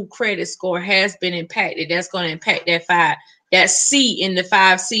now who credit score has been impacted? That's going to impact that C in the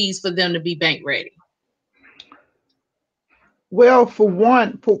 5 C's for them to be bank ready. Well, for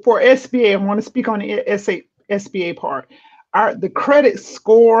one, for SBA, I want to speak on the SBA part. The credit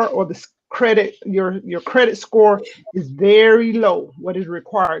score, or the credit, your credit score is very low, what is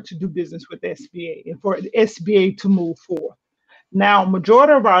required to do business with SBA and for the SBA to move forward. Now,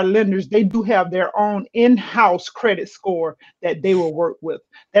 majority of our lenders, they do have their own in-house credit score that they will work with.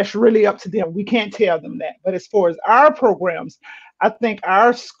 That's really up to them. We can't tell them that. But as far as our programs, I think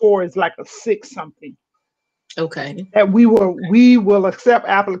our score is like a 6 something. Okay. That we will accept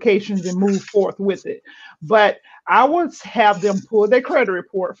applications and move forth with it. But I would have them pull their credit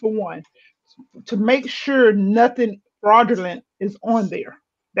report, for one, to make sure nothing fraudulent is on there.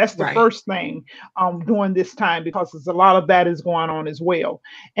 That's the first thing during this time, because there's a lot of that is going on as well.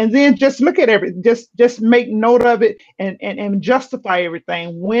 And then just look at everything, just make note of it and justify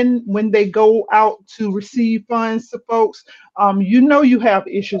everything when they go out to receive funds to folks. You have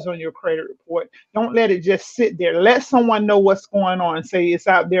issues on your credit report. Don't let it just sit there. Let someone know what's going on. Say it's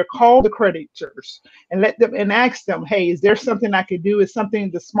out there. Call the creditors and let them and ask them, hey, is there something I could do? Is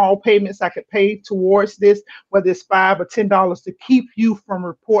something, the small payments I could pay towards this, whether it's $5 or $10, to keep you from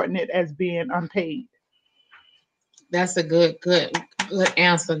reporting it as being unpaid? That's a good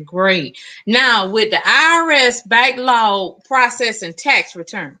answer. Great. Now, with the IRS backlog processing tax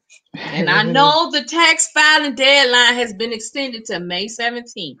returns, and I know the tax filing deadline has been extended to May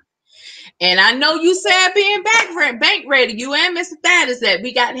 17th. And I know you said being bank ready, you and Mr. Thaddeus, that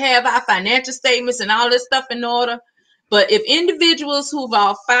we got to have our financial statements and all this stuff in order. But if individuals who've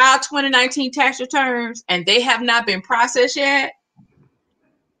all filed 2019 tax returns and they have not been processed yet,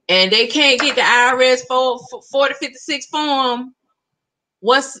 and they can't get the IRS 4056 form,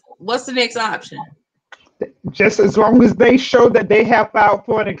 what's the next option? Just as long as they show that they have filed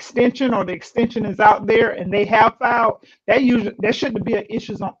for an extension, or the extension is out there and they have filed, that shouldn't be an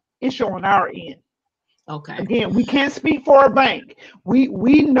issue on our end. Okay. Again, we can't speak for a bank. We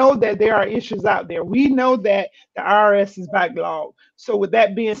know that there are issues out there. We know that the IRS is backlogged. So with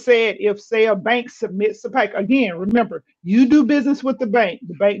that being said, if say a bank submits a pack, again, remember, you do business with the bank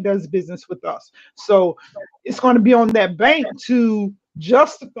does business with us. So it's going to be on that bank to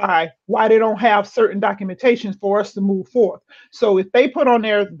justify why they don't have certain documentations for us to move forth. So if they put on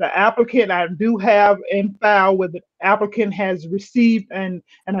there, the applicant, I do have in file where the applicant has received an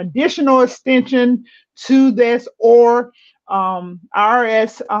additional extension to this, or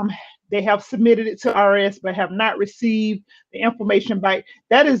IRS, they have submitted it to IRS but have not received the information back,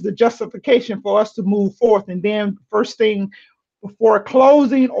 that is the justification for us to move forth. And then first thing, before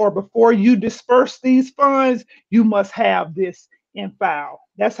closing or before you disperse these funds, you must have this in file.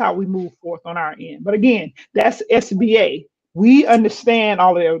 That's how we move forth on our end. But again, that's SBA. we understand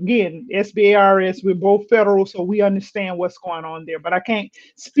all of that. Again, SBA, we're both federal, so we understand what's going on there. But I can't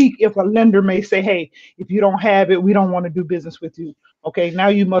speak if a lender may say, hey, if you don't have it, we don't want to do business with you. Okay, now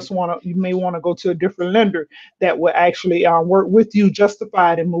you may want to go to a different lender that will actually work with you,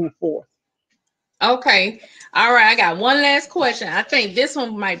 justified, and move forward. Okay. All right. I got one last question. I think this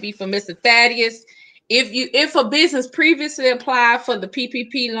one might be for Mr. Thaddeus. If a business previously applied for the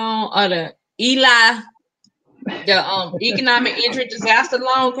PPP loan or the ELI, the economic injury disaster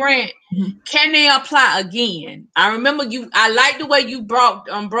loan grant, can they apply again? I remember I like the way you broke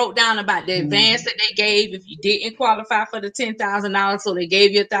down about the advance that they gave if you didn't qualify for the $10,000, so they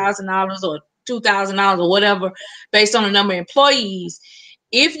gave you $1,000 or $2,000 or whatever based on the number of employees.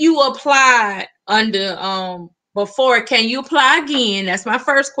 If you applied under before, can you apply again? That's my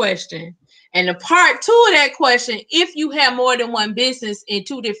first question. And the part two of that question, if you have more than one business in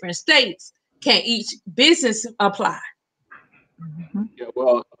 2 different states, can each business apply? Yeah,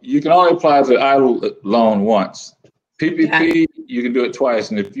 well, you can only apply for the EIDL loan once. PPP, you can do it twice.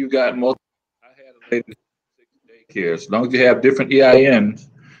 And if you got multiple, I had a lady 6 daycare. As long as you have different EINs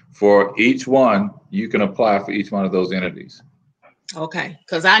for each one, you can apply for each one of those entities. Okay,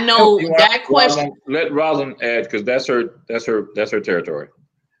 because I know that question. Let Rosalind add, because that's her territory.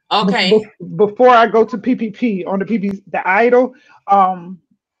 Okay. Before I go to PPP on the EIDL,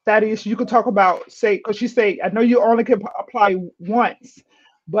 Thaddeus, you could talk about, because she said, I know you only can apply once,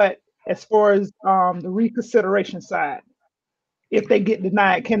 but as far as the reconsideration side, if they get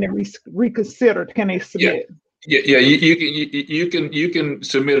denied, can they reconsider? Can they submit? Yeah. You can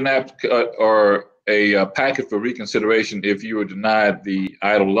submit an app or a packet for reconsideration if you were denied the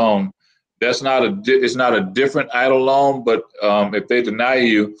EIDL loan. It's not a different EIDL loan, but if they deny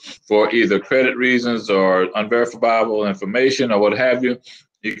you for either credit reasons or unverifiable information or what have you,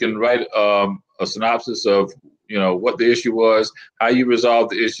 you can write a synopsis of what the issue was, how you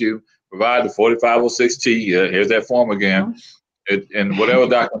resolved the issue, provide the 4506T. Here's that form again, and whatever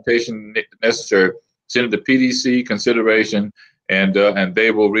documentation necessary. Send it to PDC consideration, and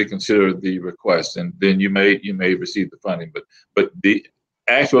they will reconsider the request, and then you may receive the funding. But the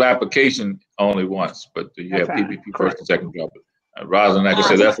actual application only once. But you have PPP first and second job. Rosalind, like I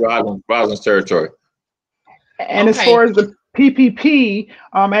said, that's Rosalind's territory. And as far as the PPP,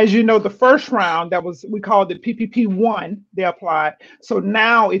 as you know, the first round we called it PPP 1, they applied. So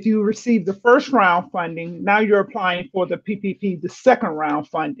now if you receive the first round funding, now you're applying for the PPP, the second round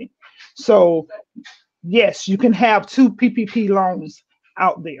funding. So yes, you can have 2 PPP loans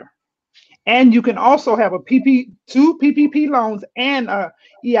out there. And you can also have 2 PPP loans and a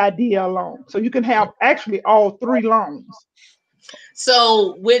EIDL loan. So you can have actually all 3 loans.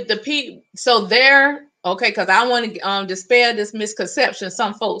 So with the okay, because I want to dispel this misconception.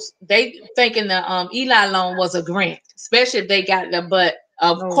 Some folks, they thinking the Eli loan was a grant, especially if they got the, but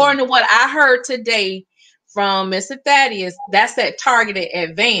according to what I heard today from Mr. Thaddeus, that's that targeted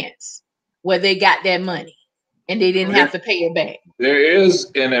advance where they got that money and they didn't have to pay it back. There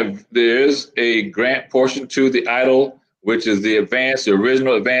is a grant portion to the EIDL, which is the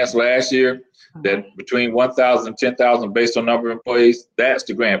original advance last year, that between 1,000 and 10,000 based on number of employees. That's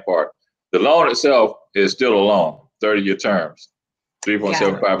the grant part. The loan itself is still a loan, 30-year terms,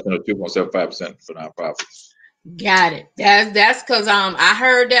 3.75% or 2.75% for nonprofits. Got it. That's because I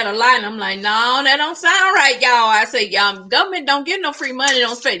heard that a lot, and I'm like, no, that don't sound right, y'all. I say, government don't give no free money,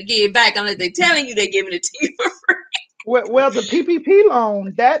 don't expect to give it back unless they're telling you they're giving it to you for free. Well, the PPP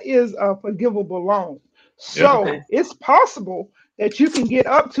loan, that is a forgivable loan. So it's possible that you can get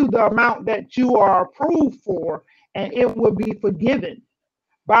up to the amount that you are approved for, and it will be forgiven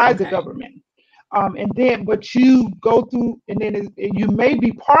by the government. But you go through, and then you may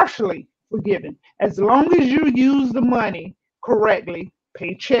be partially forgiven as long as you use the money correctly.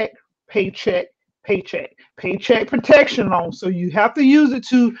 Paycheck protection loan. So you have to use it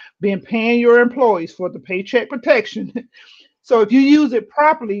to be paying your employees for the paycheck protection. So if you use it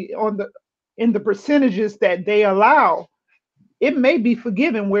properly in the percentages that they allow, it may be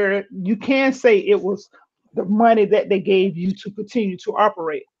forgiven, where you can say it was the money that they gave you to continue to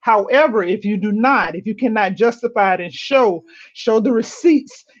operate. However, if you cannot justify it and show the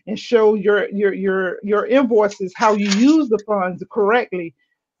receipts and show your invoices, how you use the funds correctly,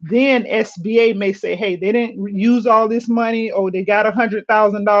 then SBA may say, hey, they didn't use all this money, or they got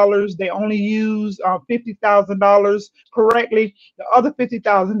 $100,000, they only use $50,000 correctly. The other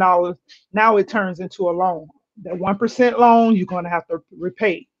 $50,000, now it turns into a loan. That 1% loan, you're going to have to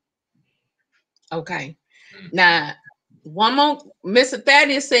repay. Okay. Now, one more, Mr.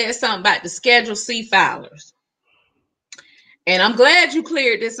 Thaddeus said something about the Schedule C filers. And I'm glad you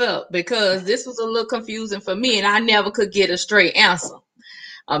cleared this up, because this was a little confusing for me, and I never could get a straight answer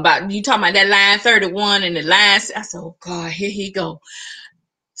about you talking about that line 31 and the lines. I said, oh God, here he go.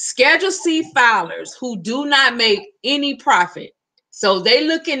 Schedule C filers who do not make any profit. So they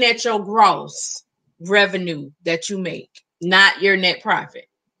looking at your gross revenue that you make, not your net profit.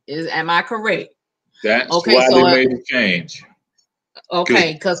 Am I correct? That's okay, why so they made the change.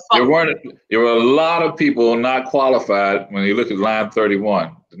 Okay, because there were a lot of people not qualified when you look at line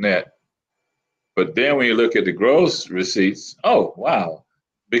 31, the net. But then when you look at the gross receipts, oh wow,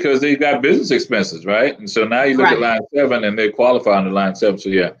 because they've got business expenses, right? And so now you look at line 7 and they qualify under line 7. So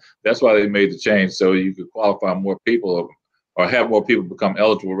yeah, that's why they made the change, so you could qualify more people or have more people become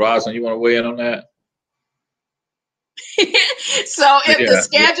eligible. Rosalind, you want to weigh in on that? So if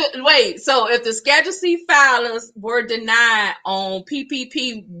the Schedule C filers were denied on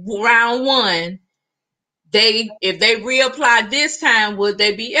PPP round 1, if they reapply this time, would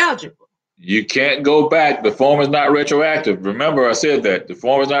they be eligible? You can't go back. The form is not retroactive. Remember, I said that the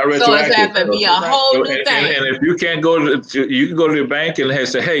form is not retroactive. So it's going to be a whole new thing. And if you can't go you can go to the bank and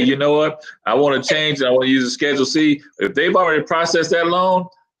say, hey, you know what? I want to change and I want to use the Schedule C. If they've already processed that loan,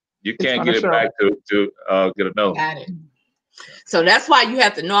 you can't get it back to get another. Got it. So that's why you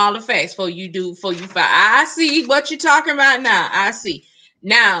have to know all the facts before you file. I see what you're talking about now. I see.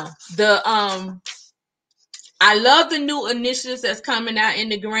 Now I love the new initiatives that's coming out in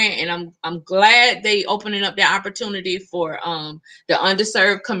the grant, and I'm glad they opening up the opportunity for the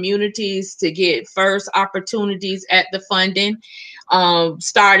underserved communities to get first opportunities at the funding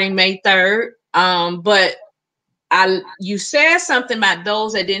starting May 3rd. But you said something about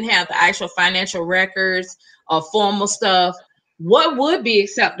those that didn't have the actual financial records or formal stuff. What would be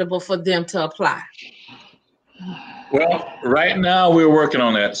acceptable for them to apply? Well, right now we're working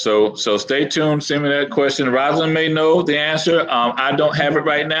on that. So stay tuned. Send me that question. Rosalind may know the answer. I don't have it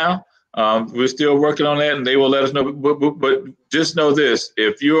right now. We're still working on that, and they will let us know. But just know this: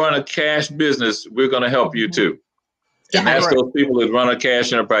 if you're on a cash business, we're going to help you too. And that's those people that run a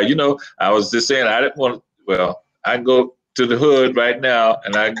cash enterprise. You know, I was just saying, I didn't want. Well, I go to the hood right now,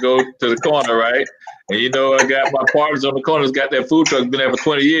 and I go to the corner, right? And you know, I got my partners on the corner. Got that food truck, been there for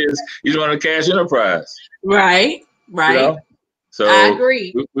 20 years. He's running a cash enterprise. Right. You know? So I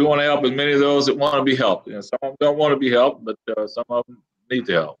agree. We want to help as many of those that want to be helped. You know, some of them don't want to be helped, but some of them need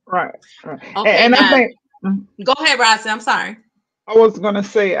the help. Right. Okay, and I think. Go ahead, Rosalind. I'm sorry. I was going to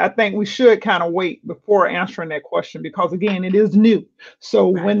say, I think we should kind of wait before answering that question, because again, it is new. So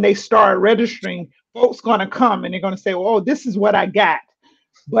when they start registering, folks going to come and they're going to say, "Oh, this is what I got."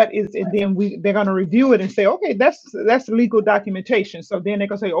 But they're going to review it and say, okay, that's legal documentation. So then they're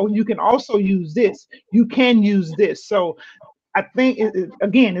going to say, oh, you can also use this. You can use this. So I think,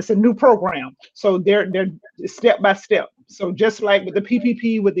 again, it's a new program. So they're step by step. So just like with the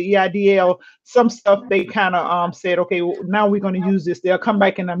PPP, with the EIDL, some stuff they kind of said, okay, well, now we're going to use this. They'll come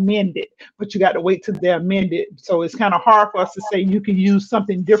back and amend it, but you got to wait till they amend it. So it's kind of hard for us to say you can use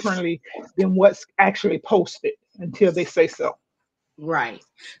something differently than what's actually posted until they say so. Right.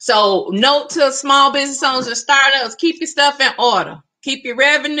 So note to small business owners and startups, keep your stuff in order. Keep your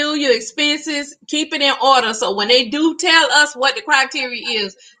revenue, your expenses, keep it in order. So when they do tell us what the criteria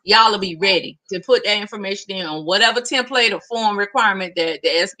is, y'all will be ready to put that information in on whatever template or form requirement that the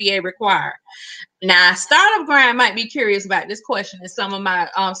SBA require. Now, Startup Grind might be curious about this question, and some of my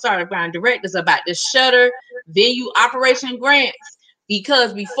Startup Grind directors about the shutter venue operation grants,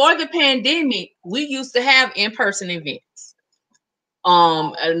 because before the pandemic, we used to have in-person events.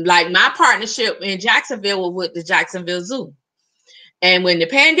 Like my partnership in Jacksonville was with the Jacksonville Zoo. And when the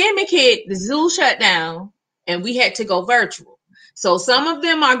pandemic hit, the zoo shut down and we had to go virtual. So some of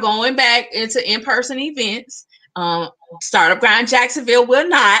them are going back into in-person events. Startup Grind Jacksonville will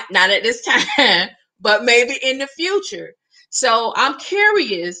not at this time, but maybe in the future. So I'm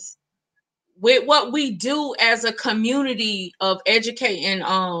curious, with what we do as a community of educating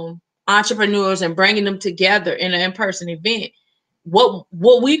entrepreneurs and bringing them together in an in-person event, what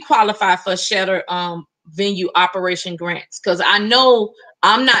we qualify for shutter venue operation grants? Because I know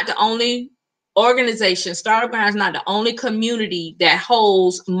I'm not the only organization. Startup Grind is not the only community that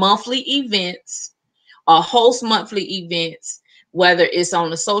holds monthly events or hosts monthly events, whether it's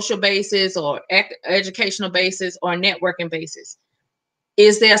on a social basis or educational basis or networking basis.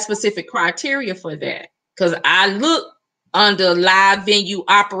 Is there a specific criteria for that? Because I look under live venue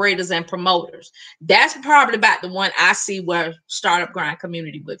operators and promoters. That's probably about the one I see where Startup Grind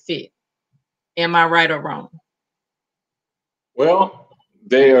community would fit. Am I right or wrong? Well,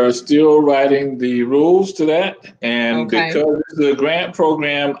 they are still writing the rules to that. And because it's a grant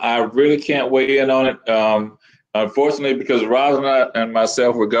program, I really can't weigh in on it. Unfortunately, because Rosalind and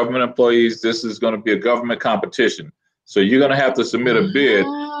myself were government employees, this is going to be a government competition. So you're going to have to submit a bid,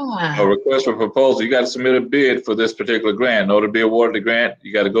 a request for proposal. You got to submit a bid for this particular grant. In order to be awarded the grant,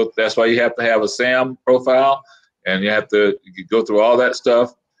 you got to go. That's why you have to have a SAM profile, and you have to go through all that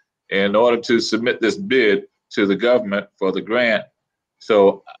stuff in order to submit this bid to the government for the grant.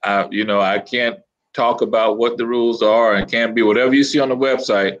 So, I can't talk about what the rules are, and can't be whatever you see on the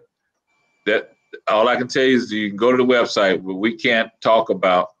website. That all I can tell you is you can go to the website, but we can't talk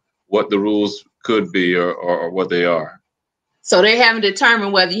about what the rules could be or what they are. So they haven't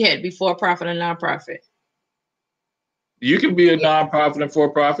determined whether you had to be for-profit or nonprofit. You can be a nonprofit and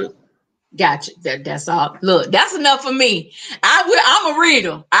for-profit. Gotcha. That's all. Look, that's enough for me. I'm a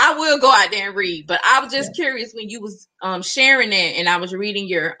reader. I will go out there and read. But I was just curious when you was sharing that, and I was reading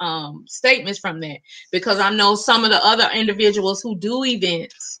your statements from that, because I know some of the other individuals who do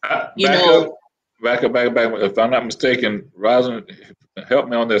events. Back up. If I'm not mistaken, Rosalind, help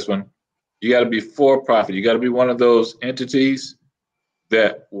me on this one. You got to be for-profit. You got to be one of those entities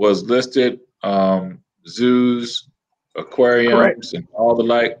that was listed, zoos, aquariums, correct, and all the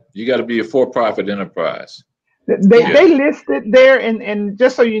like. You got to be a for-profit enterprise. They listed there, and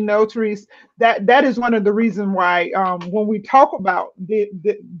just so you know, Therese, that is one of the reasons why when we talk about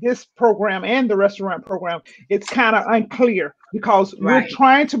this program and the restaurant program, it's kind of unclear, because we're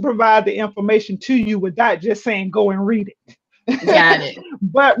trying to provide the information to you without just saying go and read it. Got it.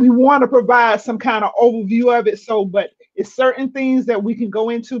 But we want to provide some kind of overview of it. So, but it's certain things that we can go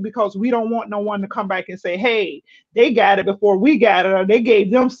into, because we don't want no one to come back and say, hey, they got it before we got it, or they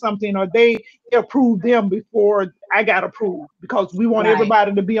gave them something, or they approved them before I got approved, because we want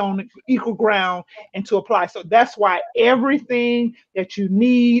everybody to be on equal ground and to apply. So that's why everything that you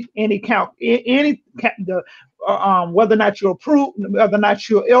need, whether or not you're approved, whether or not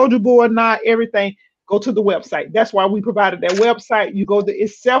you're eligible or not, everything, go to the website. That's why we provided that website. You go there,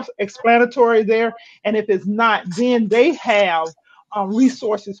 it's self-explanatory there. And if it's not, then they have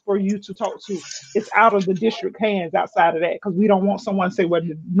resources for you to talk to. It's out of the district hands outside of that, because we don't want someone to say, well,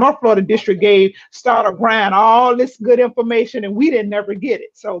 the North Florida district gave Startup Grind all this good information and we didn't never get it.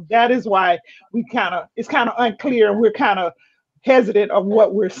 So that is why it's kind of unclear, and we're kind of hesitant of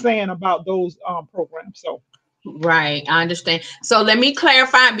what we're saying about those programs. So. Right, I understand. So let me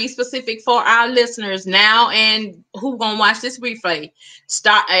clarify and be specific for our listeners now and who gonna watch this replay.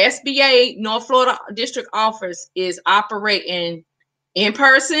 SBA North Florida District Office is operating in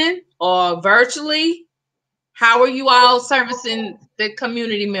person or virtually. How are you all servicing the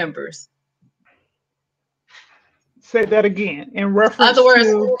community members? Say that again. In reference to, other words,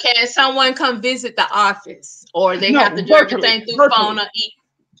 can someone come visit the office, or they have to do everything through phone or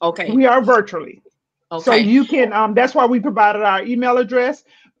Okay. We are virtually. Okay. So you can, that's why we provided our email address.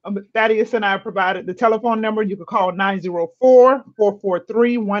 Thaddeus and I provided the telephone number. You can call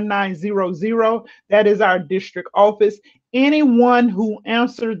 904-443-1900. That is our district office. Anyone who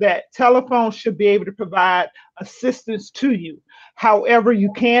answered that telephone should be able to provide assistance to you. However,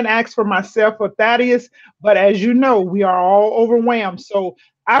 you can ask for myself or Thaddeus, but as you know, we are all overwhelmed. So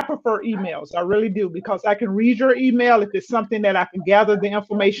I prefer emails. I really do, because I can read your email. If it's something that I can gather the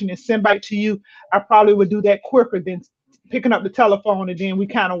information and send back to you, I probably would do that quicker than picking up the telephone, and then we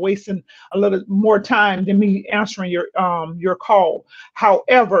kind of wasting a little more time than me answering your call.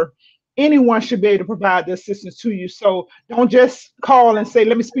 However, anyone should be able to provide the assistance to you. So don't just call and say,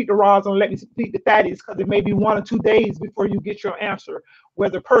 let me speak to Rosalind, let me speak to Thaddeus, because it may be 1 or 2 days before you get your answer, where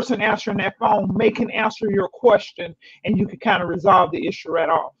the person answering that phone can answer your question and you can kind of resolve the issue right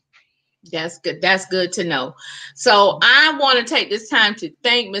off. That's good. That's good to know. So I want to take this time to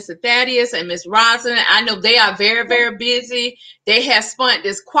thank Mr. Thaddeus and Ms. Rosalind. I know they are very, very busy. They have spent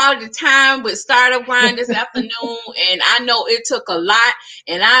this quality time with Startup Grind this afternoon, and I know it took a lot,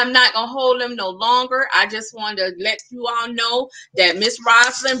 and I'm not going to hold them no longer. I just want to let you all know that Ms.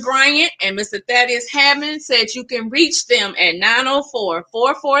 Rosalind Bryant and Mr. Thaddeus Hammond said you can reach them at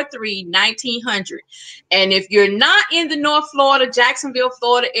 904-443-1900. And if you're not in the North Florida, Jacksonville,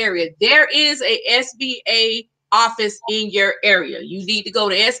 Florida area, there is a SBA office in your area. You need to go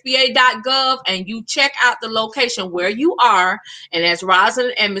to SBA.gov and you check out the location where you are. And as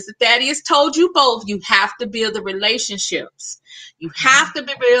Rosalind and Mr. Thaddeus told you both, you have to build the relationships. You have to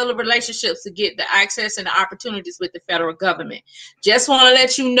build relationships to get the access and the opportunities with the federal government. Just want to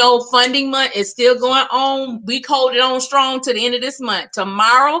let you know, funding month is still going on. We hold it on strong to the end of this month.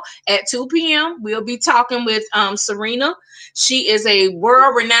 Tomorrow at 2 p.m., we'll be talking with Serena. She is a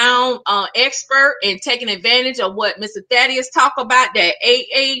world-renowned expert in taking advantage of what Mr. Thaddeus talked about, that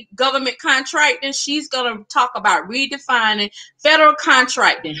AA government contracting. She's going to talk about redefining federal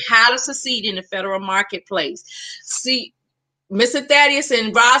contracting, how to succeed in the federal marketplace. See, Mr. Thaddeus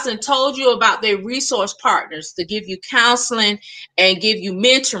and Rosalind told you about their resource partners to give you counseling and give you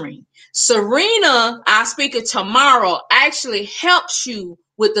mentoring. Serena, our speaker tomorrow, actually helps you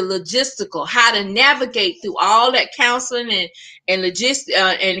with the logistical, how to navigate through all that counseling and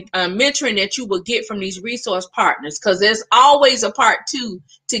mentoring that you will get from these resource partners, because there's always a part 2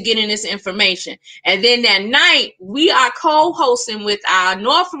 to getting this information. And then that night, we are co-hosting with our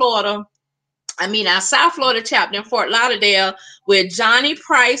our South Florida chapter in Fort Lauderdale with Johnny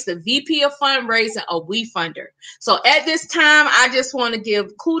Price, the VP of Fundraising of WeFunder. So at this time, I just want to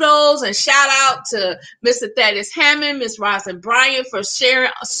give kudos and shout out to Mr. Thaddeus Hammond, Ms. Rosalind Bryant for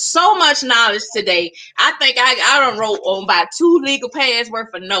sharing so much knowledge today. I think I done wrote on about 2 legal pads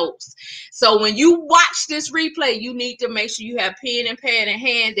worth of notes. So when you watch this replay, you need to make sure you have pen and pad in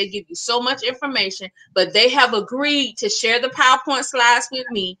hand. They give you so much information, but they have agreed to share the PowerPoint slides with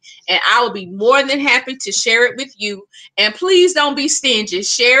me, and I will be more than happy to share it with you. And please don't be stingy.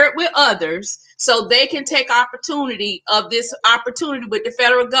 Share it with others so they can take opportunity of this opportunity with the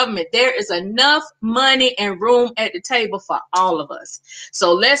federal government. There is enough money and room at the table for all of us.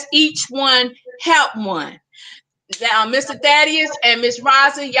 So let's each one help one. Now, Mr. Thaddeus and Ms.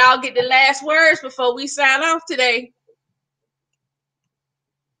 Rosalind, y'all get the last words before we sign off today.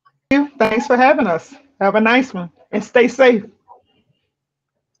 Thanks for having us. Have a nice one and stay safe.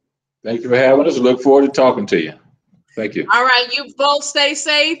 Thank you for having us. Look forward to talking to you. Thank you. All right, you both stay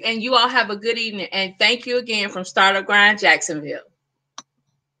safe, and you all have a good evening. And thank you again from Startup Grind Jacksonville.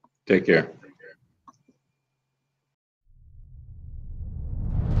 Take care.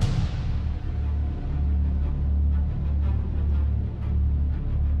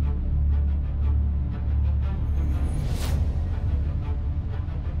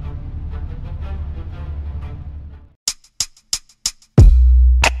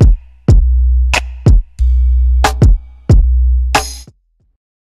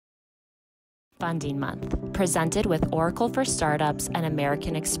 Funding Month, presented with Oracle for Startups and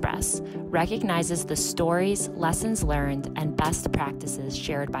American Express, recognizes the stories, lessons learned, and best practices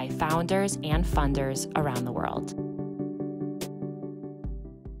shared by founders and funders around the world.